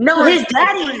doing No, things his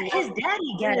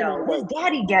daddy ghetto. His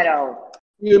daddy ghetto.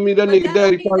 You hear me? That but nigga that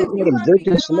daddy don't mean probably that got you him gotta be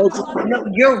drinking, ghetto out of smoking. love.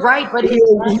 No, you're right, but Yeah,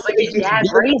 his it's dad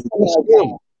just raised him that's like him.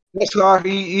 that. That's how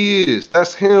he is.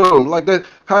 That's him. Like that.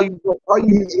 How you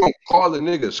gonna call a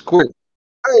nigga square?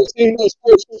 I ain't seen no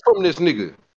square shit from this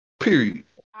nigga. Period.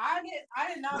 I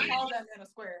did not call that man a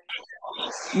square.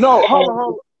 No, hold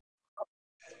on.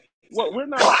 What I'm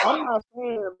not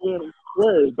saying being a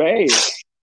square is bad.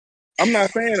 I'm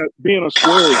not saying being a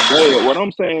square is bad. What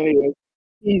I'm saying is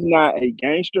he's not a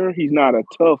gangster. He's not a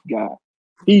tough guy.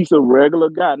 He's a regular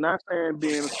guy. Not saying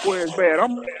being a square is bad.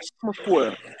 I'm a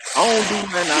square. I don't do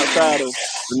nothing outside of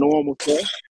the normal stuff.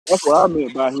 That's what I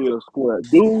meant by he's a square.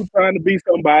 Dude trying to be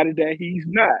somebody that he's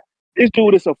not. This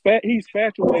dude is he's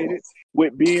infatuated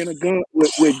with being a gun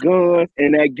with guns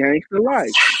and that gangster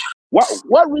life.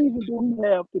 What reason do he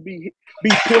have to be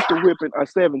pistol whipping a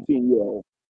 17-year-old?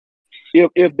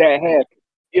 If that happened.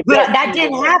 If But that that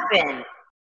even didn't happened. happen.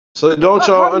 So don't How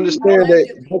y'all do you understand know?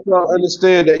 that? Don't y'all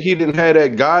understand that he didn't have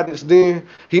that guidance then?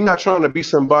 He not trying to be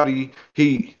somebody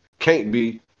he can't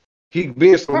be. He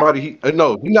being somebody he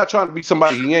no. He not trying to be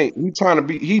somebody he ain't.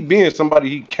 He being somebody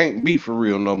he can't be for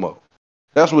real no more.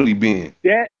 That's what he being.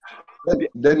 That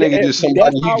That nigga just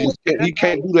that's somebody how he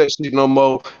can't do that shit no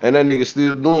more, and that nigga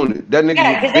still doing it. That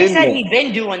Yeah, nigga because they been said there. he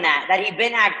been doing that he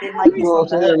been acting You like he's know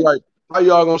what from I'm the saying? hood. Like how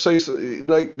y'all gonna say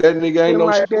like that nigga ain't been no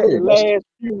like that the square? last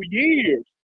few years.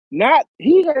 Not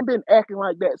he hadn't been acting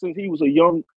like that since he was a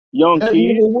young That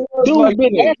kid. nigga was Dude like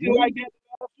been that. acting like that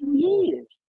the last few years.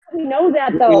 We know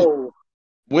that When though.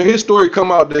 when his story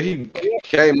come out that he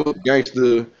came up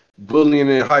gangster, bullying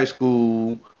in high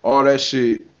school, all that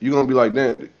shit, you gonna be like,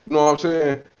 damn, you know what I'm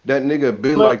saying? That nigga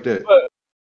been But like that.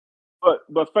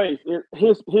 but Faith,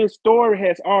 his story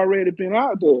has already been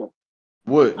out there.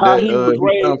 What How that he was he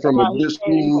raised, come from a how he good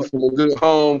came school, up. from a good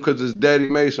home, cause his daddy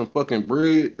made some fucking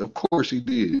bread. Of course he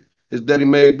did. His daddy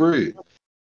made bread.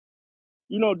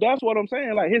 You know, that's what I'm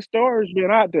saying. Like his story's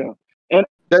been out there. And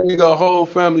That nigga a whole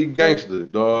family gangster,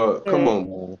 dog. Come on,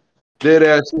 man. Dead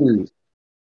ass serious.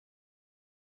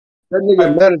 That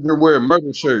nigga manager wear a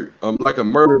murder shirt. Like a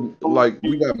murder, like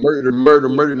we got murder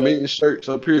meeting shirts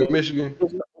up here in Michigan.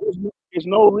 it's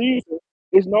no reason.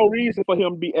 It's no reason for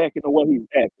him to be acting the way he's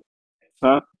acting.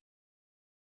 Huh?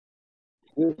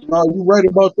 No, you right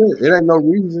about that. It ain't no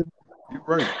reason. You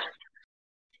right.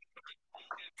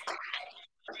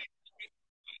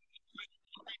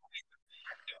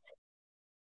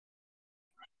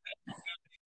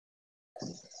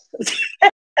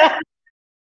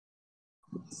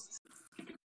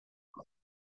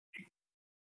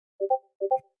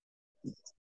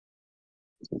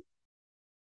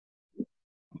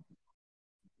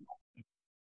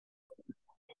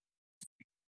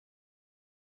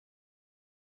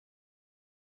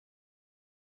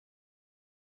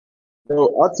 Bro,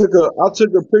 I took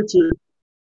a picture.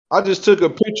 I just took a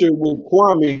picture with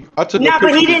Kwame. I took a Nah, but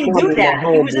picture he with didn't Kwame do and my that.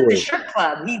 He was at the homeboy. strip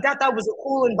club. He thought that was a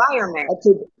cool environment.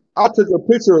 I took a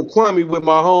picture of Kwame with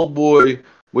my homeboy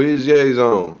with his yays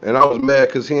on, and I was mad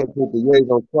because he didn't put the yays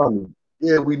on Kwame.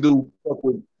 Yeah, we do fuck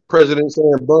with presidents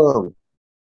and bums.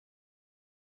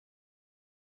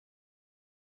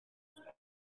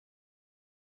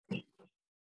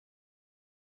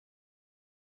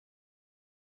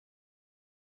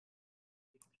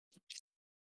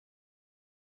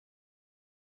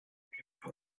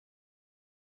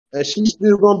 And she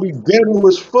still gonna be ghetto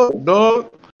as fuck,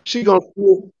 dog. She gonna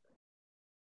feel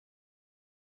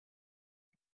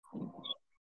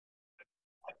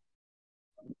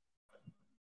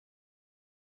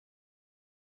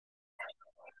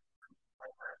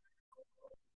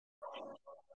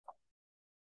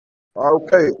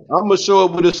okay. I'm gonna show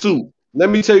up with a suit. Let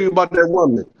me tell you about that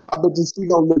woman. I bet you she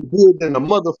gonna look good than a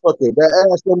motherfucker. That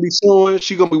ass gonna be showing.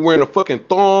 She gonna be wearing a fucking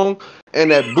thong,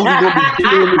 and that booty gonna be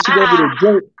jiggling when she go to the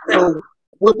joint. So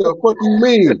what the fuck you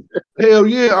mean? Hell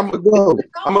yeah, I'm gonna go.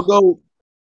 I'm gonna go.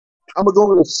 I'm gonna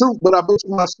go in a suit, but I bet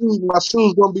you my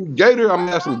shoes gonna be gator. I'm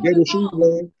gonna have some gator shoes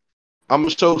on. I'm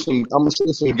gonna show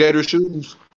some gator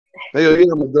shoes. Hell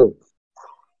yeah, I'm gonna go.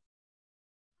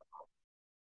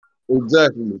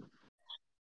 Exactly.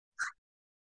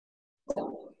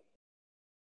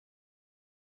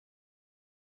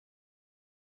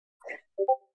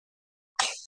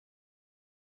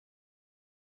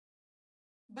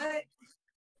 But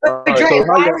All But right. Dre, So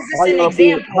why is how this an y'all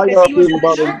feel? example? How Because y'all he was feel at the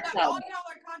about y'all, strip it? all club. y'all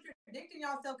are contradicting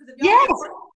yourself. Because if y'all Yes. just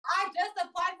I just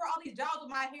applied for all these jobs with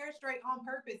my hair straight on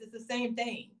purpose. It's the same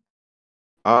thing.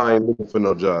 I ain't looking for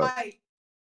no job. Like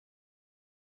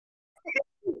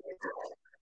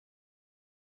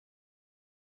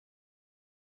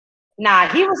Nah,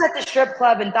 he was at the strip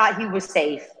club and thought he was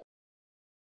safe.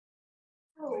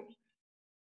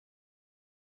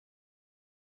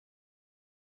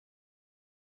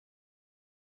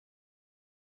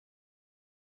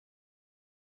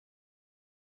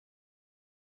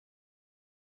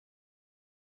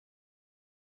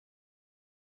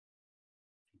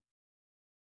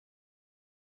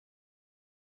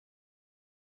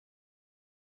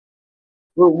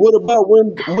 But what about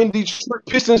when Detroit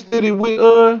Pistons did it with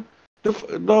dog? I'm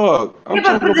Yeah,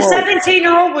 talking but the about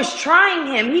 17-year-old was trying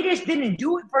him. He just didn't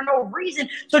do it for no reason.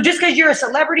 So just because you're a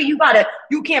celebrity,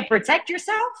 you can't protect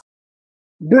yourself?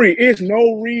 Bree, it's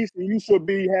no reason you should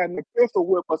be having a pistol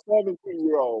with a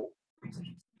 17-year-old.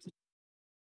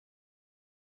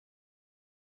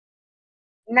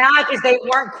 Nah, because they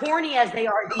weren't corny as they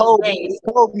are these days.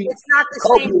 Kobe. It's not the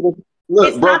Kobe same. look,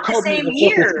 It's bro, not the Kobe same is a fucking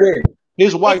year. square.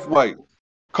 His wife white.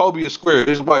 Kobe is square.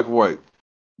 His wife white.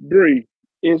 Bree,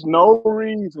 it's no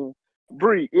reason.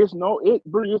 Bree, it's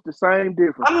the same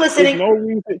difference. I'm listening.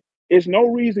 It's no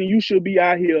reason you should be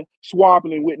out here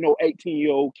swapping with no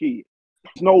 18-year-old kid.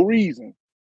 It's no reason.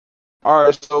 All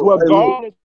right, so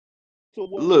regardless.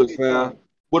 Look, fam.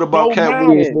 What about Cat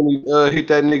Williams when he hit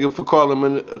that nigga for calling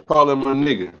him a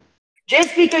nigga?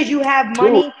 Just because you have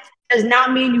money does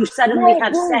not mean you suddenly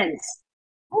have sense.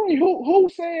 Who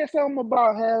said something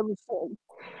about having sense?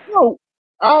 No,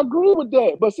 I agree with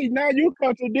that. But see, now you're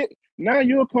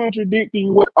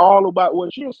contradicting all about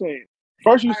what you're saying.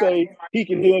 First you say he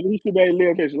should be able to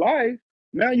live his life.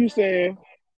 Now you saying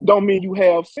don't mean you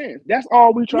have sense. That's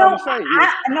all we trying to say.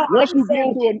 Once you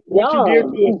get to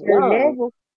a certain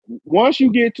level,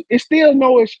 it's still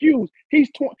no excuse.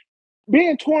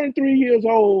 Being 23 years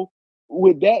old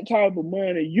with that type of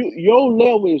money, your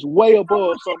level is way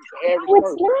above some average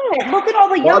person. Look at all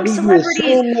the young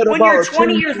celebrities. When you're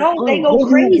 20 years old, they go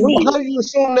crazy. How do you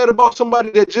assume that about somebody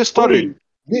that just started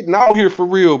getting out here for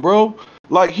real, bro?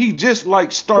 Like he just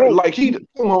started. Like he,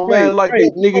 come on, man. Like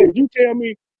that nigga. You tell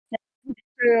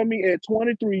me at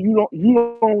 23, you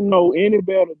don't know any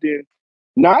better than.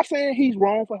 Not saying he's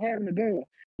wrong for having a gun.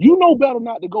 You know better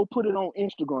not to go put it on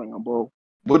Instagram, bro.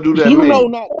 What do that mean? You know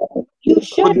not. You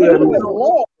should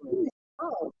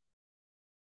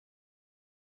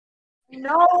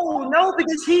No,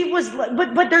 because he was.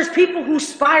 But there's people who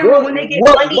spiral when they get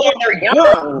money and they're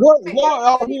young. What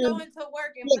law out here? Going to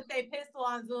work and put their pistol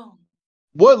on Zoom.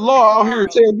 What law out here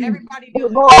telling you?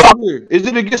 What law out here? Is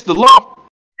it against the law?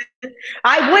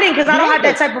 I wouldn't, because I don't have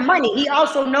that type of money. He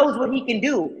also knows what he can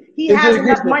do. He has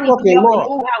enough money to be able to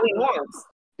move how he wants.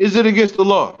 Is it against the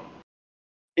law?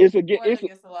 It's against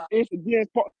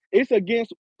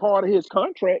part of his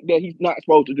contract that he's not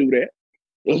supposed to do that.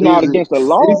 It's not against the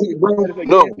law.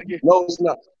 No, it's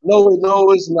not. No,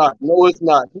 it's not. No, it's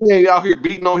not. He ain't out here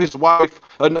beating on his wife.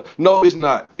 No, it's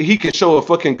not. He can show a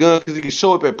fucking gun because he can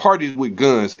show up at parties with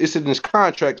guns. It's in his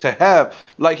contract to have,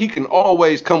 like, he can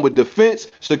always come with defense,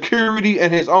 security,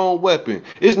 and his own weapon.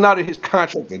 It's not in his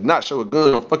contract to not show a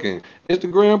gun on fucking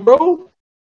Instagram, bro.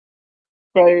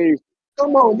 Face.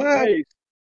 Come on, man.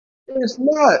 It's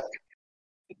not.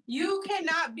 You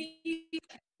cannot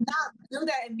not do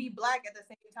that and be black at the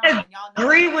same time. I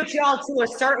agree with y'all to a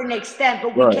certain extent,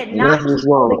 but we Right. cannot. That's what's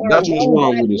wrong. That's what's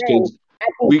wrong with this case.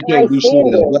 We can't do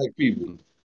shit as black people.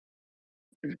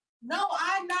 No,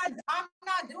 I'm not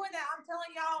doing that. I'm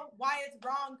telling y'all why it's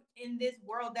wrong in this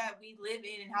world that we live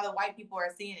in and how the white people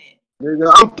are seeing it.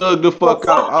 Nigga, I'm thugged the fuck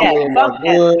out. I love my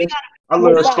guns. I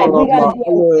love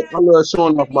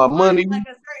showing off my money. Like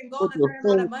a certain goal, a certain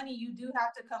amount of money, you do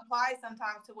have to comply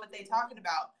sometimes to what they're talking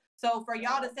about. So for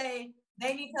y'all to say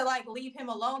they need to like leave him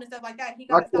alone and stuff like that, he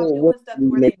got to stop doing stuff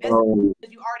where they mess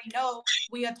because you already know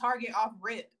we a target off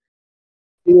rip.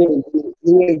 He ain't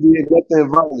did nothing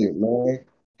violent, man.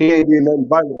 He ain't did nothing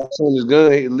violent. I saw his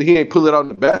gun. He ain't pull it out in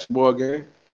the basketball game.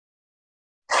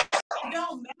 It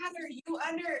don't matter.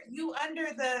 You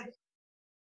under the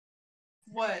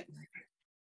what?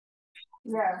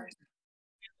 Yeah.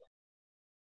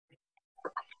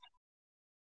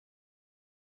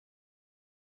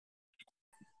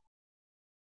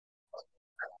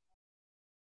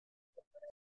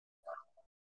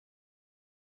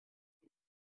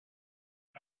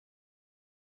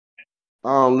 I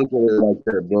don't look at it like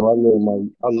that, bro.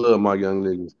 I love my young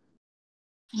niggas.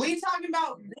 We talking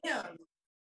about them.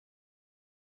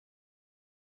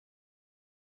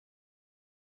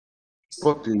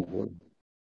 Fuck these boys.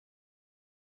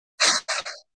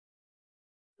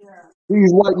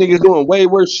 These white niggas doing way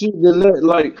worse shit than that.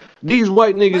 Like, these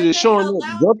white niggas is showing up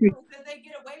grumpy. Because they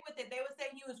get away with it. They would say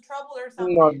he was trouble or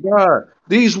something. Oh my God.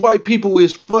 These white people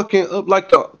is fucking up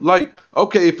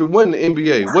okay, if it wasn't the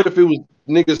NBA, what if it was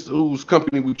niggas whose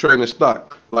company we trading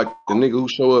stock, like the nigga who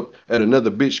show up at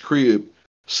another bitch crib,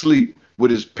 sleep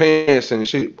with his pants and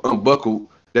shit unbuckled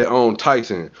that own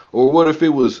Tyson? Or what if it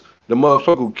was the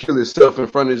motherfucker who killed himself in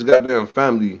front of his goddamn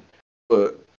family,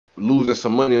 but losing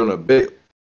some money on a bet?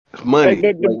 Money.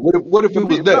 Hey, Like, what if it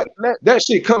was that? That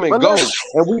shit come and go,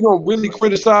 and we gonna really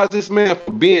criticize this man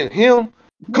for being him?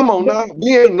 Come on now,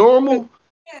 we ain't normal.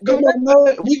 Come on,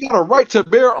 man. We got a right to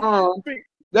bear arms.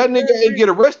 That nigga ain't get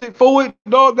arrested for it,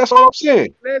 dog. That's all I'm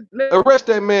saying. Arrest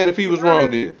that man if he was wrong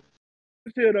then.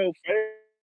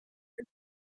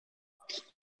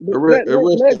 Arrest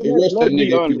that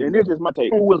nigga. And this is my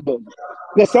take. Who was the?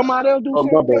 Let somebody else do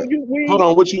something. My bad. Hold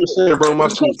on, what you were saying, bro? My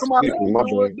shit. My bad.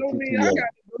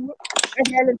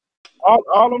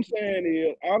 All I'm saying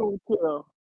is I don't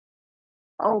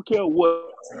care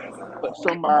what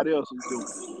somebody else is doing.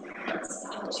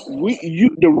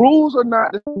 The rules are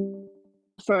not the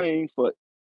same for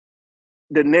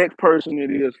the next person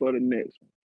it is for the next one.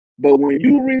 But when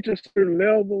you reach a certain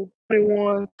level,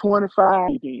 21,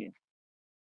 25 again,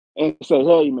 and say,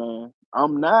 hey man,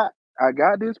 I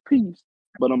got this piece,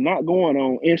 but I'm not going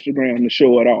on Instagram to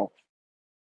show it off.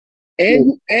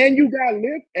 And you got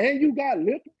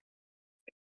lip.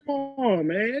 Come on,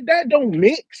 man. That don't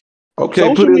mix.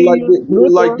 Okay, put it like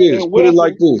this.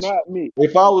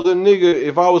 If I was a nigga,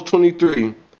 if I was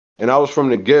 23 and I was from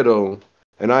the ghetto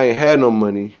and I ain't had no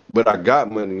money, but I got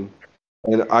money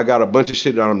and I got a bunch of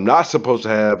shit that I'm not supposed to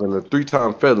have and a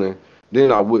 3-time felon,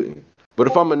 then I wouldn't. But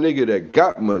if I'm a nigga that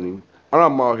got money and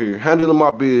I'm out here handling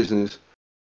my business,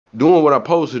 doing what I'm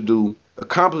supposed to do,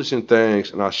 accomplishing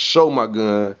things, and I show my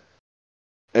gun,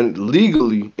 and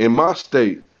legally in my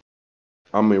state,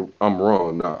 I'm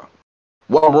wrong now.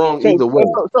 Well, I'm wrong either way.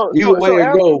 Either way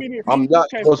it goes, I'm not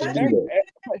supposed to do that.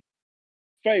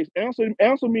 Face,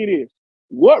 answer me this.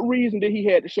 What reason did he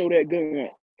have to show that gun?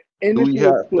 Do we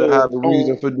have to have a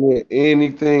reason for doing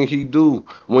anything he do?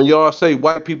 When y'all say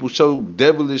white people show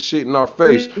devilish shit in our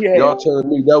face, y'all telling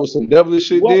me that was some devilish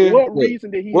shit then? What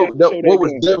reason did he have to show that What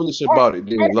was gun? devilish about it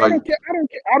then?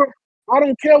 I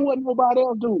don't care what nobody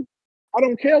else do.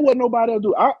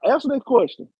 I answer that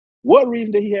question. What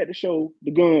reason did he have to show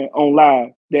the gun on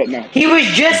live that night? He was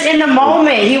just in the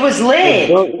moment. He was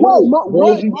lit. It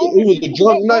was a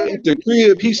drunk night at the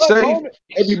crib. He's safe.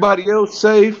 Everybody else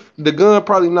safe. The gun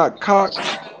probably not cocked.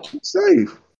 He's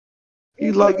safe.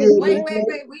 He's like, yeah. Wait.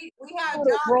 We have John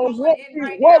calling in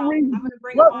right now. I'm gonna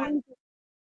bring him on.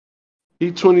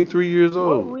 He's 23 years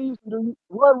old.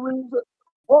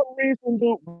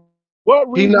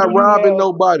 He not robbing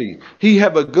nobody. He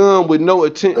have a gun with no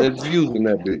intent of using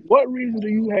that bitch. What reason do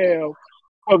you have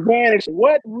advantage?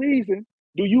 What reason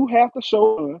do you have to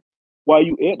show up while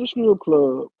you at the strip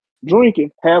club,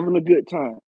 drinking, having a good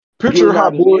time? Picture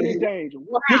how bored he is.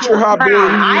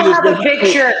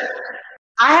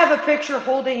 I have a picture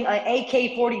holding an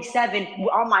AK-47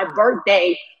 on my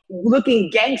birthday, looking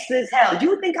gangster as hell. Do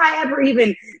you think I ever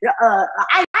even?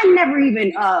 I never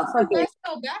even fucking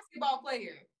professional basketball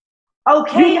player.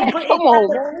 Okay, but come on,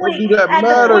 man. Do that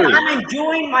matter? I'm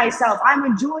enjoying myself. I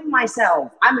think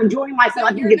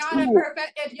it's cool.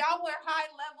 If y'all were high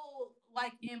level,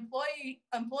 like employees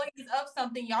of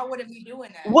something, y'all wouldn't be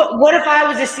doing that. What if I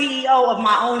was a CEO of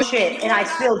my own shit and I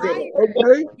still did it?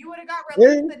 Okay. You would have got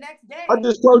released the next day. I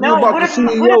just told you about the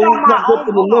CEO who comes up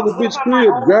in another bitch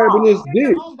crib grabbing his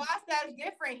dick. Your own boss, that's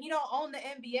different. He don't own the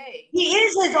NBA. He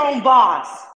is his own boss.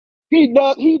 He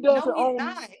doesn't No, own. he's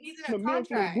not. He's in a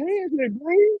contract.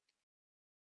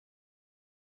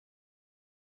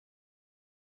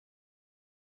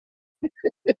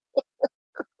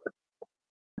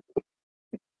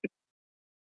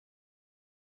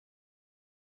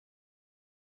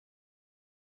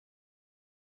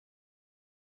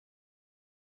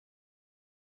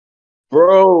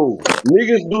 Bro,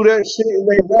 niggas do that shit in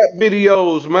their rap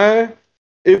videos, man.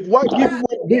 If white people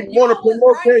didn't want to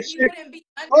promote that shit,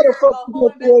 how the fuck you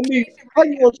gonna tell me? How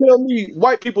you gonna tell me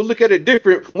white people look at it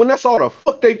different when that's all the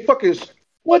fuck they fucking?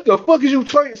 What the fuck is you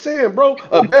saying, bro?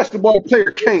 A basketball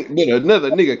player can't, but another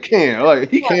nigga can.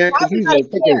 Like he can because he's a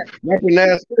fucking rapping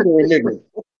ass nigga.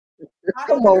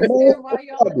 Come on, man.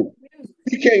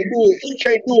 He can't do it. He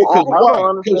can't do it because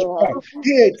why? Because why?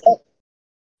 He ain't.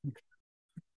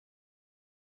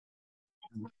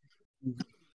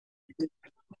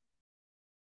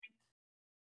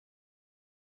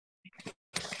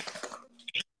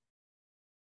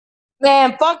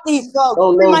 Man, fuck these folks.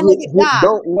 Don't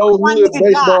know who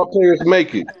baseball players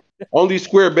make it. Only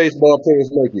square baseball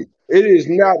players make it. It is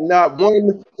not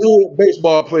one good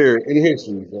baseball player in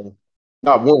history, bro.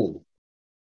 Not one.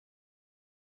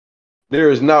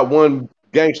 There is not one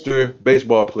gangster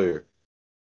baseball player.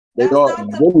 They That's all not the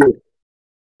them-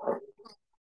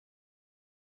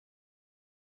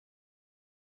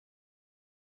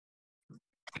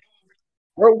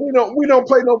 Bro, we don't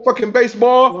play no fucking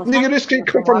baseball. Nigga, this kid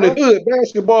come from the hood.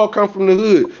 Basketball come from the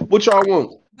hood. What y'all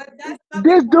want? but that's not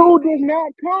This the dude point. does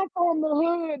not come from the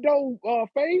hood, though,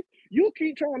 Faith. You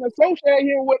keep trying to associate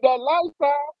him with that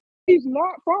lifestyle. He's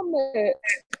not from that.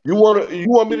 You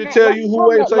want me to He's tell not you who from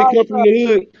ain't that say come from lifestyle. the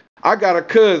hood? I got a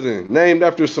cousin named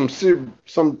after some,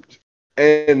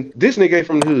 and this nigga ain't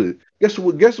from the hood. Guess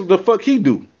what the fuck he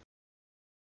do?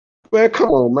 Man, come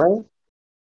on, man.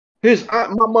 His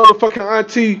aunt, my motherfucking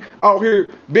auntie out here,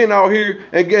 been out here,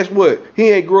 and guess what? He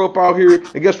ain't grow up out here,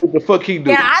 and guess what the fuck he do?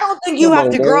 Yeah, I don't think you Come have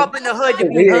on, to grow man. up in the hood to That's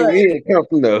be not hood. He ain't come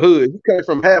from the hood. He came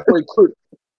from halfway crooks.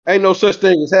 Ain't no such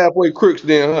thing as halfway crooks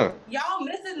then, huh? y'all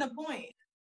missing the point.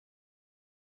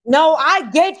 No, I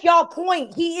get y'all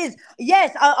point. He is,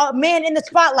 yes, a man in the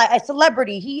spotlight, a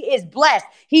celebrity. He is blessed.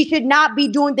 He should not be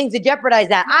doing things to jeopardize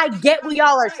that. No, I that's get not what the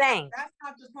y'all are point. saying. That's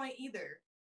not the point either.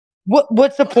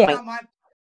 What's the That's point? not my.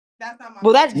 That's not my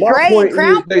Well, point. that's My Dre point and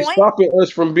Crown is they point. stopping us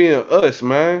from being us,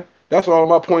 man. That's all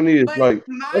my point is. But Like,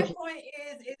 my point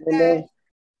is you that know,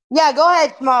 Yeah, go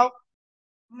ahead, Smo.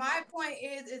 my point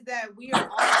is that we are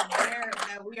all aware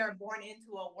that we are born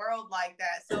into a world like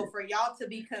that. So for y'all to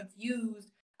be confused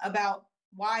about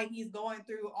why he's going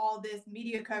through all this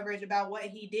media coverage about what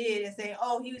he did and saying,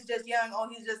 oh, he was just young, oh,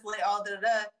 he's just lit, all da.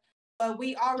 But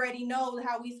we already know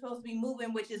how we're supposed to be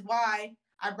moving, which is why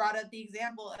I brought up the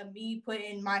example of me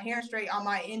putting my hair straight on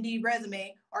my Indeed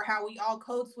resume, or how we all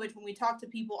code switch when we talk to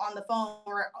people on the phone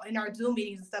or in our Zoom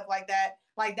meetings and stuff like that.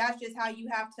 Like, that's just how you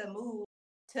have to move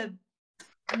to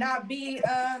not be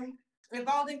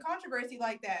involved in controversy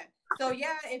like that. So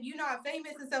yeah, if you're not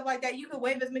famous and stuff like that, you can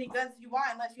wave as many guns as you want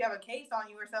unless you have a case on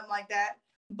you or something like that.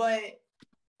 But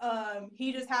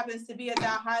he just happens to be at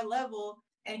that high level,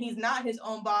 and he's not his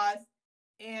own boss.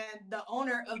 And the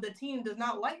owner of the team does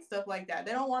not like stuff like that.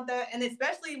 They don't want that. And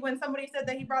especially when somebody said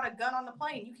that he brought a gun on the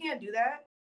plane, you can't do that.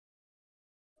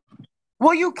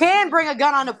 Well, you can bring a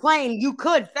gun on a plane. You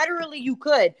could. Federally, you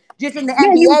could. Just in the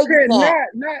No, you NBA, you can't. cannot.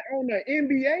 Not on the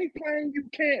NBA plane. You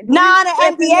can't bring Not on an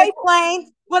weapons. NBA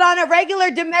plane, but on a regular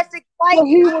domestic flight. But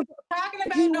he I'm was. not talking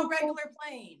about He no was. regular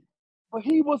plane. But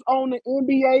he was on the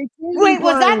NBA team Wait,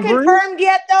 was that plane, Bree. confirmed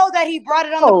yet, though, that he brought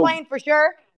it on the No, plane for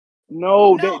sure?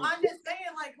 no, No, that I'm just saying,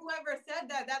 like, whoever said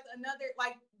that, that's another,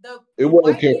 like, it the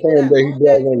wasn't white people confirmed that that he own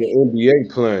brought that on the team, NBA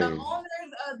the plane,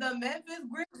 owners of the Memphis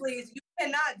Grizzlies, you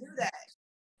cannot do that.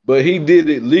 but he did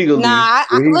it legally. Nah,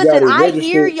 And he listen, got it I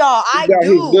hear registered. y'all. He I got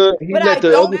his do. gun. He But I let the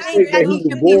No don't other matter think state that that who he he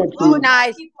was should you be is, going all to. white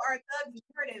demonized. people are thug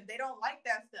narrative. They don't like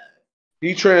that stuff.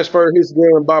 He transferred his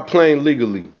gun by plane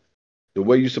legally, the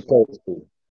way you supposed to.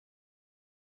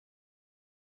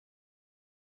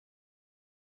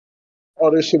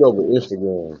 All this shit over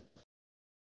Instagram.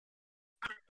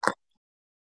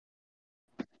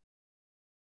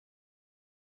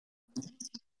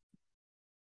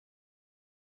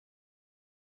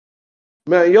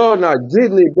 Man, y'all not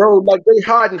getting it, bro. Like they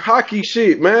hiding hockey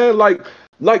shit, man. Like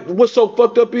what's so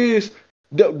fucked up is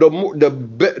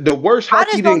the worst I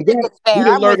hockey just don't didn't think got. it's fair. We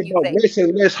didn't I'm learn with you, about Faith. less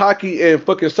and less hockey and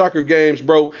fucking soccer games,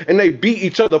 bro. And they beat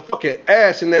each other fucking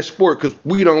ass in that sport because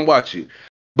we don't watch it.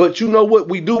 But you know what?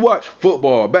 We do watch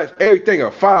football. That's everything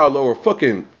a foul or a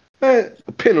fucking a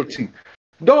penalty.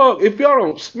 Dog, if y'all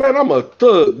don't, man, I'm a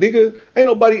thug, nigga.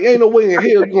 Ain't no way in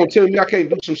hell you gonna tell me I can't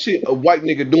do some shit a white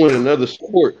nigga doing another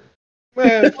sport.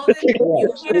 Man, Well, then kick you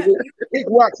rocks, can't. nigga. Kick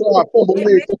rocks or I fumble It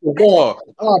every makes fucking sense. ball.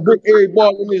 I brick every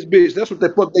ball in this bitch. That's what the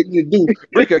fuck they need to do.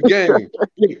 Brick a game.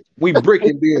 We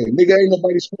bricking then. Nigga, ain't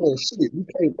nobody scoring shit. We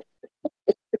can't.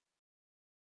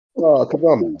 Cause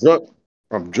I'm drunk.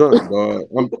 I'm drunk, dog.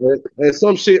 And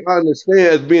some shit I understand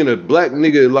as being a black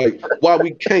nigga, like, why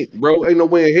we can't, bro? Ain't no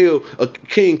way in hell a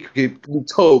king can be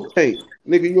told can't.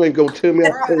 Nigga, you ain't gonna tell me I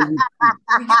Bruh, can't. you just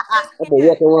I'm gonna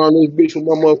walk can't. around this bitch with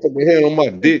my motherfucking hand on my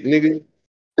dick, nigga.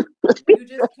 You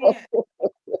just can't.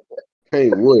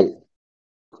 Can't what?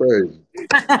 Crazy.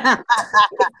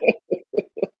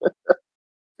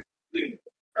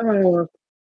 uh,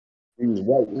 He was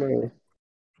white, man.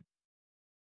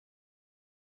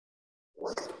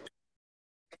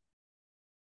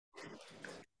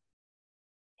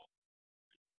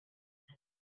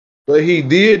 But he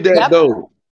did that Yep.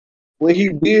 though. When he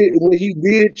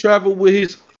did travel with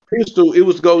his pistol, it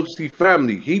was go see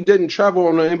family. He didn't travel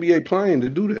on an NBA plane to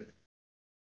do that.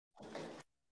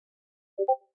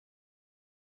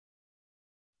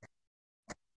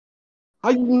 How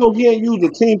you know he ain't used a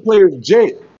team player's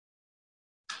jet?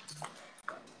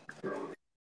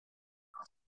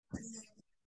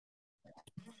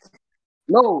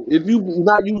 No, if you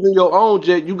not using your own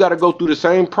jet, you got to go through the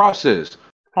same process.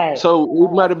 Hey, So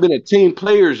it might have been a team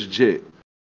player's jet.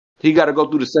 He got to go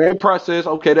through the same process.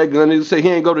 Okay, that gun. They say he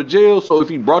ain't go to jail. So if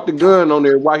he brought the gun on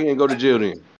there, why he ain't go to jail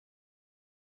then?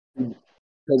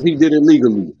 Because he did it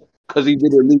legally. Because he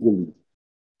did it legally.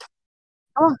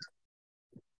 oh,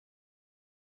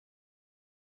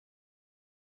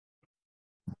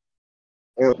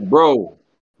 And bro,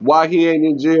 why he ain't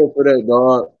in jail for that,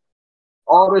 dog?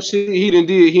 All the shit he done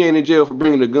did, he ain't in jail for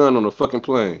bringing a gun on a fucking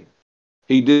plane.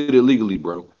 He did it legally,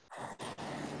 bro.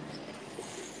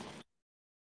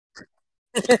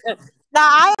 now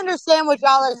I understand what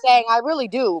y'all are saying. I really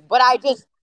do, but I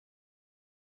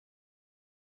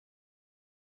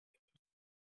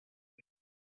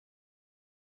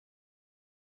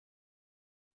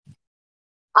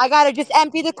gotta just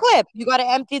empty the clip. You gotta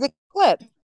empty the clip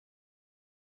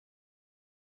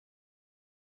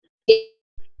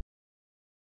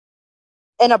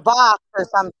in a box or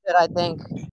some shit. I think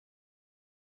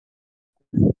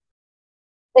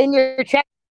in your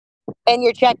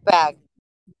check bag.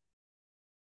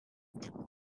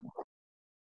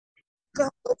 Come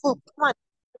on.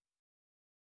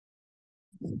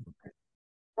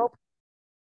 Nope.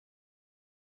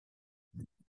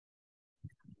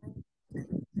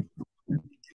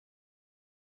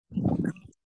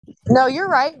 No, you're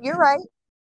right. You're right.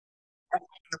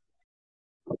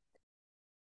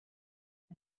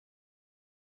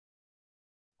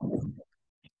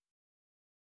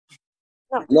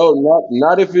 No. No,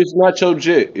 not if it's not your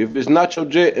jet. If it's not your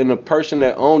jet and the person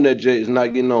that owned that jet is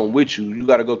not getting on with you, you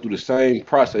got to go through the same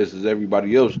process as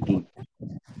everybody else do.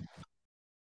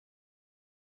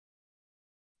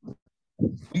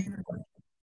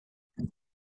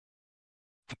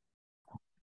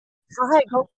 Go ahead,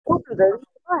 go through there.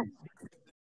 Come on.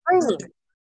 Crazy.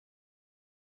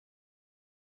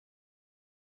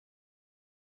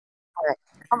 All right,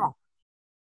 come on.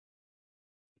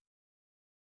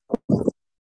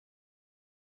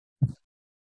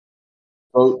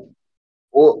 So,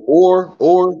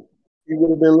 or he would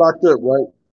have been locked up, right?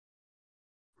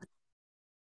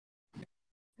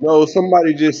 No,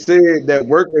 somebody just said that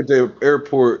worked at the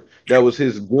airport that was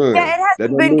his Yeah, gun. it That hasn't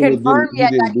don't been mean confirmed he yet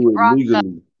that didn't he do it brought the.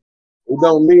 legally. It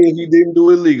don't mean he didn't do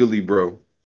it legally, bro.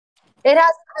 It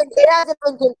hasn't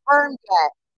been confirmed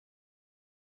yet.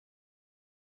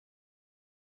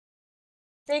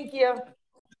 Thank you.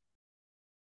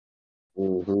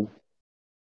 Hmm.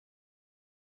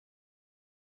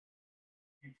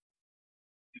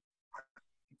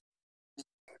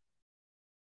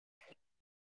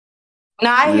 No,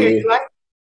 I hear Yeah, you.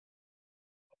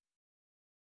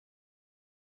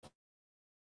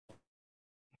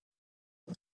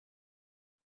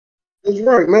 that's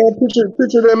right, man.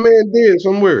 Picture that man dead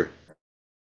somewhere.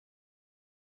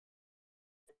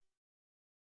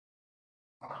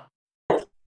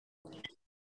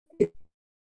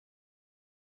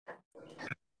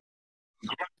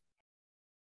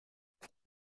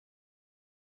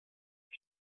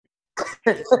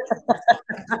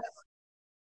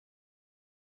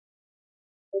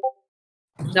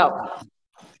 No.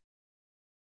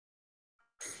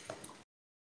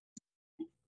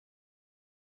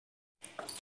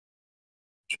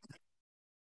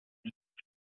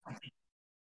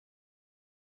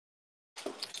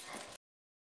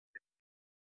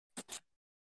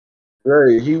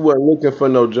 Right, he wasn't looking for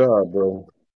no job, bro.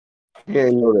 He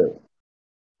ain't know that.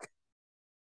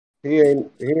 He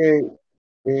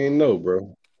ain't know,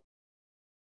 bro.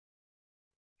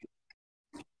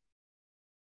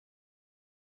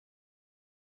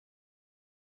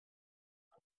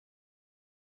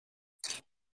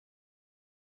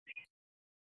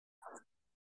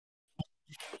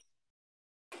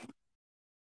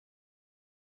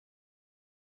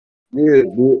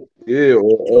 Yeah,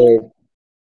 or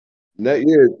name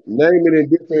it in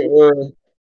different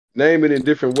name it in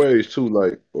different ways too,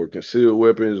 like or concealed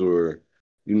weapons or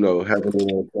having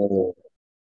it on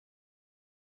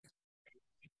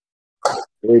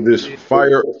or just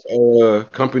fire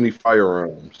company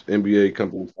firearms, NBA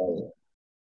company firearms,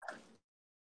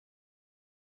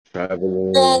 And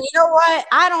traveling. you know what?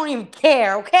 I don't even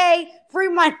care, okay? Free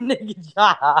my nigga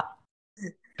job.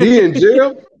 He in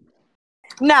jail?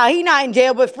 No, he not in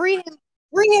jail, but free him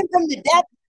from the depths.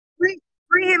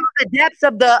 Free him from the depths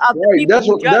of the Right. people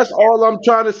who judge That's him. all I'm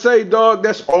trying to say, dog.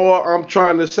 That's all I'm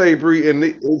trying to say, Bree. And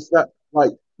it's not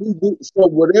like he did, so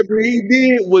whatever he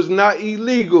did was not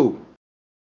illegal.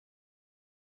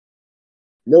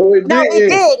 No, it No, it didn't.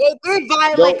 did. It did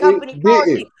violate No, it company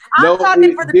policy. didn't. I'm No,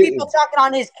 talking for it the people didn't. talking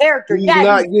on his character. He's Yeah,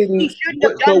 not he getting shouldn't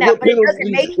have what so done that, what but it doesn't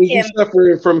penalties make is he him.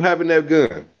 suffering from having that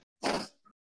gun?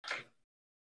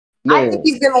 I think No,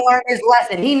 he's gonna learn his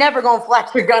lesson. He never gonna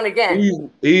flash your gun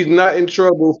again. he's not in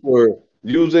trouble for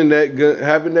using that gun,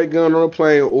 having that gun on a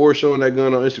plane, or showing that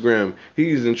gun on Instagram.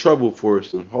 He's in trouble for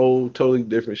some whole totally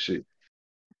different shit.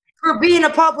 For being a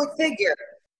public figure.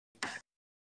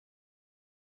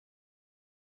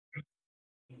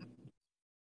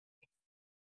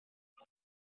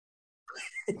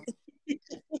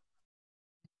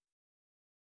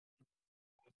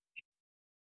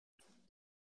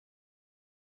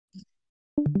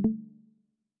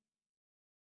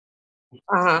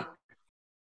 Uh-huh.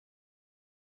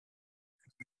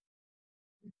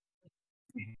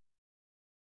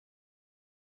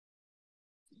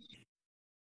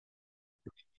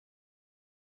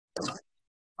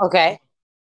 Okay.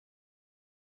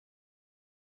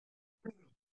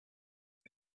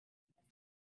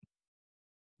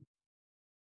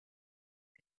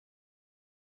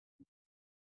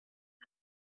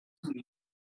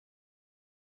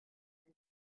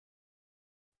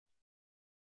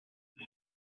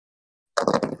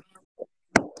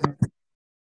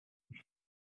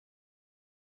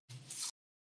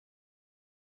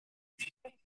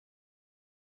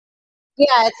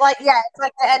 Yeah, it's like the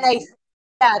NAC.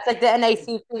 Yeah, it's like the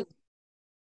NACP.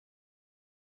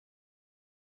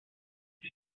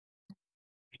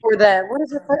 Or the what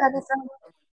is it for NFL?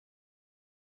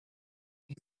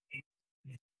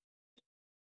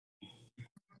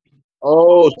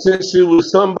 Oh, since it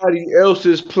was somebody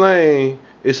else's plane,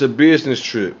 it's a business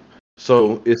trip.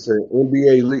 So it's an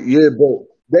NBA league. Yeah, but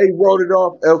they wrote it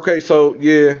off. Okay, so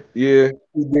yeah, he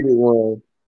did it wrong.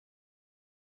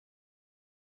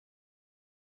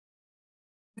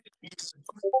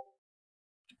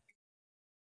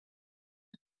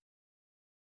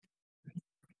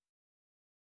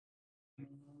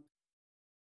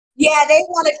 Yeah, they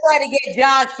want to try to get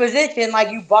John's position, like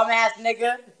you bum ass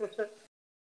nigga.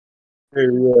 Hey,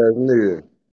 yeah, nigga.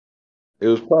 It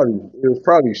was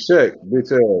probably Shaq,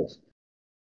 bitch ass.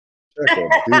 Shaq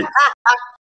a bitch.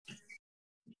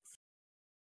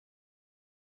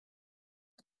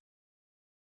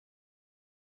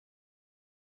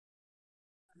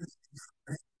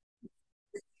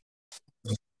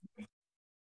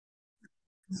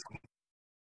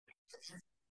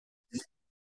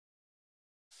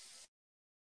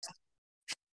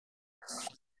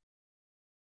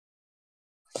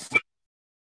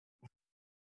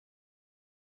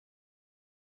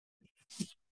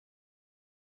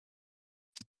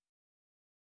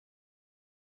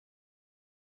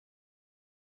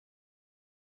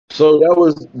 So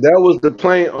that was the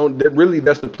plane on that really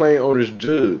that's the plane owner's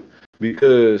job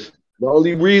because the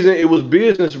only reason it was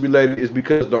business related is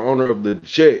because the owner of the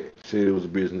jet said it was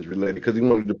business related because he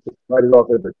wanted to write it off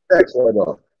as a tax write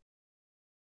off.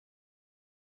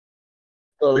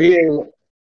 So he ain't.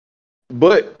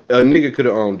 But a nigga could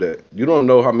have owned that. You don't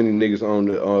know how many niggas own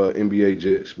the NBA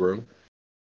jets, bro.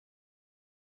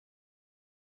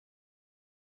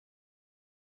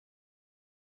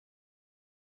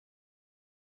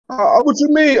 What you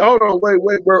mean? Hold on,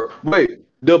 wait, bro, wait.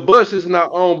 The bus is not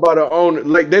owned by the owner.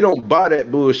 Like they don't buy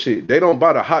that bullshit. They don't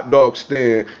buy the hot dog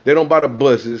stand. They don't buy the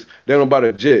buses. They don't buy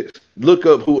the jets. Look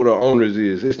up who the owners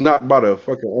is. It's not by the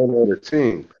fucking owner of the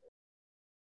team.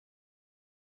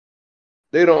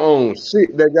 They don't own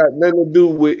shit that got nothing to do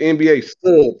with NBA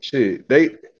sub shit. They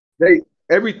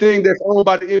everything that's owned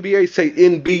by the NBA say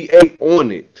NBA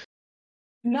on it.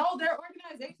 No, their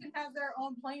organization has their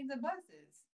own planes and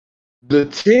buses. The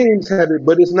teams have it,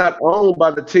 but it's not owned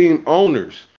by the team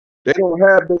owners. They don't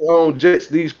have their own jets.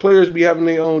 These players be having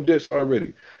their own jets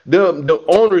already. The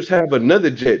owners have another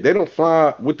jet. They don't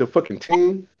fly with the fucking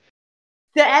team.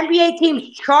 The NBA teams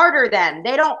charter them.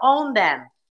 They don't own them.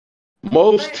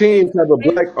 Most teams have a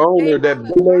black owner that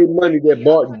made money that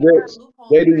bought jets.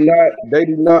 They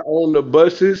do not own the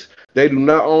buses. They do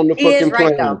not own the He is fucking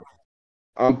right planes. though.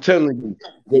 I'm telling you,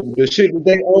 the shit that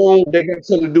they own, they got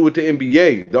something to do with the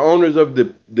NBA. The owners of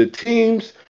the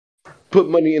teams put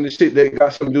money in the shit that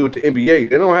got something to do with the NBA.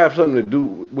 They don't have something to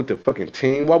do with the fucking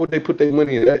team. Why would they put their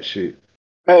money in that shit?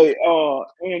 Hey,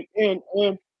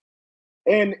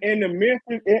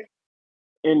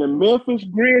 in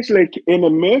the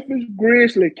Memphis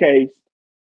Grizzly case,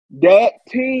 that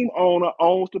team owner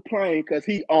owns the plane because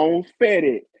he owns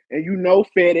FedEx, and you know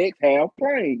FedEx have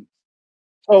planes.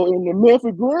 So in the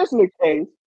Memphis Grizzly case,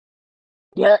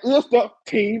 that is the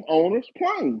team owner's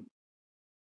plane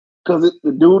because it's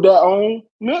the dude that owns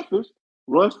Memphis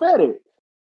runs FedEx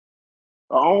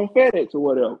or own FedEx or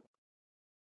whatever.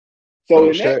 So Oh,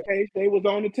 in Shaq. that case, they was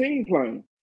on the team plane.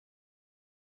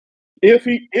 If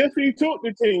he took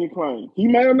the team plane, he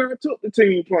may have not took the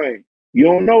team plane. You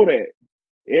don't know that.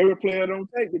 Every player don't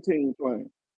take the team plane.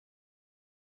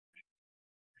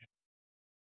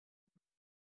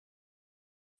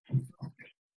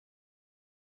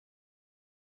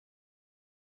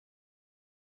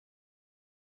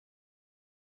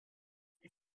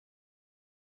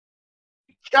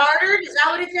 Chartered? Is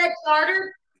that what it said?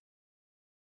 Chartered?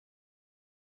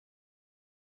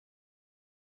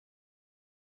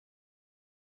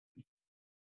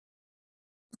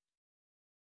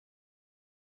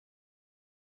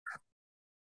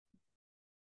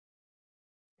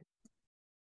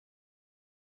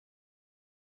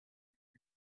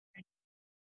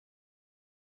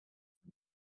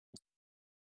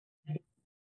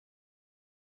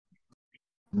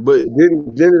 But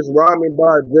didn't Dennis Rodman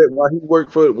buy a jet while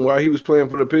he was playing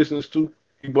for the Pistons too?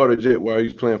 He bought a jet while he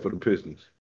was playing for the Pistons.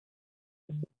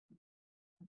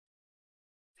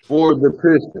 For the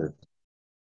Pistons.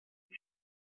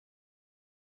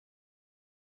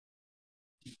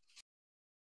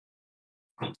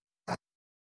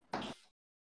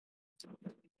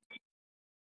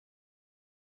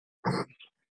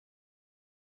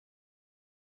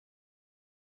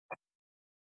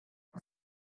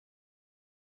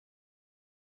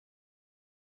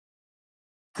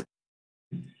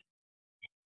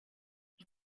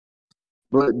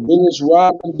 But Dennis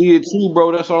Rodman did too,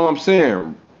 bro. That's all I'm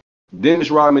saying.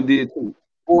 Dennis Rodman did too.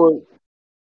 Or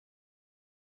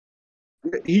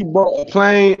he bought a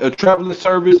plane, a traveling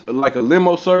service, like a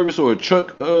limo service or a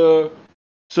truck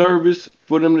service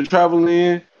for them to travel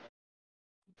in. I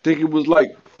think it was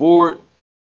like Ford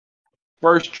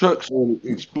first trucks or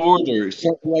Explorers or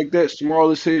something like that,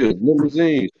 small as hell,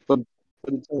 limousines. For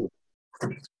the tour.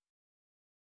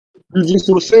 You just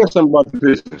was saying something about the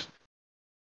Pistons.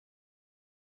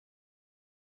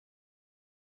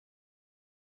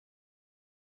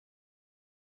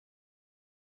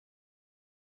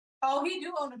 Oh, he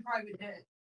do own a private jet.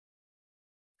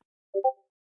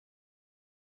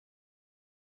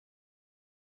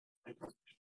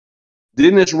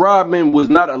 Dennis Rodman was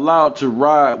not allowed to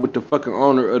ride with the fucking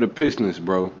owner of the Pistons,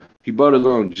 bro. He bought his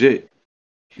own jet.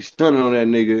 He stunning on that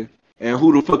nigga. And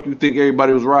who the fuck you think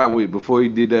everybody was riding with before he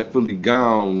did that fully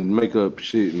gown makeup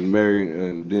shit and married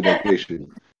and did that gay shit?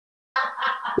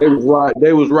 They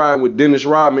was riding with Dennis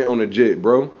Rodman on a jet,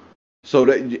 bro. So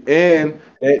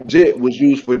that jet was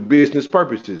used for business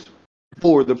purposes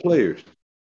for the players.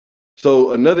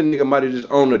 So another nigga might have just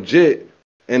owned a jet,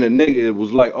 and a nigga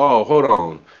was like, "Oh, hold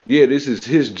on, yeah, this is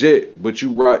his jet, but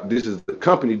you ride. This is the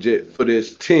company jet for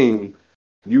this team.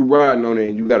 You riding on it,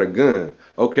 and you got a gun.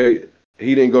 Okay."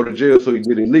 He didn't go to jail, so he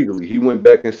did it legally. He went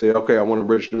back and said, "Okay, I want to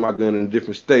register my gun in a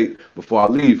different state before I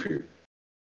leave here."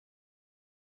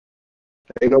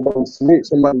 Ain't nobody snitch.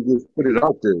 Somebody just put it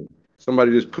out there.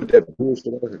 Somebody just put that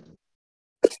bullshit out there.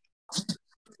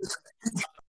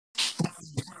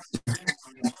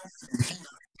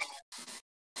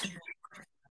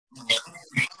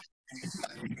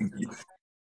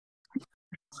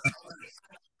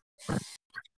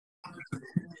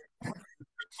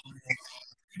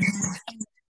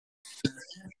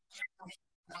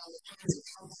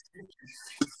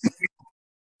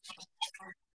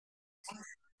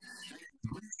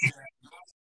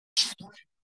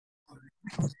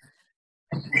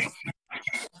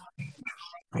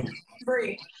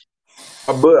 Free.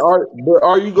 But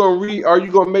are you gonna Are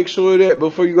you gonna make sure that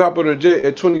before you hop on a jet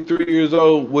at 23 years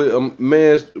old with your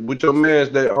man's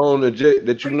that own a jet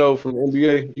that you know from the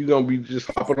NBA, you gonna be just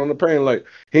hopping on the plane like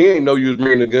he ain't know you was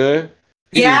bringing a gun.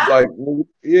 He just Yeah? like,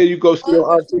 yeah, you go see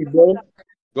your auntie, bro.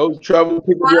 Go travel,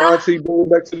 pick up your Huh? auntie, bring her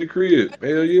back to the crib.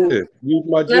 Hell yeah, use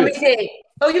my Let me jet. see.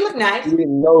 Oh, you look nice. He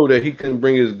didn't know that he couldn't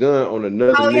bring his gun on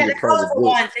another Oh yeah, nigga the private colorful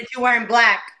jet, one since you're wearing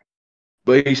black.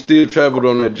 but he still traveled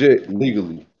on that jet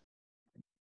legally.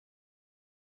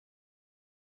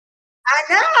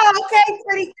 I know. Okay,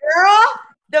 pretty girl.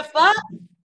 The fuck?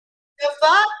 The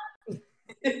fuck?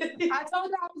 I told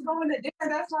you I was going to dinner.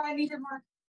 That's why I needed my.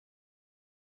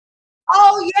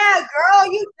 Oh yeah,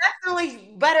 girl. You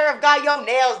definitely better have got your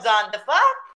nails done. The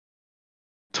fuck?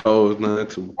 Toes none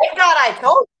too. Thank God I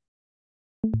told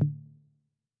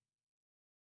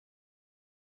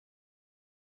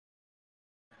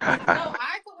No,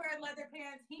 I could wear leather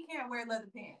pants. He can't wear leather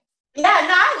pants. you. Yeah,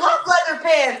 no, I love leather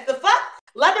pants. The fuck?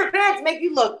 Leather pants make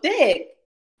you look thick.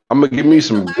 I'm gonna give me This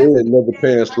is the some last red leather day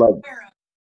pants I can wear 'em.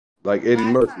 like Eddie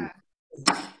Last Murphy. time.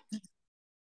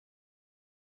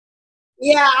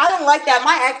 Yeah, I don't like that.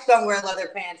 My ex don't wear leather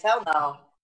pants. Hell no.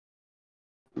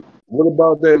 What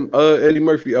about that Eddie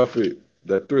Murphy outfit?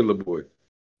 That Thriller boy.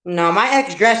 No, my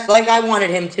ex dressed like I wanted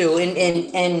him to,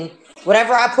 in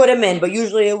whatever I put him in. But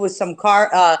usually it was some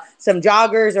some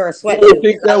joggers or a You don't sweatsuit.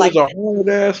 think 'Cause I that like was a hard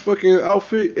ass fucking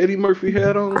outfit Eddie Murphy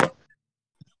had on?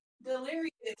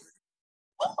 Delirious.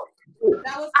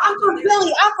 That was I'm from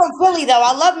Philly. I'm from Philly though.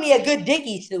 I love me a good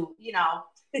Dickie suit. You know.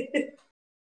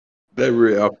 That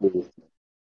red outfit. Was-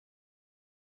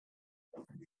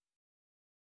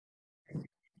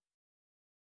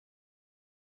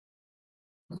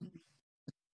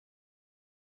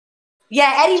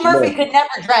 Yeah, Eddie Murphy Smoke. could never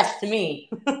dress to me.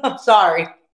 I'm sorry.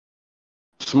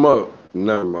 Smoke.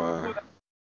 Never mind.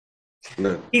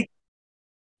 No. He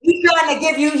trying to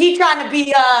give you. He trying to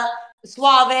be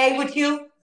suave with you.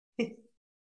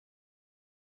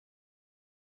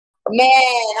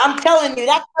 Man, I'm telling you,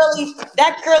 that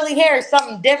curly hair is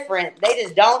something different. They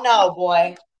just don't know,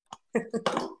 boy.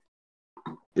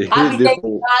 It I hit be thanking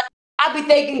different. God. I be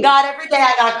thanking God every day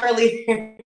I got curly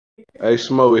hair. Hey,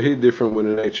 Smoke, it hit different when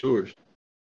it ain't yours.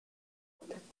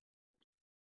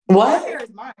 My What? hair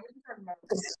is mine. What are you talking about?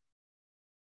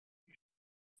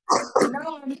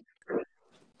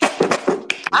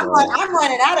 No, I'm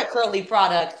running out of curly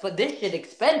products, but this shit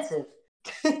expensive.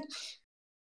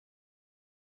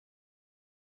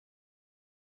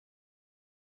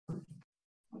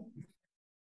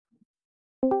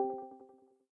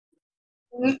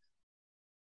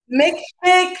 Mix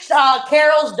Fix,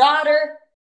 Carol's daughter.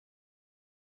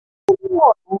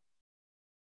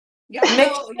 y'all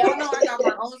know I got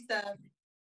my own stuff.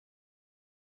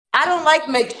 I don't like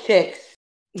Mix Chicks.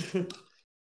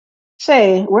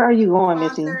 Shay, where are you going,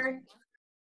 Missy? Sponsor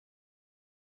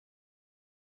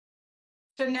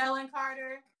Chanel and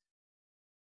Carter.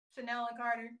 Chanel and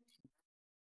Carter.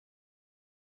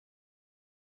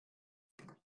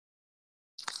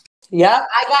 Yep,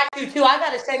 I got you too. I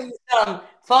gotta send you some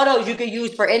photos you could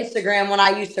use for Instagram when I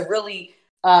used to really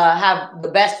have the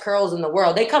best curls in the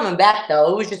world. They coming back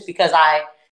though. It was just because I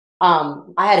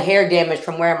had hair damage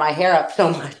from wearing my hair up so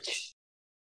much.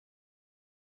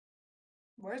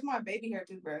 Where's my baby hair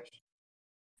toothbrush?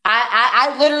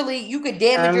 I literally, you could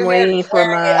damage I'm your hair waiting from for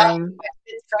wearing it up. mine.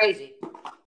 It's crazy.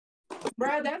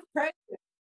 Bro, that's crazy.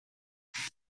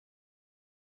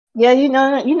 Yeah, you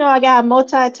know, I got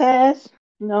multitask.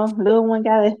 You know, little one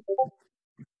gotta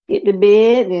get to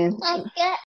bed and my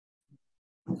hair.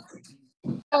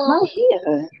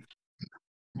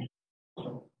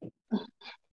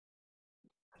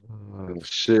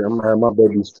 Shit, I'm gonna have my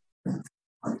babies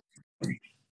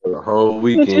for the whole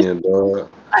weekend, dog.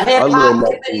 Hip I love hop, my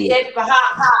hippity kids. hip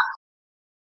hop.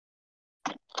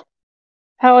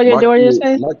 How old your daughter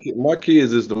say? My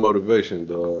kids is the motivation,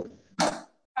 dog.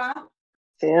 Huh?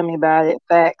 Tell me about it.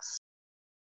 Facts.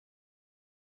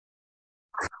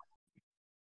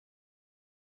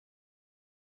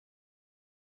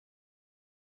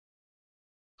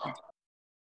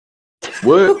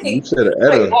 What? You said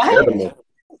Wait, what?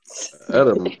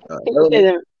 Adam.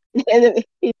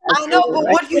 I know, but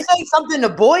what you say? Something to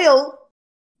boil?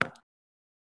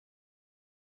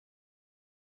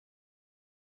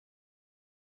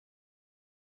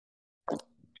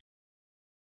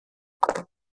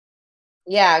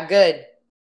 Yeah, good.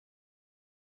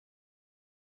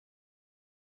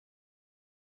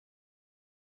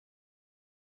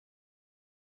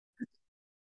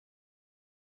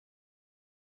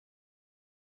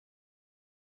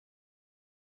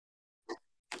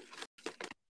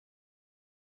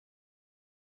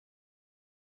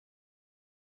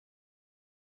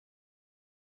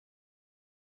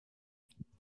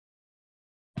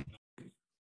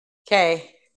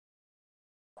 Okay.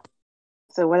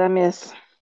 So what I miss?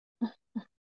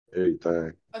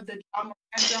 Everything. The drama.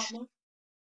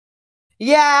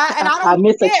 Yeah, and I I don't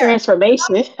miss a care.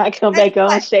 transformation. I come back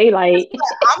on Shay like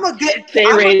I'm a good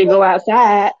Shay ready to go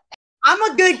outside. I'm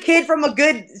a good kid from a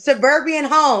good suburban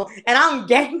home, and I'm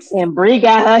gangster. And Bree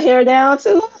got her hair down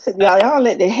too. Y'all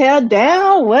let the hair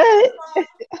down. What?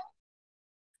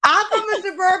 I'm from a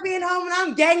suburban home, and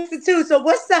I'm gangster too. So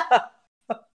what's up?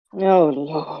 Oh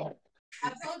Lord. I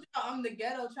told you I'm the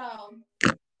ghetto child.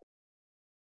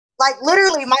 Like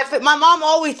literally, my mom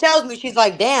always tells me, she's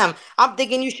like, "Damn, I'm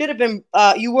thinking you should have been,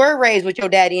 you were raised with your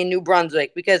daddy in New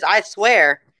Brunswick," because I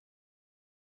swear,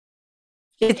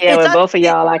 Yeah, with both of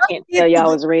y'all, I can't tell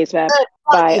y'all was raised by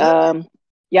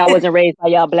y'all wasn't raised by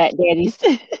y'all black daddies.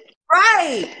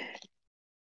 Right.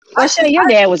 Well, Shay, your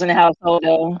dad was in the household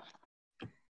though.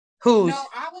 Who's? No,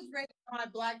 I was raised by my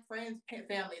black friends'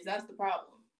 families. That's the problem.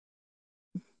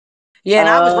 Yeah, and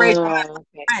I was raised by my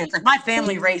friends. Like my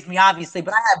family raised me, obviously,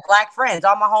 but I had black friends.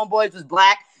 All my homeboys was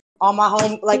black. All my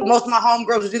most of my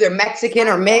homegirls was either Mexican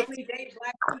or mixed.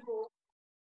 Black people.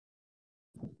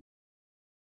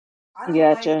 I don't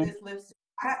Gotcha. like this lipstick.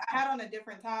 I had on a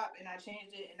different top and I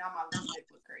changed it, and now my lipstick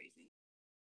was crazy.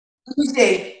 You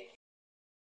see?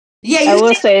 Yeah, I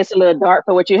will say it's a little dark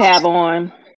for what you have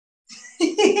on.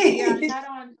 Yeah, I had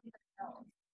on.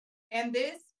 And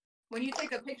this, when you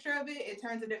take a picture of it, it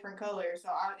turns a different color, so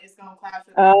it's gonna clash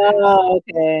with my lips. Oh,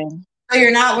 okay. So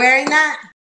you're not wearing that?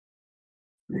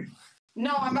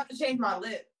 No, I'm about to change my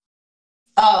lip.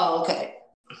 Oh, okay.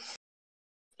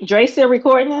 Dre still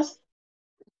recording this?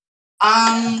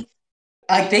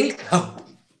 I think so.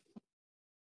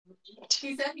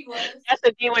 He said he was. That's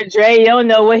the thing with Dre. You don't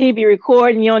know what he be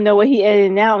recording. You don't know what he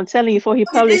editing out. I'm telling you, before he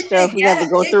publish stuff, we got to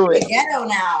go through it. Ghetto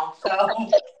now, so.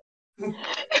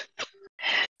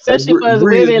 Especially for us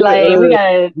Bree, is women, like we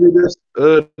gotta.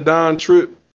 that's Don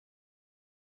Trip.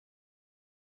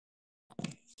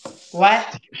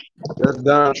 What? That's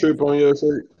Don Trip on your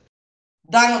site.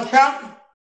 Donald Trump?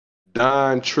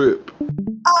 Don Trip.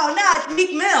 Oh no, it's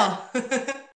Meek Mill.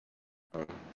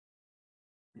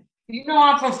 You know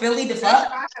I'm from Philly, the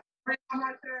fuck? I'm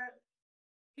not sure.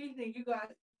 He think you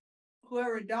got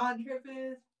whoever Don Trip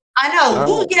is. I know.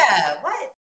 Who? Yeah.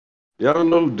 What? Y'all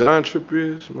know who Don Trip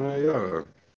is, man. Y'all.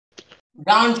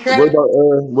 Don Trip.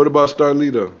 What about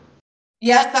Starlito?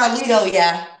 Yeah, Starlito.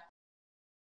 Yeah.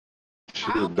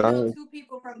 I only know two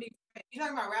people from Detroit. You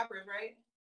talking about rappers, right?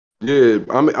 Yeah,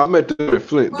 I met them in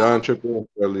Flint. Don Trip and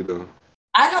Starlito.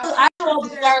 I know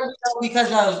Starlito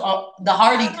because of the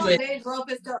Hardy twist. Dave Grohl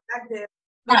is still active.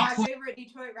 But my favorite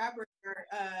Detroit rappers are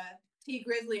T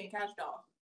Grizzly and Cash Doll.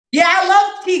 Yeah, I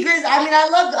love T Grizzly. I mean, I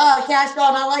love Cash Doll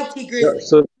and I like T Grizzly. Yeah,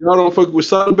 so y'all don't fuck with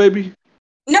Sada Baby?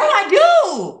 No, I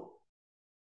do.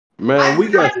 Man, we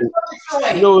got some,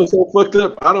 you know what's so fucked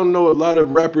up? I don't know a lot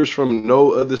of rappers from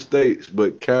no other states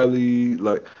but Cali,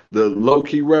 like the low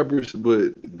key rappers,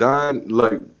 but Don,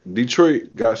 like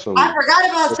Detroit got some. I forgot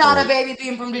about Sada Baby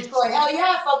being from Detroit. Hell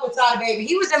yeah, I fuck with Sada Baby.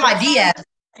 He was in my DMs.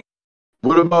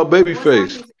 What about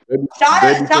Babyface?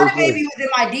 Sada Baby was in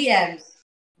my DMs.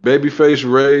 Babyface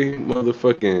Ray,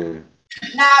 motherfucking.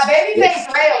 Nah,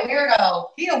 Babyface Ray a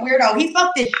weirdo. He a weirdo. He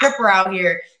fucked this stripper out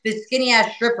here. This skinny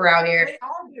ass stripper out here.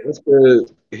 That's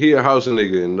because he a house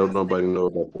nigga and nobody know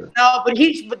about that. No, but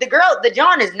the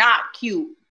John is not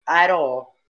cute at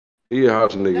all. He a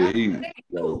house nigga. You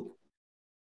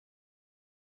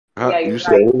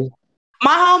said right.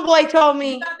 My homeboy told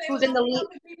me who's in the league.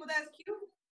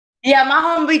 Yeah, my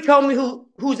homeboy told me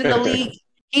who's in the league.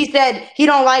 He said he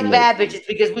don't like bad bitches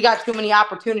because we got too many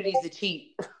opportunities to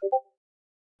cheat.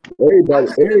 Everybody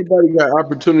got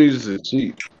opportunities to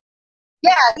cheat.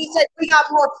 Yeah, he said we got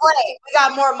more play, we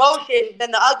got more emotion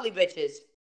than the ugly bitches.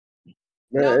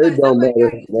 Man, it don't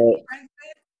matter. Man.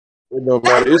 It don't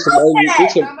matter.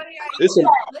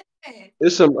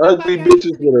 It's some ugly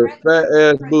bitches with a fat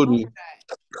ass booty.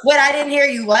 What? I didn't hear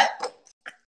you. What?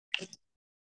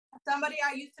 Somebody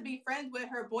I used to be friends with,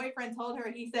 her boyfriend told her,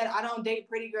 he said, I don't date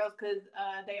pretty girls because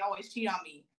they always cheat on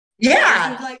me. Yeah.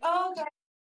 And she was like, oh, okay.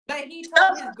 But he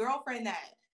told his girlfriend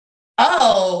that.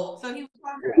 Oh. So he was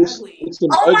calling her ugly.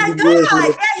 Oh my God.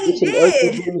 Yeah, he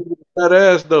did. Fat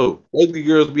ass though. Ugly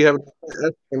girls be having fat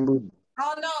ass booty.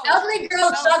 Oh no. Ugly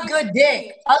girls suck good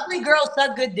dick. Ugly girls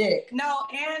suck good dick. No,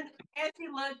 and she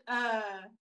looked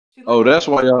Oh, that's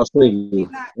why y'all single.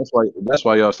 That's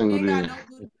why y'all single then.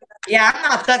 Yeah, I'm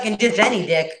not sucking just any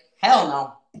dick. Hell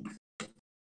no.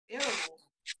 Ew.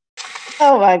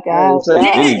 Oh my God.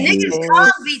 Niggas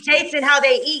can't be tasting how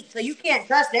they eat, so you can't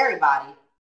trust everybody.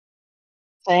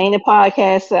 So ain't a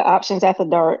podcast options after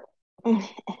dark.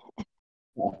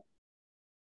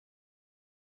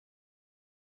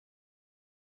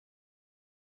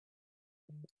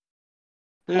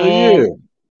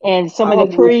 And some of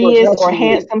the prettiest or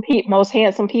most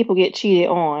handsome people get cheated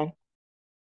on.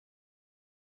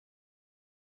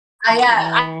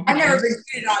 I've never been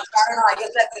cheated on, so I don't know. I guess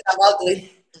that's because I'm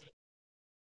ugly.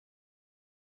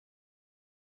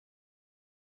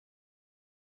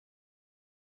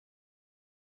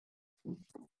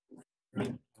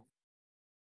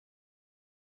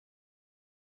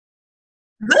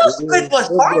 Will Smith was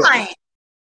fine.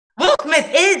 Will Smith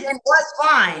is and was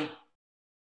fine.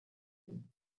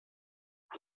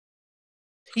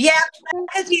 Yeah,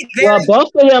 because he's very. Well,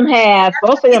 both of them have.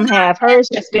 Hers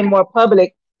has been more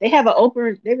public. They've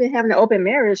been having an open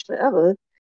marriage forever.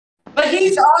 But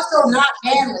he's also not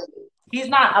manly. He's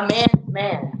not a man's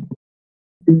man.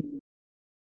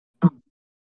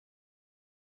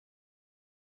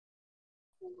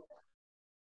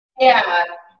 Yeah.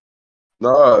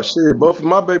 Nah, shit. Both of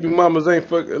my baby mamas ain't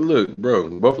fucking. Look, bro.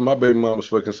 Both of my baby mamas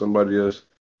fucking somebody else.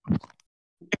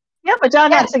 Yeah, but y'all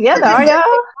not together, are y'all?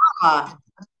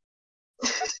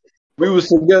 We was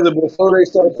together before they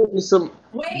started fucking some.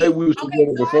 Wait, we was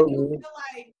together before. You feel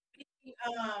like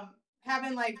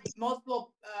having like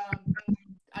multiple,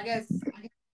 I guess,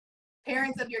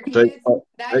 parents of your kids.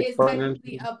 That is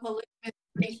technically a polygamous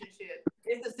relationship.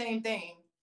 It's the same thing.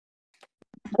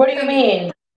 What do you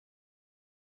mean?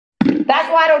 That's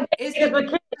why I don't date kids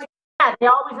with kids. They're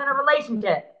always in a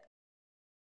relationship.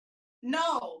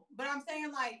 No, but I'm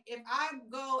saying like if I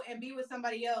go and be with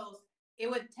somebody else, it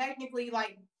would technically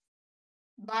like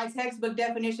by textbook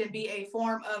definition, be a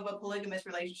form of a polygamous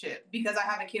relationship because I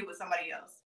have a kid with somebody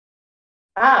else.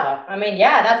 I mean,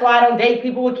 yeah, that's why I don't date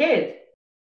people with kids.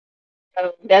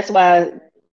 That's why,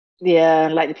 yeah,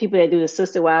 like the people that do the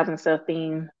sister wives and stuff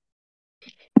thing.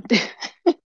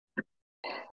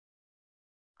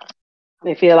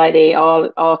 They feel like they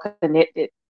all connected.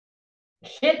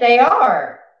 Shit, they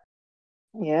are.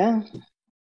 Yeah.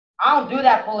 I don't do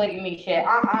that polygamy shit.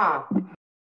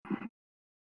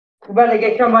 You better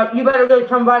get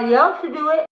somebody else to do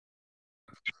it.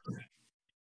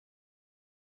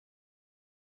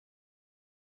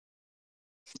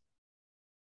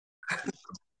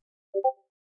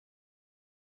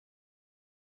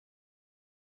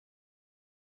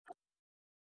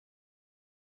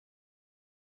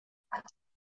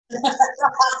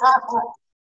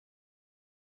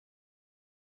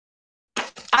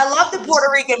 I love the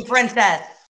Puerto Rican princess.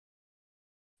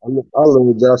 I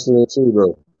love Jocelyn too,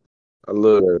 though. I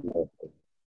love that. Man.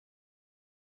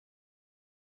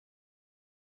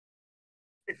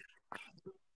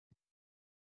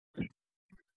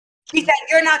 She said,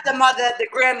 "You're not the mother. The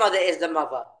grandmother is the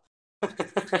mother."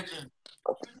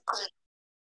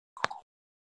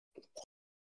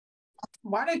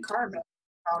 Why did Carmen?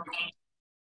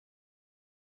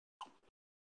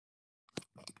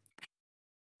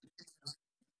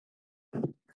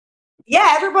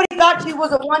 Yeah, everybody thought she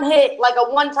was a one hit, like a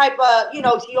one type of, she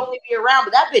only be around,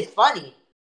 but that bitch funny.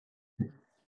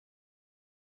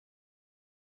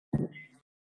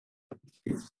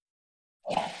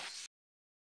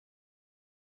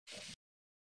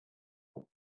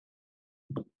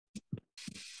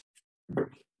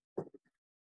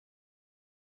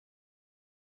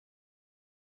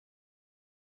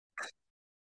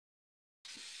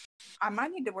 I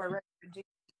might need to wear regular jeans.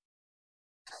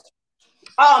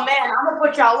 Oh man, I'm gonna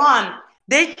put y'all on.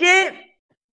 This shit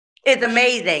is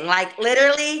amazing. Like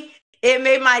literally, it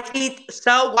made my teeth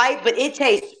so white, but it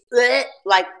tastes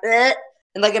like and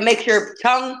like it makes your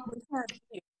tongue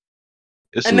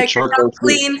It's and some makes your charcoal tongue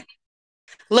clean.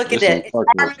 Look at It's some this. It's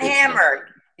charcoal Arm & shit. Hammer.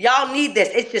 Y'all need this.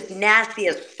 It's just nasty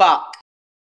as fuck.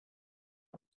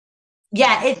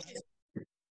 Yeah, it's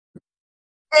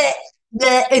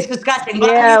disgusting. But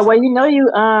Yeah, well,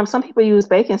 some people use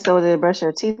baking soda to brush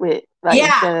your teeth with. Like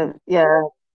instead of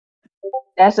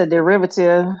that's a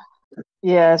derivative.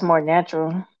 Yeah, it's more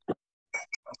natural.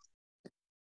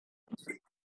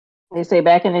 They say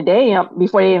back in the day,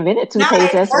 before they invented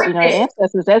toothpaste, that's what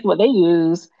ancestors. That's what they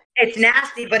use. It's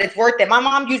nasty, but it's worth it. My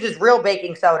mom uses real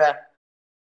baking soda.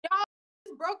 Y'all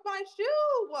broke my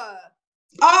shoe.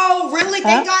 Oh, really?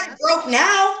 Thank God it broke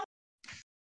now.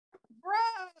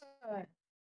 Bruh.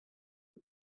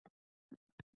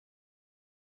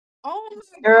 Oh my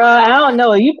Girl, I don't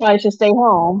know. You probably should stay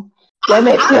home. That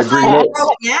makes I'm sense. glad it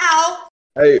broke now.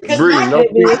 Hey, Bree,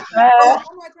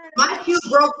 My shoe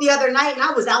broke the other night and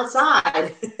I was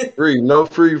outside. Bree, no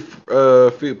free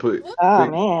feet put. Oh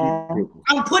man.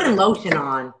 I'm putting lotion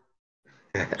on.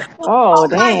 Oh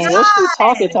dang. What's she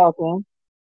talking?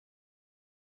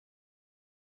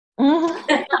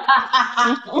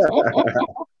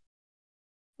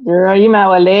 Girl, you might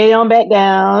well lay on back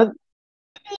down.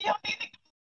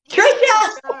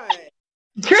 Trisha.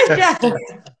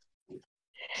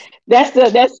 That's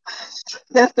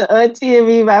the auntie of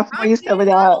me by voice coming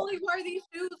I out. only wear these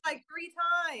shoes like 3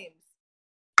 times.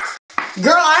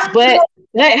 Girl, but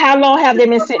how long have they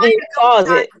been sitting in your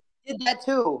closet? Did that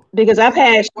too. Because I've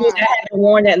had shoes that haven't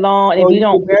worn that long, and if you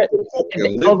don't wear it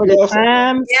over the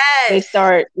time, they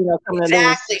start, coming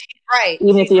exactly. loose. Right.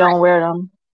 Even if you don't wear them.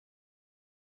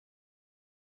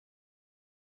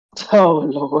 Oh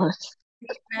Lord.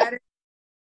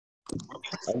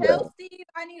 Tell Steve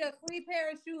I need a free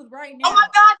pair of shoes right now. Oh my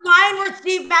God, mine were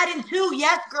Steve Madden too.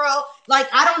 Yes, girl. Like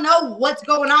I don't know what's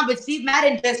going on, but Steve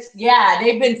Madden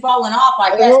they've been falling off.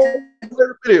 I guess. Wait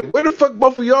a minute. Where the fuck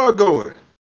both of y'all going?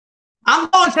 I'm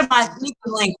going to my sneaky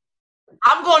link.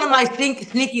 I'm going to my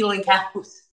sneaky link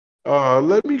house.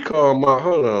 Let me call my.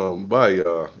 Hold on. Bye,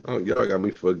 y'all. Oh, y'all got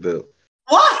me fucked up.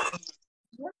 What?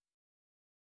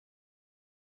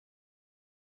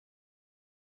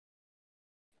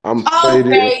 I'm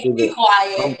okay, faded. Be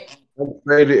quiet. I'm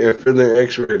faded and feeling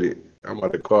X-rated. I'm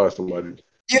about to call somebody.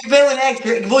 You're feeling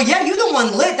extra. Well, yeah, you're the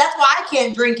one lit. That's why I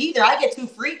can't drink either. I get too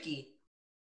freaky.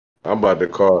 I'm about to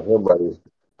call somebody.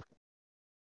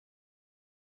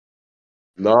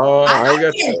 No, I ain't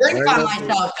got can't drink by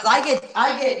myself because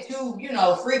I get too,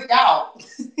 freaked out.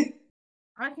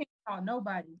 I can't call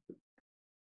nobody.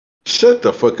 Shut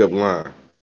the fuck up, line.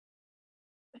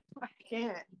 I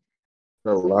can't.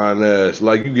 No lying ass.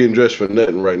 Like you getting dressed for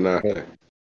nothing right now, huh?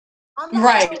 I'm not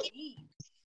right.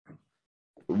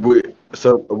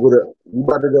 You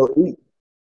about to go eat,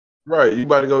 right? You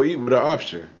about to go eat with an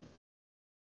option.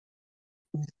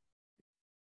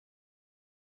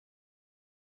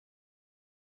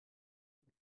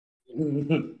 Yo,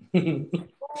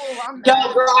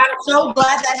 girl, I'm so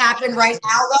glad that happened right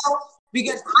now, though,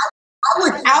 because I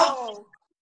was out.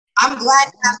 I'm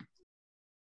glad that.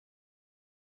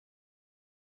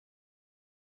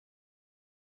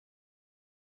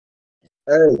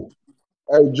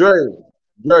 Hey,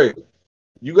 Dre,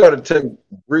 you gotta take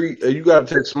you gotta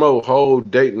take Smo whole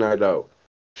date night out.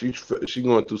 She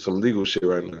going through some legal shit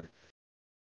right now.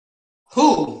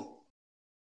 Who?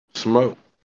 Smo.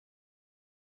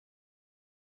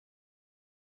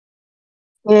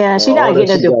 Yeah, she All not that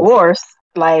getting a she got. divorce.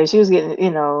 Like she was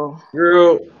getting,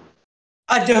 Girl,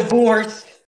 A divorce.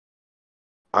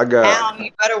 I got. Now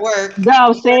you better work. No,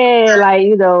 I'm saying like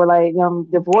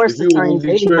divorce If you was in attorneys,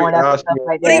 they be Detroit, going after I stuff spend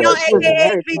like What do you that. know, like She wasn't AKA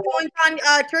married. be doing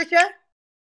on Trisha?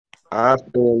 I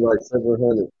spend like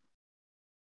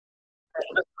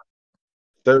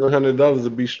 $700 to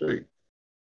be straight.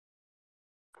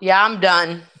 Yeah, I'm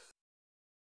done.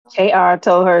 AR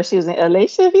told her she was in LA.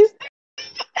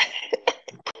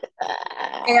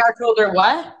 AR told her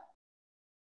what?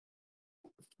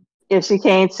 If she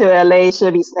came to LA,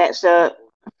 she'll be snatched up.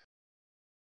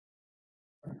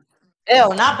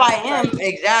 Ew, not by him.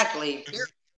 Exactly.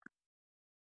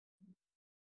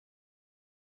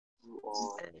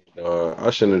 I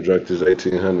shouldn't have drank this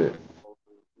 1800.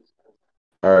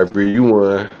 All right, Bree, you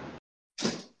won.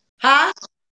 Huh?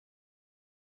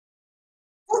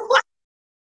 What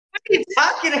are you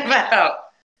talking about?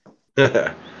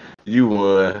 You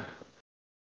won.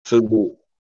 Salute.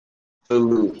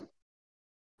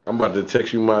 I'm about to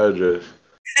text you my address.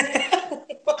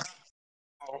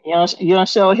 You don't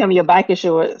show him your biker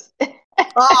shorts.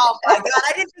 Oh my god,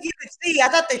 I didn't think you could see. I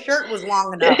thought the shirt was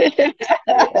long enough.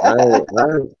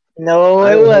 No,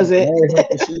 it wasn't. I ain't have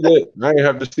to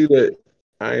see that.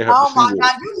 Oh my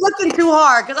god, you're looking too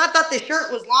hard because I thought the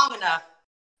shirt was long enough.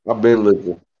 I've been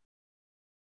looking.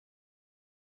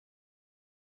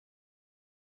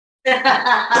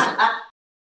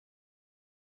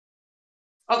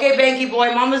 Okay, Banky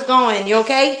boy, mama's going. You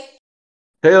okay?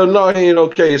 Hell no, he ain't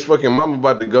okay. His fucking mama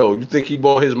about to go. You think he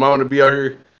bought his mama to be out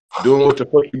here doing what the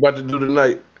fuck he about to do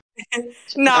tonight?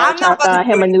 No, I'm not about to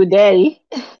find him a new daddy.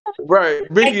 Right.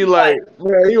 Biggie like,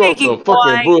 man, you on some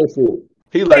fucking bullshit.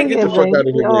 He like, get the fuck out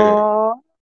of here, man.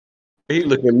 He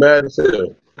looking mad as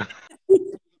hell.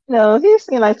 No, he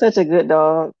seemed like such a good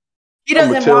dog. He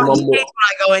doesn't want he hates when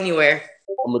I go anywhere.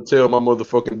 I'm gonna tell my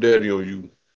motherfucking daddy on you.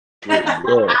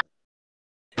 Yeah.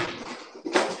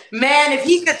 Man, if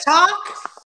he could talk.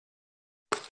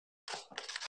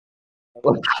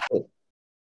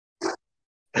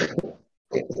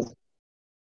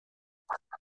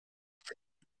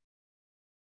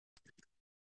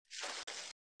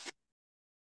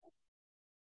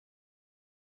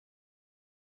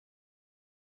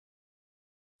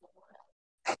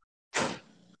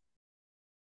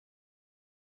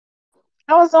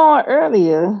 I was on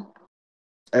earlier.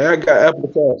 Hey, I got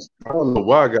applesauce. I don't know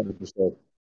why I got applesauce.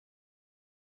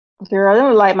 Girl, I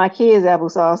don't like my kids'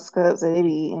 applesauce cups that they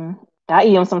be eating. I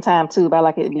eat them sometime too, but I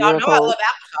like it to be Y'all real know cold. I love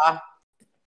applesauce.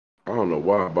 I don't know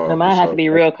why I bought No, mine have to be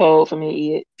real cold for me to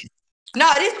eat it. No,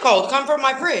 it is cold. Come from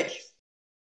my fridge.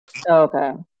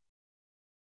 Okay.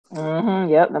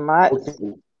 Yep, the mott.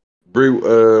 Bree,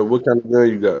 what kind of gun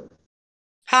you got?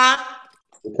 Huh?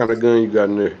 What kind of gun you got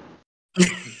in there?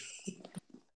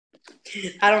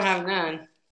 I don't have none.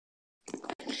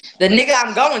 The nigga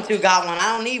I'm going to got one.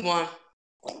 I don't need one.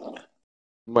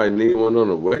 You might need one on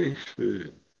the way.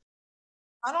 Shit.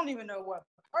 I don't even know what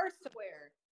purse to wear.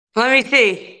 Let me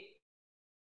see.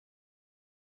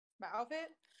 My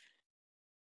outfit?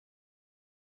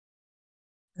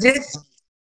 This.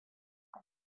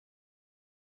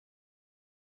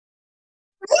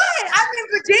 What? I'm in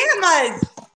pajamas.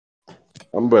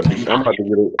 I'm about to get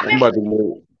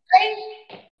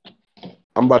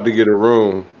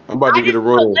a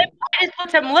room. I just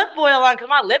put some lip oil on because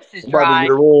my lips is I'm about dry. to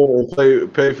get a room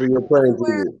and pay for your plane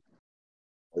ticket.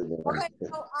 Okay,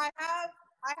 so I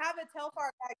have a Telfar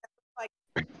bag that's like.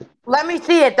 Let me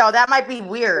see it though. That might be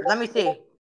weird. Let me see.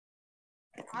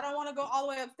 I don't want to go all the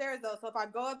way upstairs though. So if I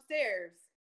go upstairs.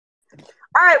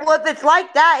 All right. Well, if it's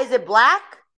like that, is it black?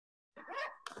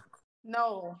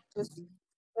 No, just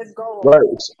it's gold. Right.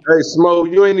 Hey,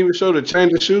 Smo, you ain't even show the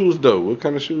change of shoes though. What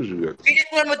kind of shoes you got? We just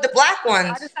went with the black ones.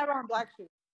 I just have on black shoes.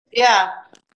 Yeah.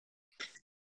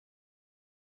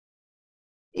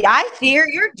 Yeah, I see her.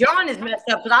 Your John is messed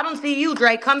up because I don't see you,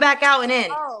 Dre. Come back out and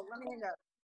in. Oh, let me hang up.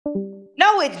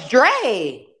 No, it's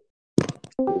Dre.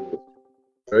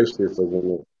 Dre shit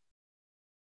fucking up.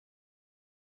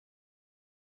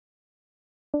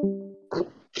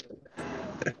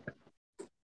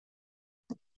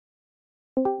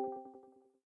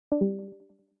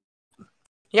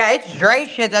 Yeah, it's Dre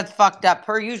shit that's fucked up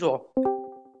per usual.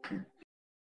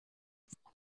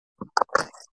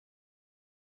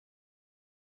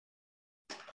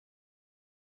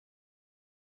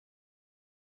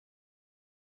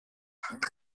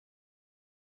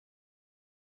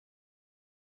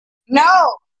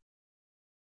 No.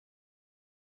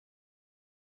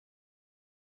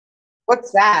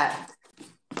 What's that?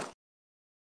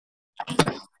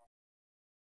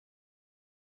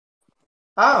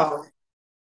 Oh.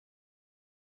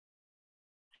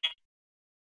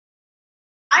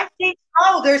 I think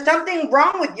so. There's something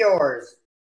wrong with yours.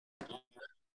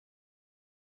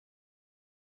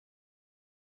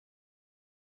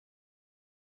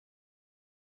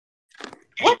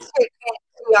 What shit can't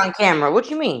see on camera? What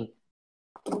you mean?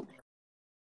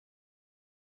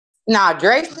 Nah,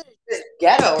 Drake is just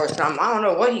ghetto or something. I don't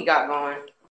know what he got going.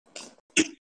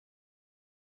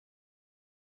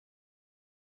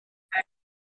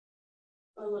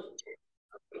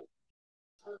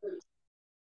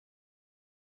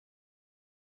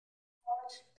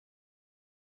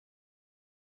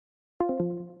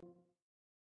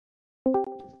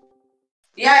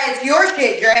 Yeah, it's your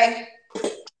shit, Dre.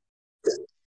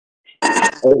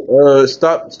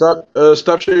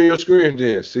 Stop sharing your screen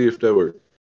then. See if that works.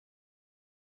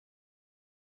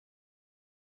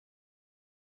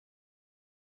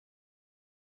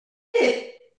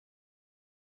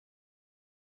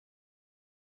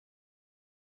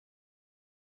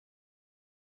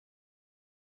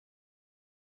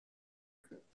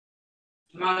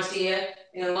 Mama see you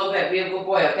in a little bit. Be a good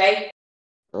boy, okay?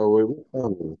 Oh wait, what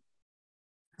time is it?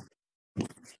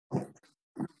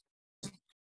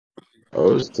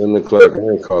 Oh, it's 10 o'clock. I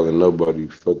ain't calling nobody.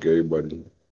 Fuck everybody.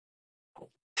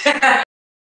 I'm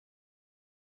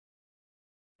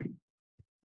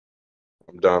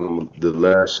down to the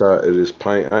last shot of this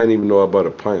pint. I didn't even know I bought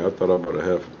a pint. I thought I bought a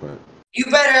half a pint. You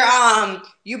better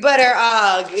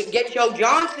get your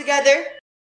Johns together.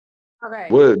 Okay.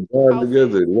 What? Join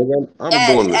together. Nigga, I'm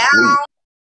going to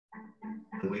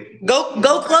sleep.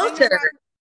 Go closer.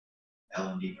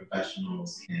 L&D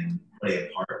professionals can play a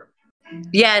part.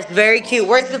 Yes, very cute.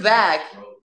 Where's the bag?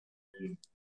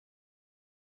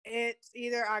 It's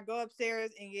either I go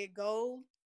upstairs and get gold,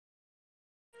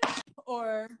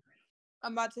 or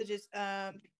I'm about to just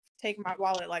take my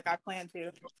wallet like I plan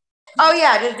to. Oh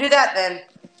yeah, just do that then.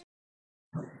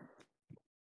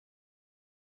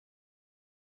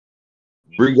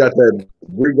 Bree got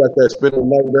that spinning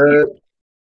night bag.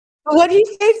 What do you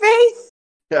say, Face?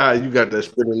 Yeah, you got that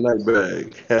spinning night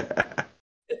bag.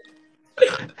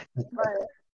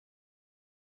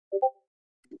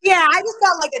 Yeah, I just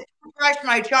got like a toothbrush,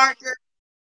 my charger.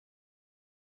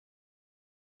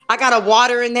 I got a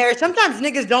water in there. Sometimes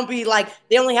niggas don't be like,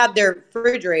 they only have their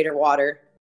refrigerator water.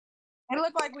 It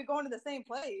looked like we're going to the same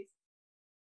place.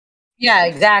 Yeah,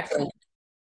 exactly.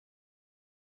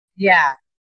 Yeah.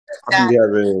 I be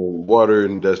having water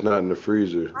and that's not in the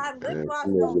freezer. My lip And gloss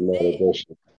you know, don't get mad at that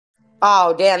shit.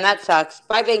 Oh, damn, that sucks.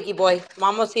 Bye, Binky boy.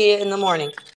 Mom will see you in the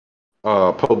morning.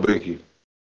 Po Binky.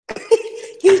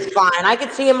 He's fine. I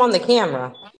could see him on the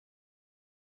camera.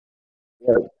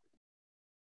 Yeah.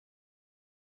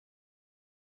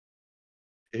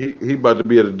 He about to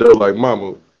be at the door like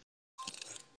mama.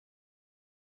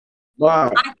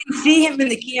 Mom. I can see him in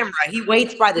the camera. He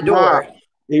waits by the door.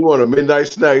 He want a midnight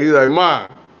snack. He's like, Ma.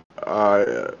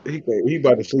 He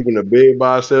about to sleep in the bed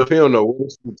by himself. He don't know what to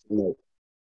sleep tonight.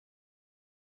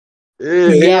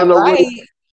 Yeah, he don't know right.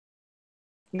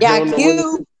 Yeah,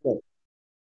 cute.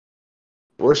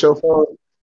 What's your phone?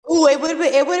 Ooh, it would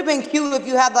have been cute if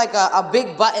you had like a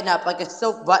big button up, like a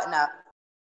silk button up,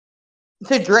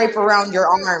 to drape around your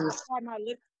arms.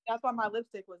 That's why my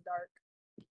lipstick was dark.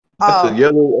 That's the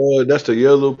yellow. That's the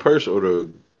yellow purse or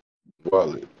the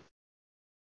wallet.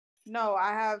 No,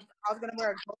 I was gonna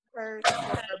wear a gold purse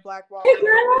or a black wallet.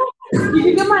 Did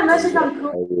you get my message on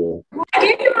Cool?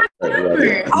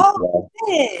 Oh,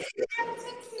 shit.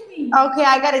 Okay,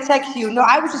 I gotta text you. No,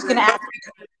 I was just gonna ask you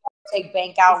to take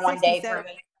bank out one day for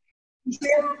me.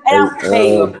 And I'll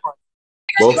pay you.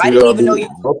 Both of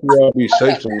y'all be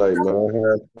safe tonight, man.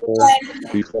 Have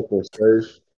fun. Be fucking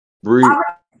safe. Breathe.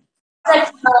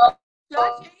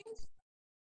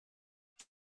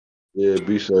 Yeah,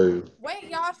 be safe. Wait,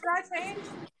 y'all, should I change?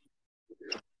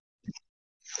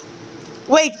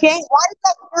 Wait, change? Why did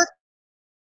that work?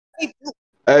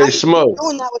 Hey, Smoke.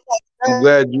 I'm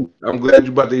glad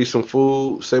you about to eat some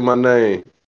food. Say my name.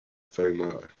 Say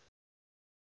mine.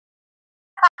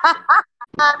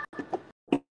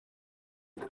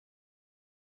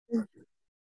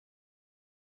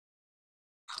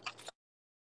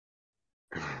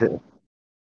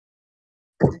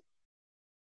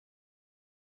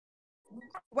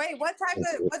 Wait, what type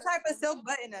of silk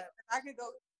button up? I could go.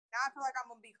 Now I feel like I'm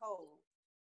gonna be cold.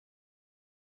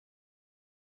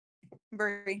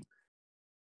 Bree.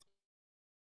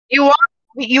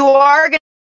 You are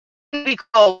gonna be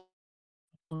cold.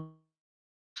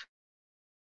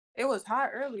 It was hot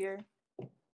earlier.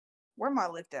 Where my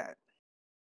lift at?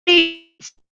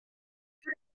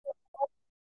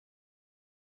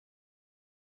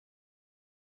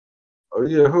 Oh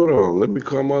yeah, hold on. Let me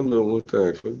call my little one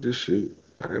thing. Fuck this shit.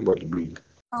 I ain't about to be.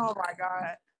 Oh my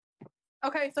god.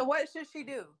 Okay, so what should she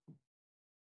do?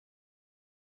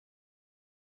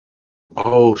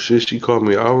 Oh shit, she called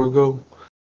me an hour ago.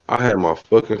 I had my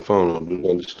fucking phone on. Do you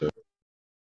understand?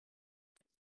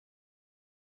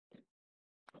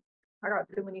 I got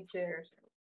too many chairs.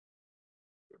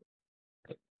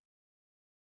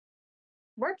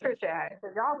 Where's Trisha at?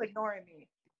 Cause y'all ignoring me.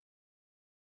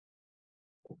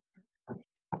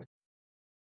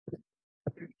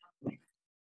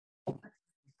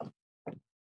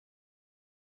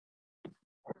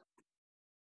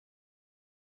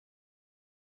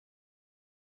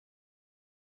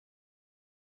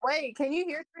 Wait, can you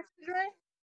hear Trisha, Dre?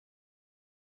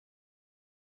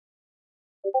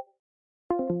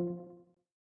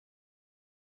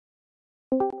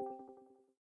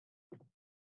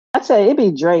 I say it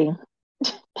be Dre.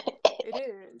 It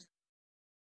is.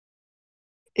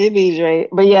 It be Dre.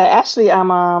 But yeah, actually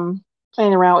I'm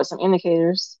playing around with some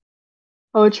indicators.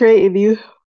 Oh, Trey, if you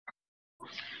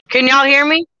Can y'all hear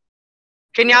me?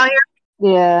 Can y'all hear?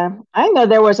 yeah, I didn't know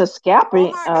there was a scalper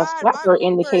Oh my god, my scalper mover is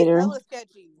indicator. hella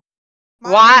sketchy.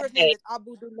 My Why? mover's name is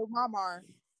Abu Mamar.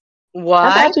 What?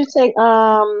 I thought you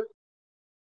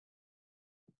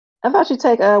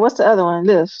take what's the other one?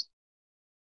 Lyft.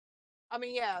 I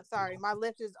mean, yeah, sorry. My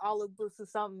lift is all of Boost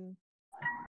something.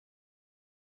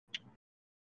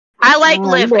 I like You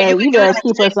Lyft. better, You can you do better that.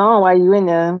 keep us on while you in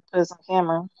there. Put us on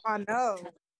camera. I know.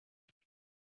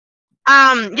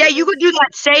 Yeah, you could do that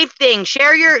safe thing.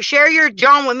 Share your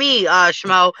John with me,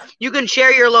 Schmo. You can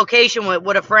share your location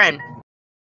with a friend.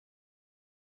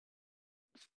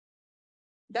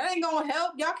 That ain't gonna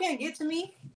help. Y'all can't get to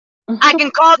me. I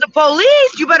can call the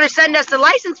police. You better send us the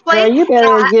license Girl, plate. you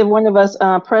better give one of us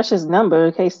Precious number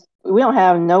in case we don't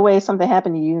have no way something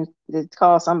happened to you to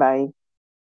call somebody.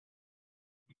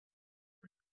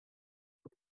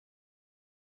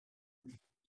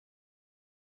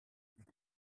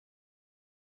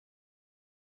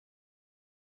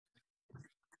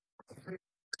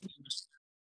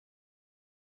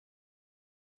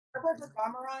 I put this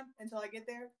bomber on until I get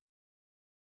there.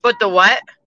 Put the what?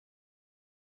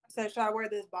 I said, should I wear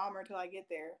this bomber until I get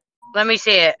there? Let me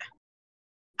see it.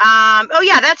 Oh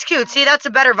yeah, that's cute. See, that's a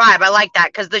better vibe. I like that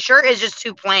because the shirt is just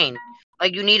too plain.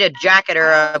 Like you need a jacket or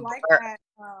I a. like that.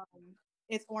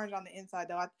 It's orange on the inside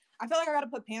though. I feel like I gotta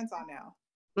put pants on now.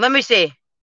 Let me see.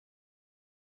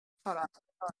 Hold on.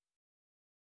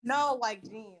 No, like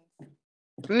jeans.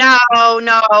 No.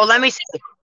 Let me see.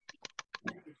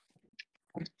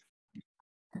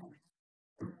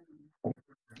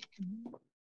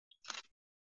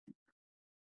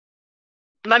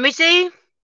 Let me see.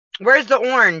 Where's the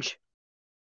orange?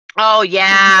 Oh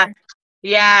yeah.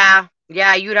 Yeah.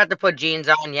 You'd have to put jeans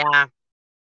on. Yeah.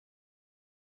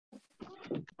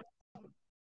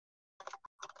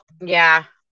 Yeah.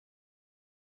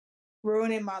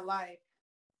 Ruining my life.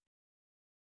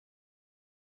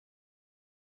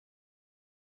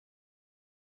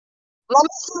 Let me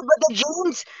see, but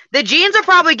the jeans will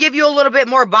probably give you a little bit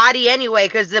more body anyway,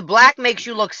 because the black makes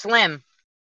you look slim.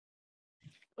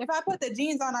 If I put the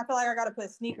jeans on, I feel like I gotta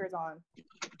put sneakers on.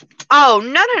 Oh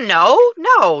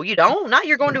no! You don't. Not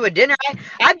you're going to a dinner.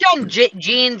 I've done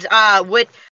jeans with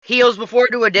heels before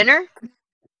to a dinner.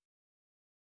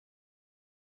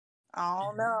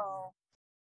 Oh no.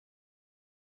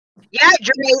 Yeah,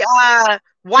 Dre,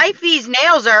 wifey's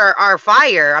nails are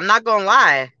fire. I'm not gonna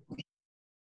lie.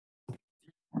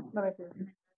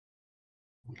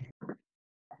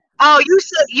 Oh,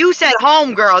 you said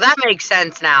home girl. That makes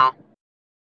sense now.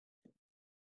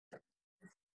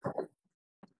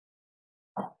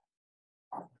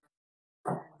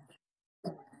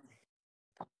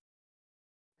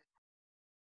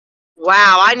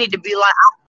 Wow, I need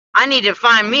to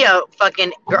find me a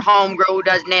fucking home girl who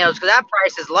does nails because that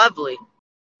price is lovely.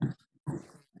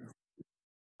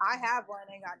 I have one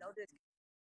and got no discount.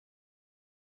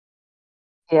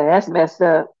 Yeah, that's messed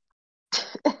up.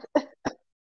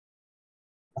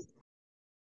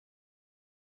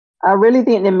 I really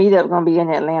think the meetup gonna be in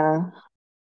Atlanta.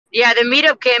 Yeah, the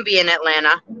meetup can be in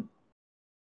Atlanta.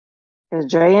 Cause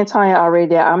Dre and Tanya already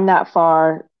there. I'm not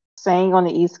far. Saying on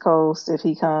the East Coast if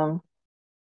he come.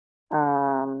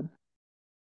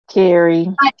 Carrie.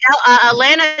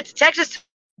 Atlanta to Texas.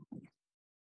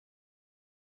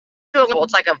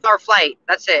 It's like a far flight.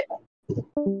 That's it.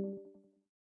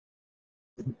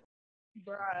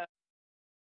 Bruh.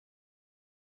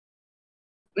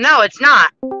 No, it's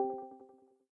not.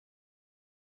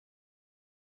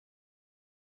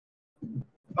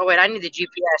 Oh wait, I need the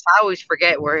GPS. I always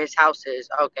forget where his house is.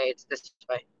 Okay, it's this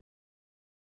way.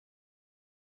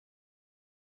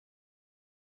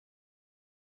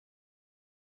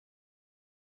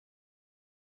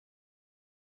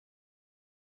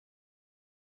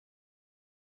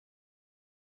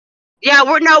 Yeah, I'll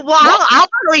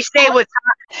probably stay with.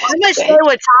 I'm gonna stay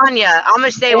with Tanya. I'm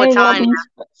gonna stay with Tanya.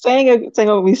 Saying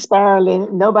gonna be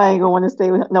spiraling. Nobody gonna want to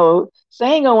stay with. No,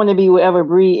 Saying gonna want to be wherever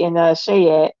Bree and Shay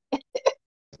at.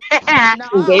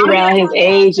 They around his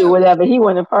age or whatever. He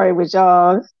want to party with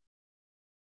y'all.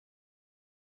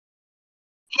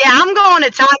 Yeah, I'm going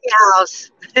to Tanya's house.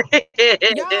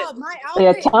 Y'all, my outfit.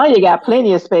 Yeah, Tanya got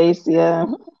plenty of space. Yeah.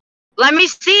 Let me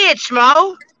see it,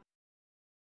 Schmo.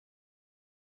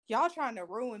 Y'all trying to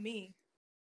ruin me.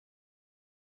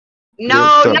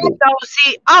 No, don't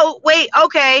see. Oh, wait,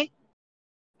 okay.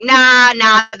 Nah.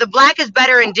 The black is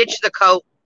better and ditch the coat.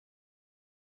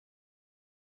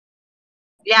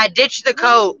 Yeah, ditch the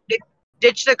coat.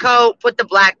 Ditch the coat, put the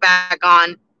black back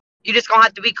on. You just gonna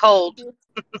have to be cold.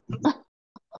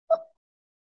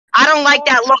 I don't like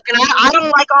that look, and I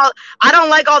don't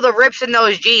like all the rips in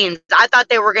those jeans. I thought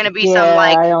they were gonna be some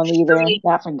like. I don't either.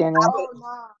 Not for dinner. Oh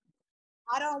no,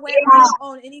 I don't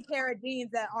own any pair of jeans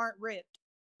that aren't ripped.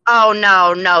 Oh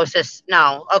no, sis,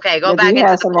 no. Okay, go back into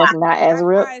the black. Not as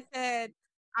ripped. I said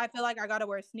I feel like I gotta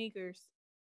wear sneakers.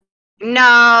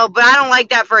 No, but I don't like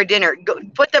that for a dinner.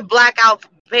 Put the blackout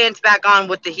pants back on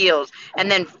with the heels, and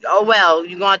then oh well,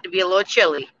 you're gonna have to be a little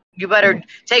chilly. You better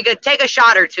take a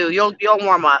shot or two. You'll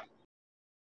warm up.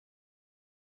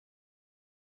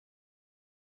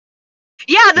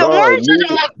 Yeah, the orange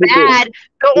doesn't look bad.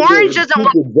 The orange doesn't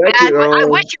look bad, but I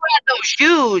wish you had those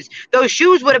shoes. Those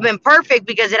shoes would have been perfect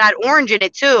because it had orange in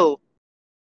it too.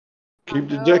 Keep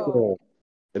the jacket on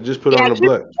and just put on the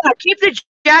black. Yeah, keep the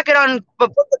jacket on,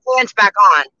 but put the pants back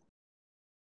on.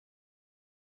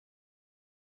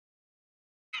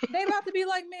 They about to be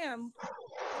like, ma'am,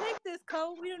 take this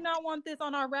coat. We do not want this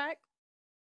on our rack.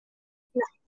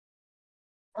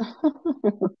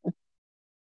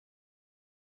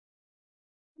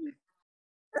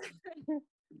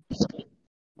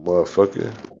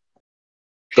 Motherfucker.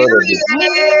 Okay.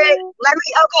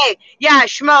 Yeah,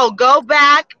 Schmo, go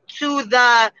back to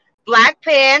the black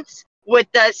pants with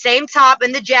the same top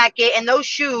and the jacket and those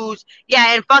shoes.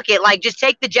 Yeah, and fuck it. Like, just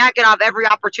take the jacket off every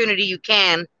opportunity you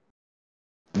can.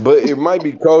 But it might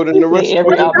be cold in the rest of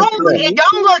it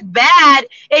don't look bad.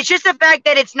 It's just the fact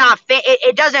that it's not fit.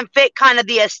 It doesn't fit kind of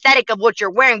the aesthetic of what you're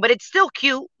wearing, but it's still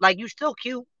cute. Like, you still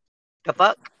cute. The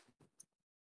fuck?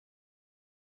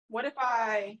 What if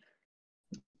I...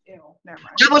 Ew, never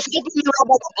mind. I was thinking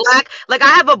about black. Like,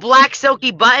 I have a black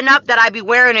silky button up that I be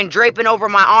wearing and draping over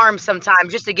my arms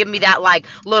sometimes just to give me that, like,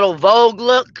 little Vogue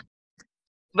look.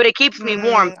 But it keeps me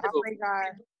warm, too.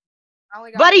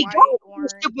 Buddy, don't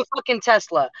stupid fucking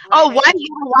Tesla. Oh, white?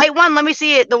 You have a white one? Let me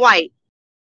see it. The white.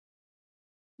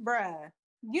 Bruh.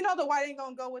 You know the white ain't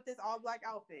gonna go with this all black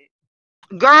outfit.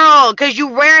 Girl, because you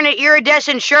wearing an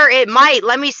iridescent shirt, it might.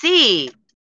 Let me see.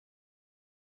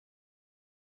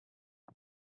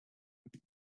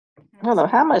 Hold on,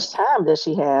 how much time does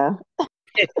she have?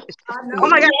 Oh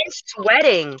my god, I'm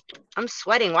sweating. I'm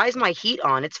sweating. Why is my heat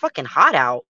on? It's fucking hot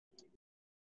out.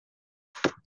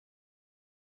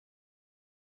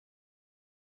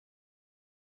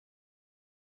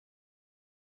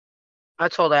 I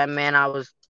told that man I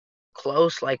was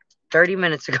close like 30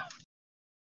 minutes ago.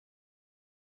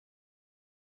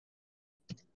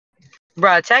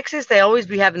 Bruh, Texas, they always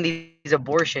be having these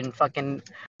abortion fucking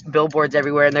billboards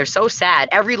everywhere, and they're so sad.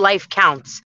 Every life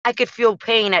counts. I could feel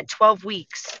pain at 12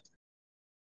 weeks.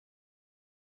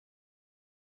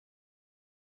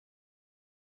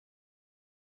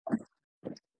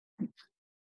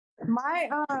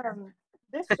 My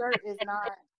this shirt is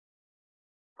not.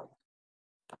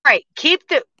 All right, keep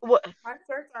the. What? My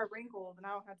shirts are wrinkled, and I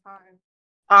don't have time.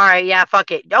 All right, yeah,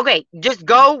 fuck it. Okay, just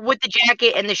go with the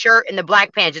jacket and the shirt and the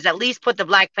black pants. Just at least put the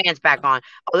black pants back on.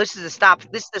 Oh, this is a stop.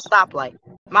 This is a stoplight.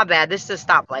 My bad. This is a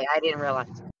stoplight. I didn't realize.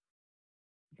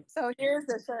 So here's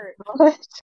the shirt.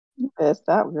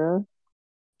 Stop, girl.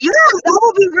 Yeah, that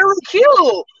would be really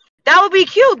cute. That would be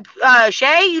cute,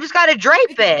 Shay. You just gotta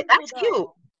drape it. That's cute.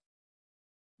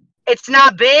 It's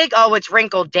not big. Oh, it's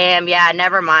wrinkled. Damn. Yeah.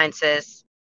 Never mind, sis.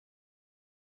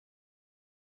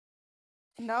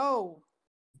 No.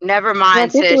 Never Well,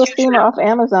 mind, get sis. you a You steamer should. off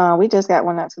Amazon. We just got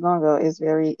one not too long ago. It Oh,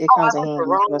 comes I in went the handy.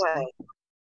 wrong Trust way. me.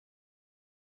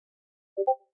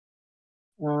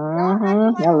 Y'all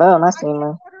acting like I love my I steamer.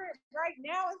 can't order it right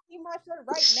now and see my shirt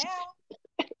right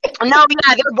now. No,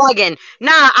 yeah, they're bugging.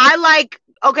 Nah, I like.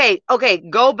 Okay.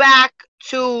 Go back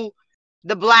to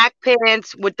the black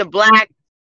pants with the black.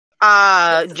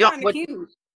 This is kind of With. cute.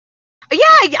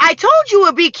 Yeah, I told you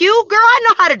it'd be cute, girl. I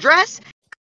know how to dress.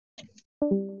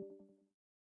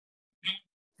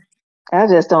 I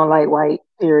just don't like white.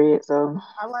 Period. So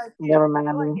I like never I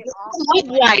mind like me. it off I like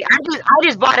white. I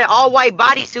just bought an all white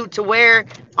bodysuit to wear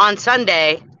on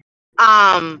Sunday.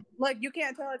 Look, you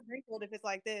can't tell it's wrinkled if it's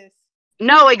like this.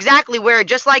 No, exactly. Wear it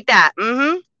just like that.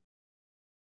 Mm-hmm.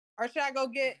 Or should I go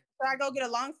get a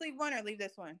long sleeve one or leave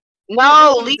this one?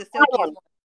 No, This one is leave the that silkiest one.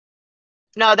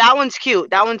 No, that one's cute.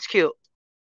 That one's cute.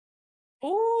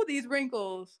 one. Ooh, these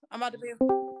wrinkles. I'm about to be.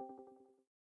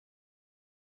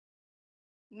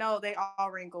 No, they all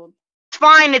wrinkled. It's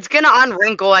fine. It's gonna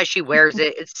unwrinkle as she wears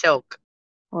it. It's silk.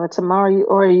 Or tomorrow you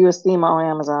order you a steamer on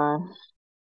Amazon.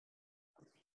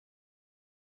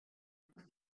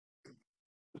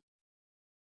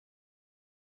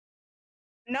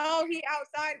 No, he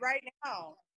outside right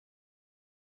now.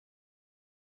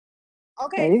 Yeah,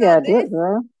 Okay, you so gotta do it,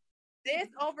 girl. this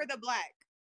over the black.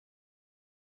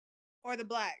 Or the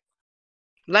black.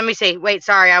 Let me see. Wait,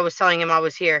 sorry. I was telling him I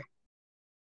was here.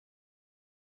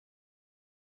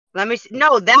 Let me see.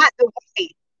 No, the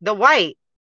white. The white.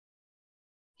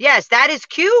 Yes, that is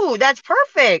cute. That's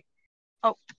perfect.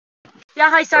 Oh, yeah.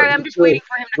 Hi, sorry. I'm just waiting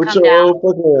for him to With come your down. old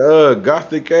fucking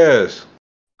gothic ass.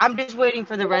 I'm just waiting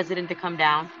for the resident to come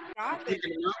down. Gothic.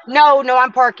 No,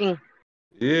 I'm parking.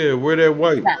 Yeah, wear that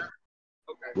white. Yeah.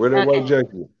 Wear that white Okay.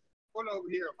 jacket. Oh,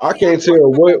 I yeah. can't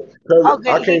tell what color.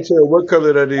 Okay. I can't tell what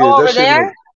color that is. Oh, That over shit there?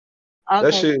 like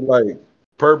that Okay. shit like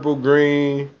purple,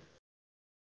 green.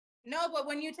 No, but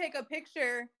when you take a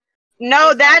picture, No,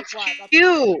 it's that's like, watch,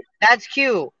 cute. That's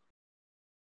cute.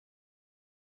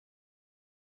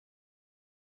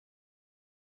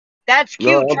 That's No,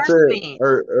 cute. I'm Trust saying me.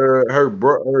 her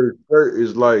shirt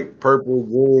is like purple,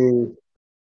 green,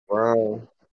 brown.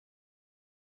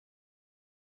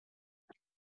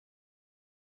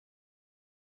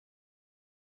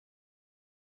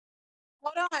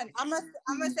 hold on. I'm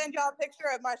gonna send y'all a picture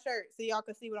of my shirt so y'all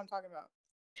can see what I'm talking about.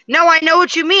 No, I know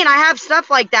what you mean. I have stuff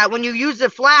like that. When you use the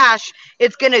flash,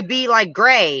 it's gonna be like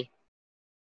gray.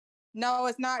 No,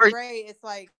 it's not Or gray. It's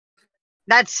like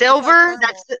silver. thermal.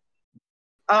 That's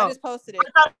I oh. just posted it.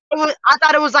 I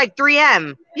thought it was like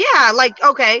 3M. Yeah, like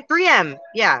okay, 3M.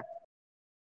 Yeah,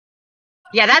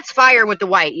 that's fire with the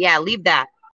white. Yeah, leave that.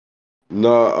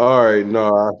 No, all right,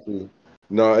 no, I see.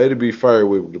 No, it'd be fire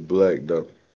with the black though.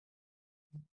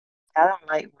 I don't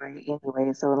like white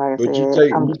anyway. So like I But you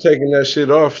said, I'm taking that shit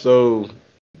off. So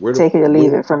take it or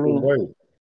leave it for the me. white?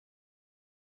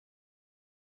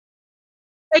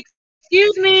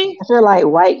 Excuse me. I feel like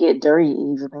white get dirty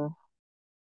easily.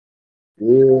 Yeah.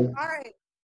 All right.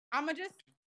 I'm gonna just.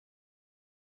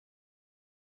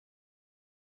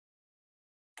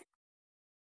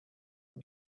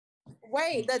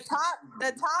 Wait, the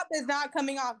top is not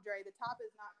coming off, Dre. The top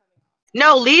is not coming off.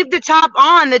 No, leave the top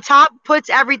on. The top puts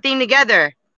everything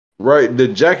together. Right, the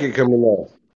jacket coming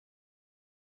off.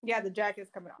 Yeah, the jacket's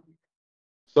coming off.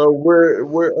 So where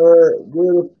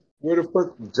the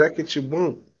fuck jacket you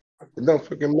want? It don't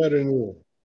fucking matter anymore.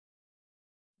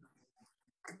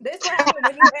 This what happened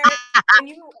when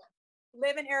you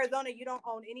live in Arizona. You don't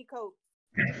own any coat.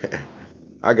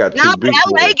 I got No, two but big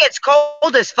LA ones. gets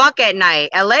cold as fuck at night.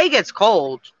 LA gets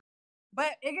cold.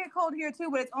 But it get cold here too.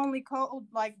 But it's only cold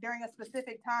like during a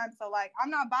specific time. So like, I'm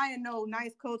not buying no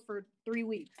nice coats for 3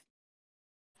 weeks.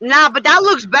 Nah, but that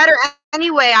looks better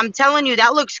anyway. I'm telling you,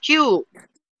 that looks cute.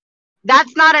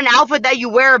 That's not an outfit that you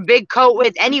wear a big coat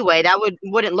with anyway. That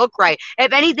wouldn't look right.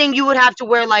 If anything, you would have to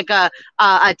wear like a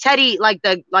teddy, like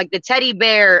the teddy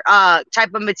bear type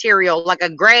of material, like a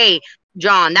gray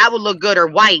John. That would look good, or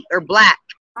white or black.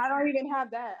 I don't even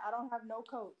have that. I don't have no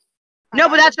coats. No,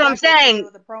 but that's what I'm saying. It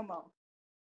was a promo.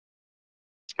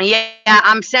 Yeah,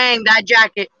 I'm saying that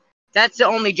jacket. That's the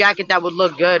only jacket that would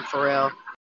look good for real.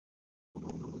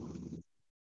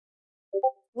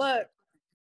 Look.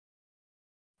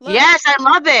 Yes, I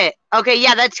love it. Okay,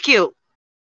 yeah, that's cute.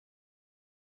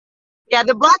 Yeah,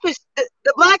 the black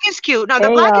is cute. No, the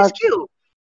Hey, black is cute.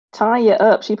 Tanya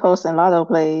up. She posting lotto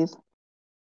plays.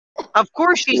 Of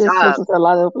course She she's just up. posted her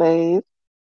lotto plays.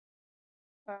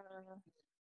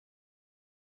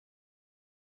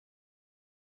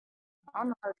 I don't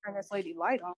know how to turn this lady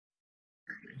light on.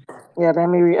 Yeah, let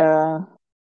me.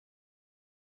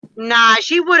 Nah,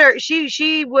 she with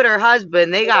her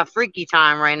husband. They got freaky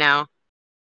time right now.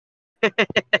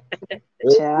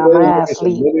 Child, mine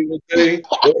sleep.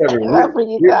 Whatever.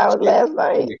 Freaky time was last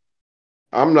night.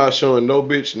 I'm not showing no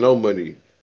bitch no money.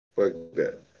 Fuck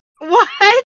that.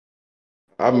 What?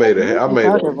 I made What a you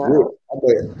talking grip.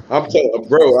 about? I'm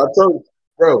telling,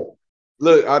 bro.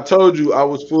 Look, I told you I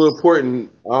was full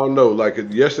important. I don't know, like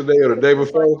yesterday or the day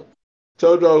before.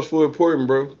 Told you I was full important,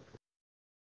 bro.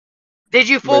 Did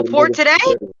you full Made a port today?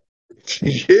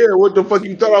 Yeah, what the fuck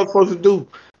you thought I was supposed to do?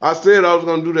 I said I was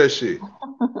gonna do that shit.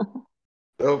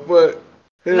 But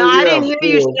No, hell I yeah, didn't I'm hear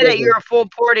you full say that you fucking. were full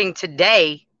porting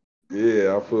today.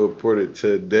 Yeah, I full ported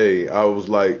today. I was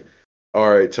like, all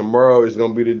right, tomorrow is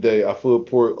gonna be the day. I full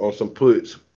port on some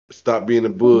puts. Stop being a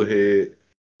bullhead.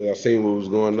 I seen what was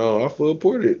going on. I full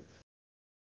ported.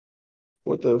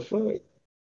 What the fuck?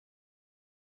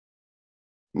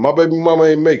 My baby mama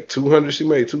ain't make 200. She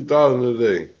made 2,000 a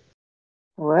day.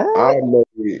 What? I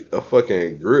made a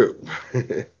fucking grip.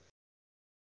 Made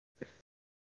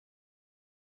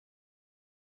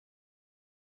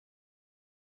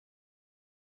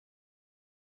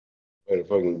a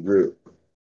fucking grip.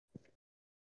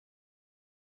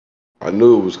 I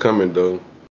knew it was coming though.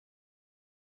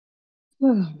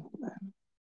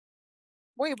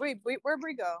 Wait, where'd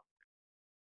Bree go?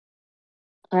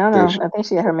 I don't Think she, know. I think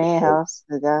she at her man house,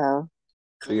 the guy house.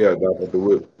 she got down at the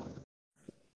whip.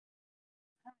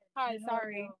 Hi,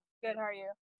 sorry. Good, how are you?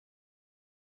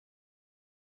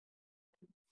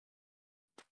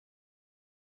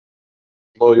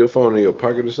 Oh, your phone in your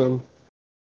pocket or something?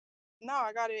 No,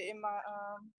 I got it in my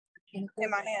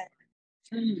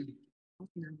hand.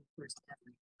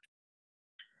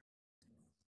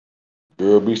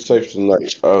 Girl, be safe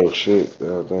tonight. Oh shit.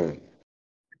 God damn. Do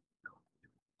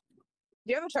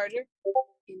you have a charger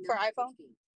for iPhone?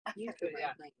 Yeah.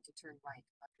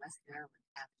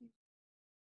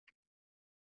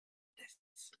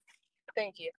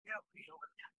 Thank you.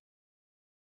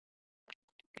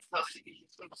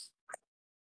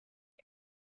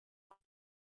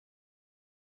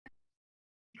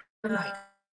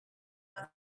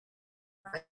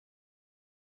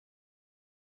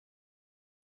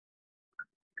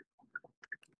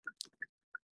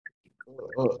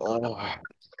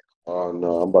 Oh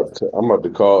no, I'm about to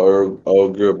call her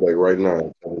old girl back right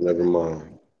now. Oh, never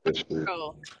mind. That shit.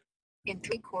 Oh. In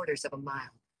 3/4 of a mile,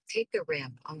 take the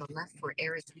ramp on the left for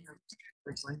Arizona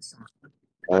towards Lenson.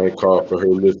 I ain't called for her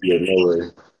lift yet, no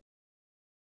way.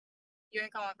 You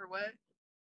ain't calling for what?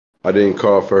 I didn't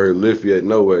call for her lift yet,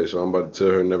 no way. So I'm about to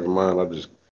tell her never mind. I just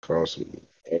call some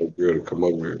old girl to come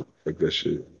over here. Fuck that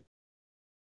shit.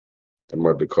 I'm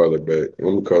about to call her back. I'm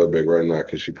gonna call her back right now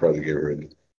because she probably getting ready.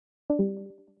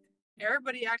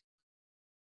 Everybody acting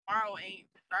tomorrow ain't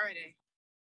Friday.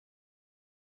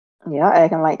 Y'all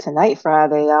acting like tonight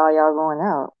Friday, y'all going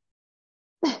out.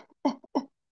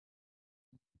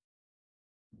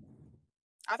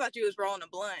 I thought you was rolling a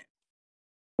blunt.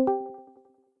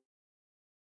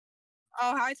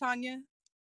 Oh, hi, Tanya.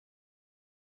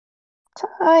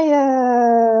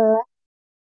 Taya.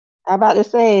 I'm about to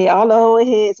say, all the old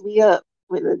heads, we up.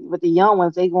 With the young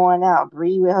ones, they going out.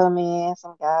 Bree with her man,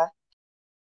 some guy.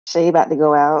 Shay about to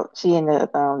go out. She in the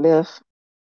lift.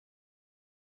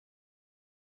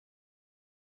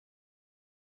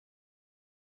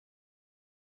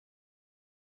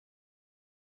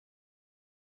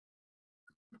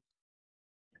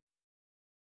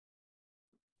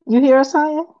 You hear us,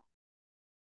 Tanya?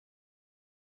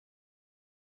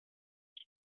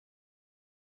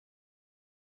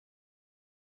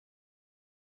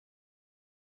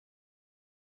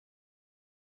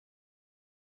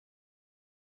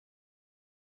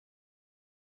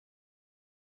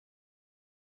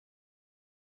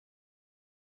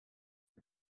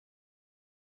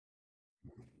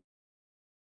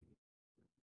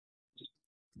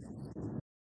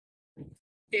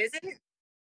 Is it?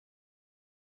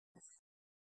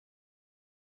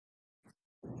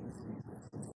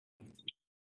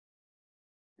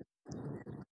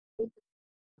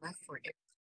 Left for Arizona.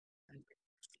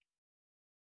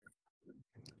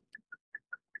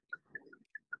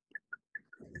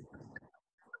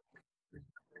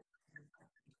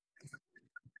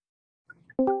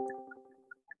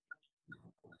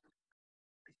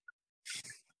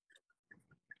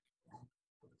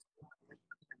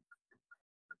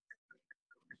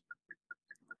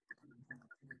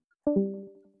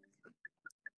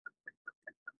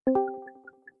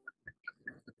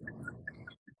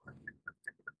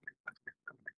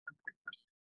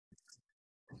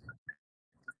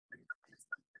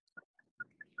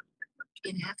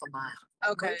 In half a mile.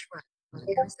 Okay. Birch Run,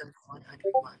 Arizona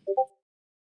 101.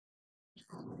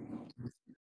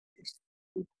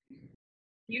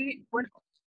 You need what?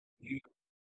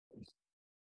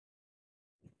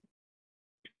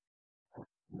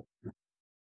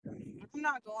 I'm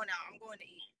not going out. I'm going to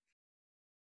eat.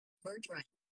 Birch Run.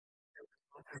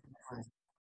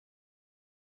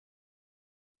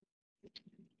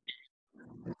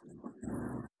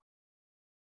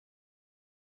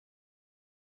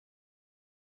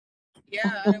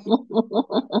 Yeah, I didn't.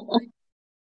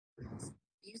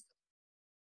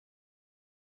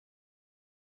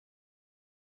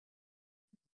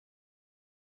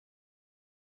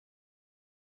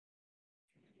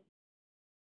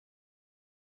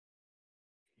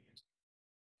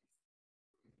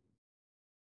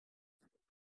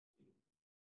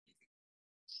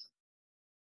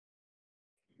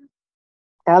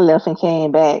 I left and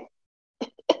came back.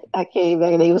 I came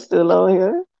back and they were still on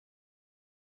here.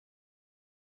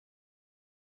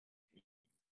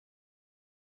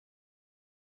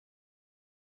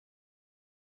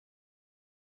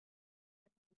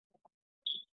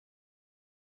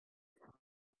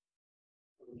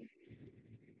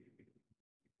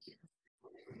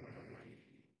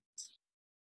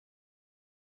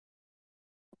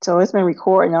 So it's been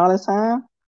recording all the time.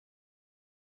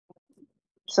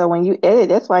 So when you edit,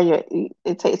 that's why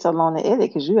it takes so long to edit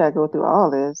because you gotta go through all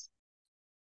this.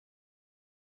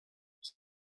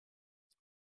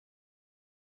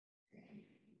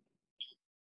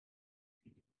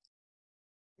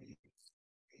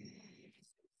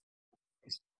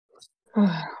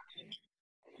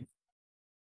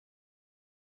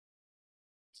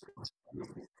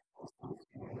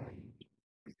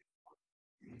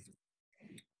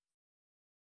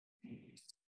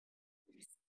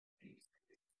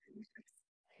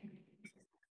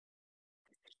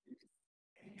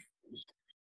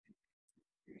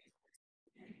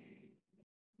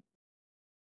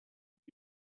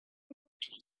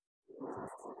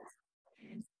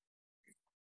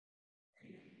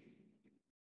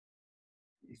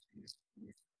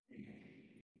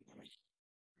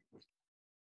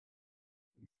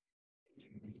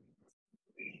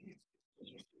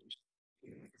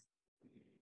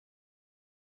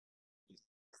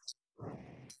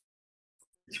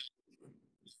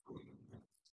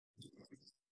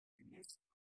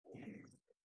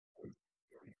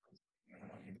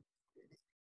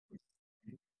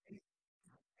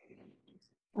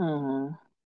 Mm-hmm.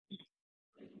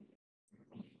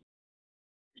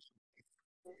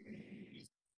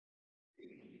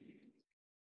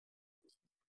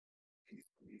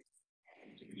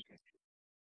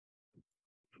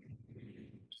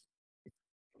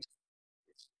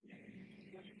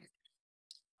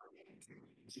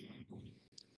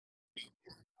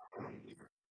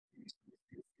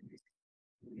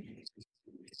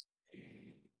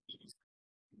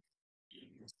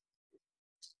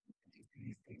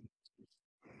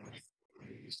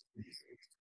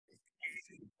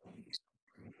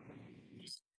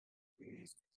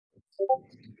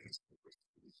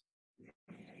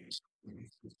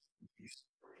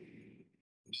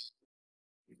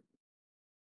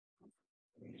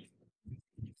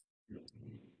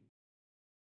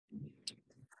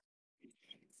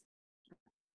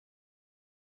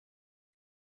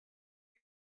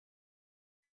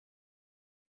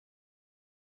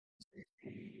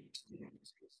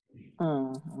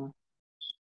 Mm-hmm.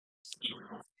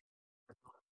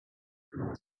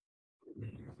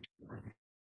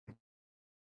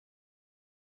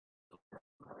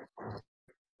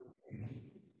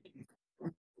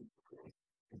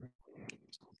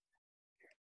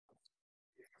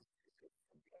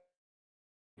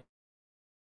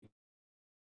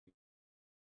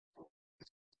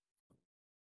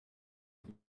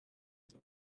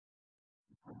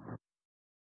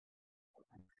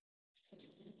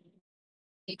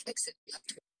 Exit.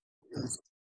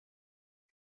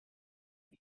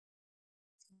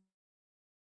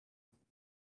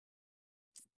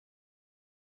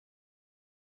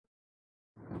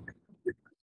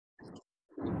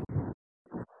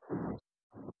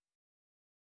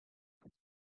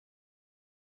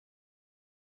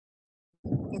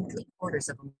 In 3/4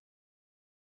 of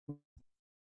a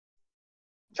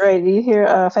Dre, do you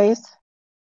hear Face?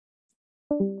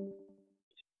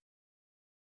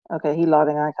 Okay, he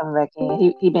logging on, coming back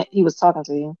in. He was talking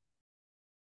to you.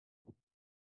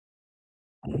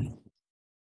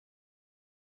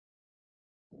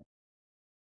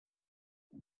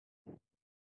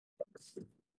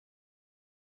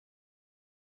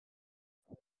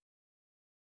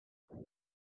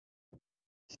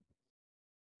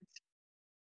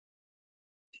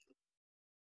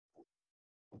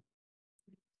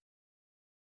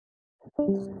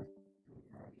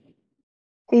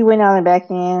 He went out and back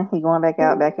in. He going back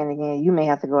out, back in again. You may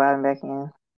have to go out and back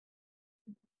in.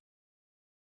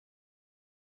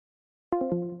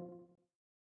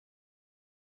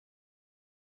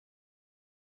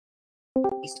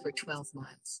 East for 12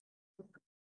 months.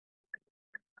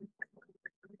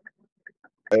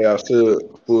 Hey, I said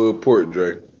pulled pork,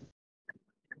 Dre.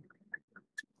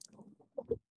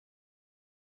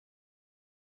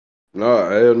 No,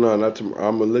 hell no, not tomorrow.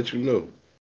 I'm gonna let you know.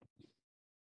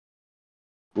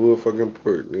 Full fucking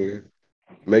pork, nigga.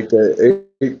 Make that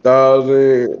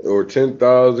 8,000 or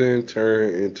 10,000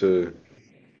 turn into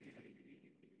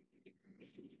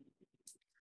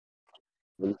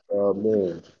 25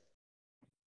 million.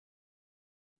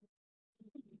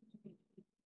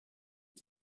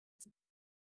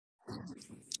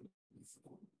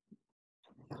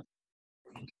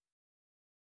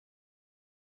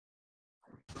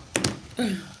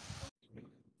 Nigga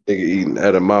eating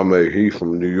edamame. He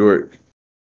from New York.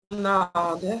 No,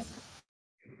 that's.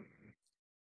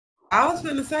 I was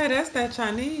gonna say that's that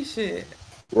Chinese shit.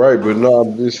 Right, but no,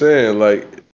 I'm just saying,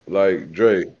 like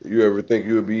Dre, you ever think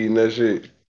you would be eating that shit?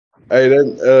 Hey,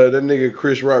 that nigga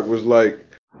Chris Rock was like,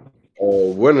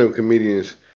 one of them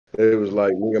comedians. It was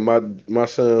like, nigga, my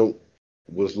son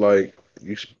was like,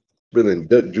 you spilling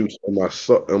duck juice on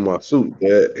my suit.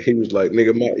 Dad. He was like,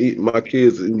 nigga, my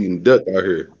kids are eating duck out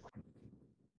here.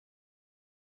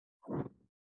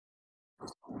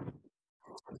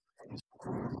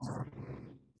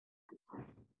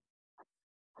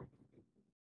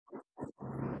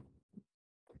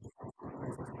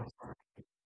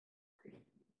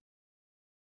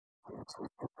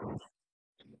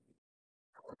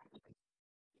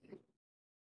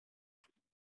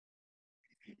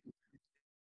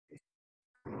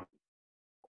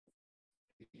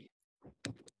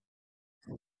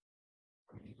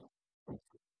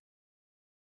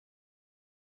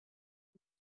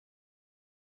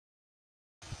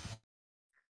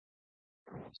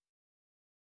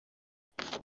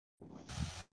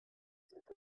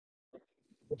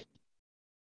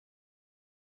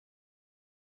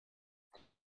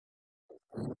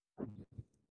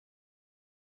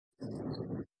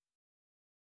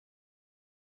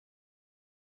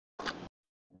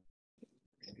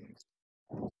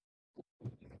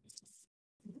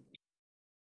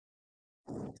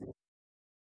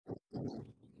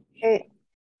 Hey,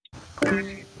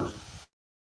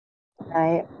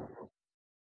 night.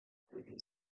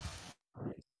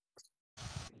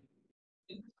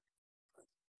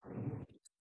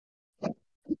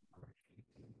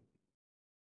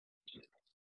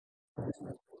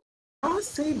 I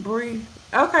see Bree.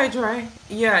 Okay, Dre.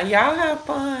 Yeah, y'all have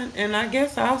fun, and I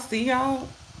guess I'll see y'all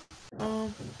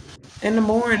um in the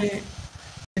morning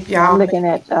if Yeah, I'm y'all make looking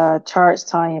it. at charts,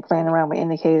 Tanya, playing around with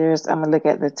indicators. I'm gonna look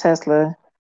at the Tesla.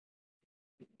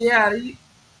 Yeah.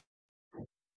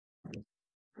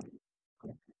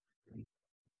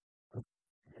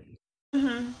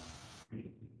 Mhm.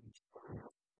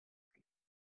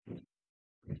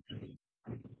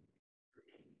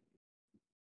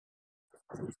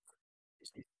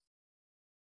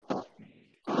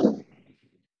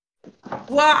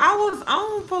 Well, I was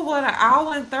on for what, an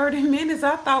hour and 30 minutes.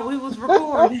 I thought we was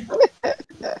recording.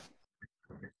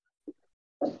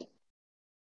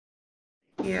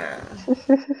 Yeah.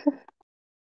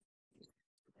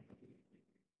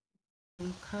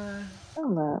 Okay.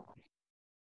 Hold up.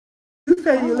 You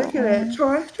say you looking at Uh-uh.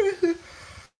 charts, Tracy?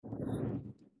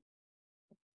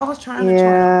 I was trying to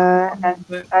chart Yeah, them,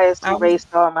 but I just I was.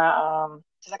 erased all my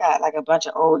 'cause I got like a bunch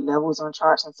of old levels on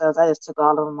charts and stuff. I just took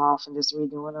all of them off and just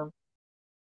redoing them.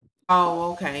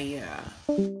 Oh, okay, yeah.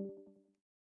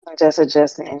 I'm just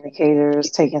adjusting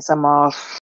indicators, taking some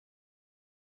off,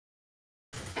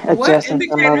 What adjusting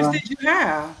some of indicators them. did you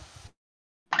have?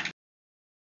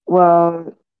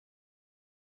 Well,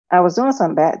 I was doing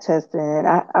some back testing.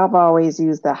 I've always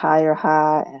used the higher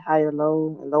high and higher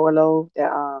low and lower low.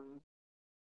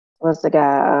 What's the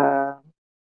guy?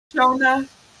 Shona?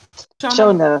 Show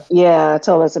Shona? enough. Yeah,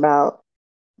 told us about.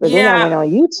 But then I went Yeah. on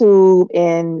YouTube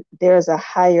and there's a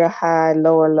higher high,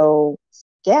 lower low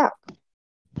gap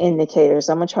indicator.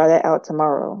 So I'm gonna try that out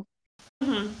tomorrow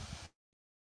Mhm.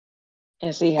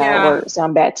 and see how it Yeah. works. So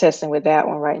I'm back testing with that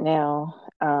one right now.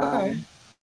 Okay.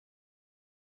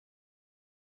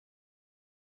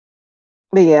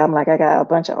 But yeah, I'm like I got a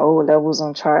bunch of old levels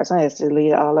on charts. I just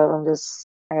deleted all of them. Just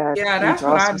I gotta Yeah, that's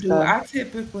what redraw I some do. stuff. I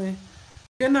typically.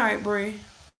 Good night, Bree.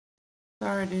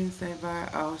 Sorry, I didn't say bye.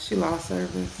 Oh, she lost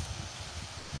service.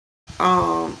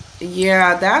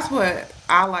 Yeah, that's what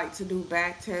I like to do,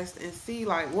 back test and see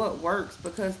like what works,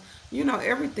 because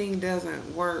everything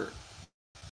doesn't work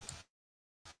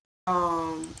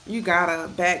you gotta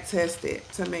back test it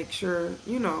to make sure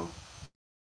you're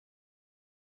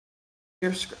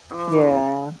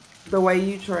Yeah. the way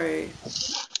you trade.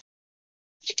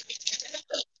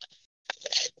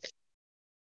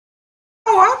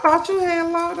 Oh, I thought you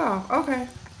had logged off. Okay.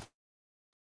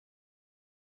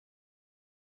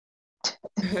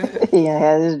 He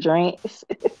has his drinks.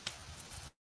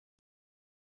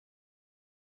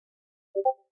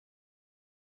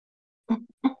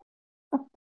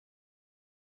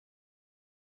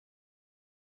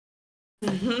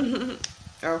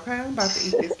 Okay, I'm about to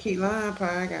eat this key lime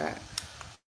pie I got.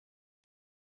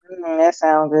 That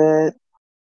sounds good.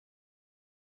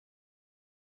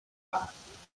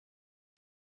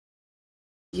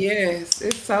 Yes,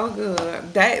 it's so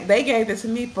good. They gave it to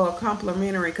me for a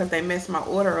complimentary because they messed my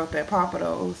order up at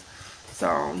Papados.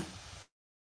 So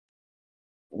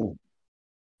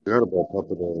Heard about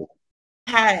Papa Do's.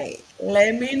 hey,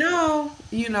 let me know.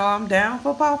 I'm down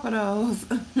for Papados.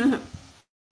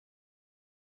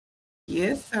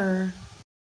 Yes, sir.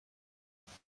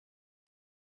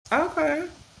 Okay.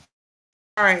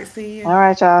 All right. See All you.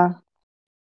 right, y'all.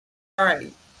 All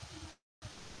right.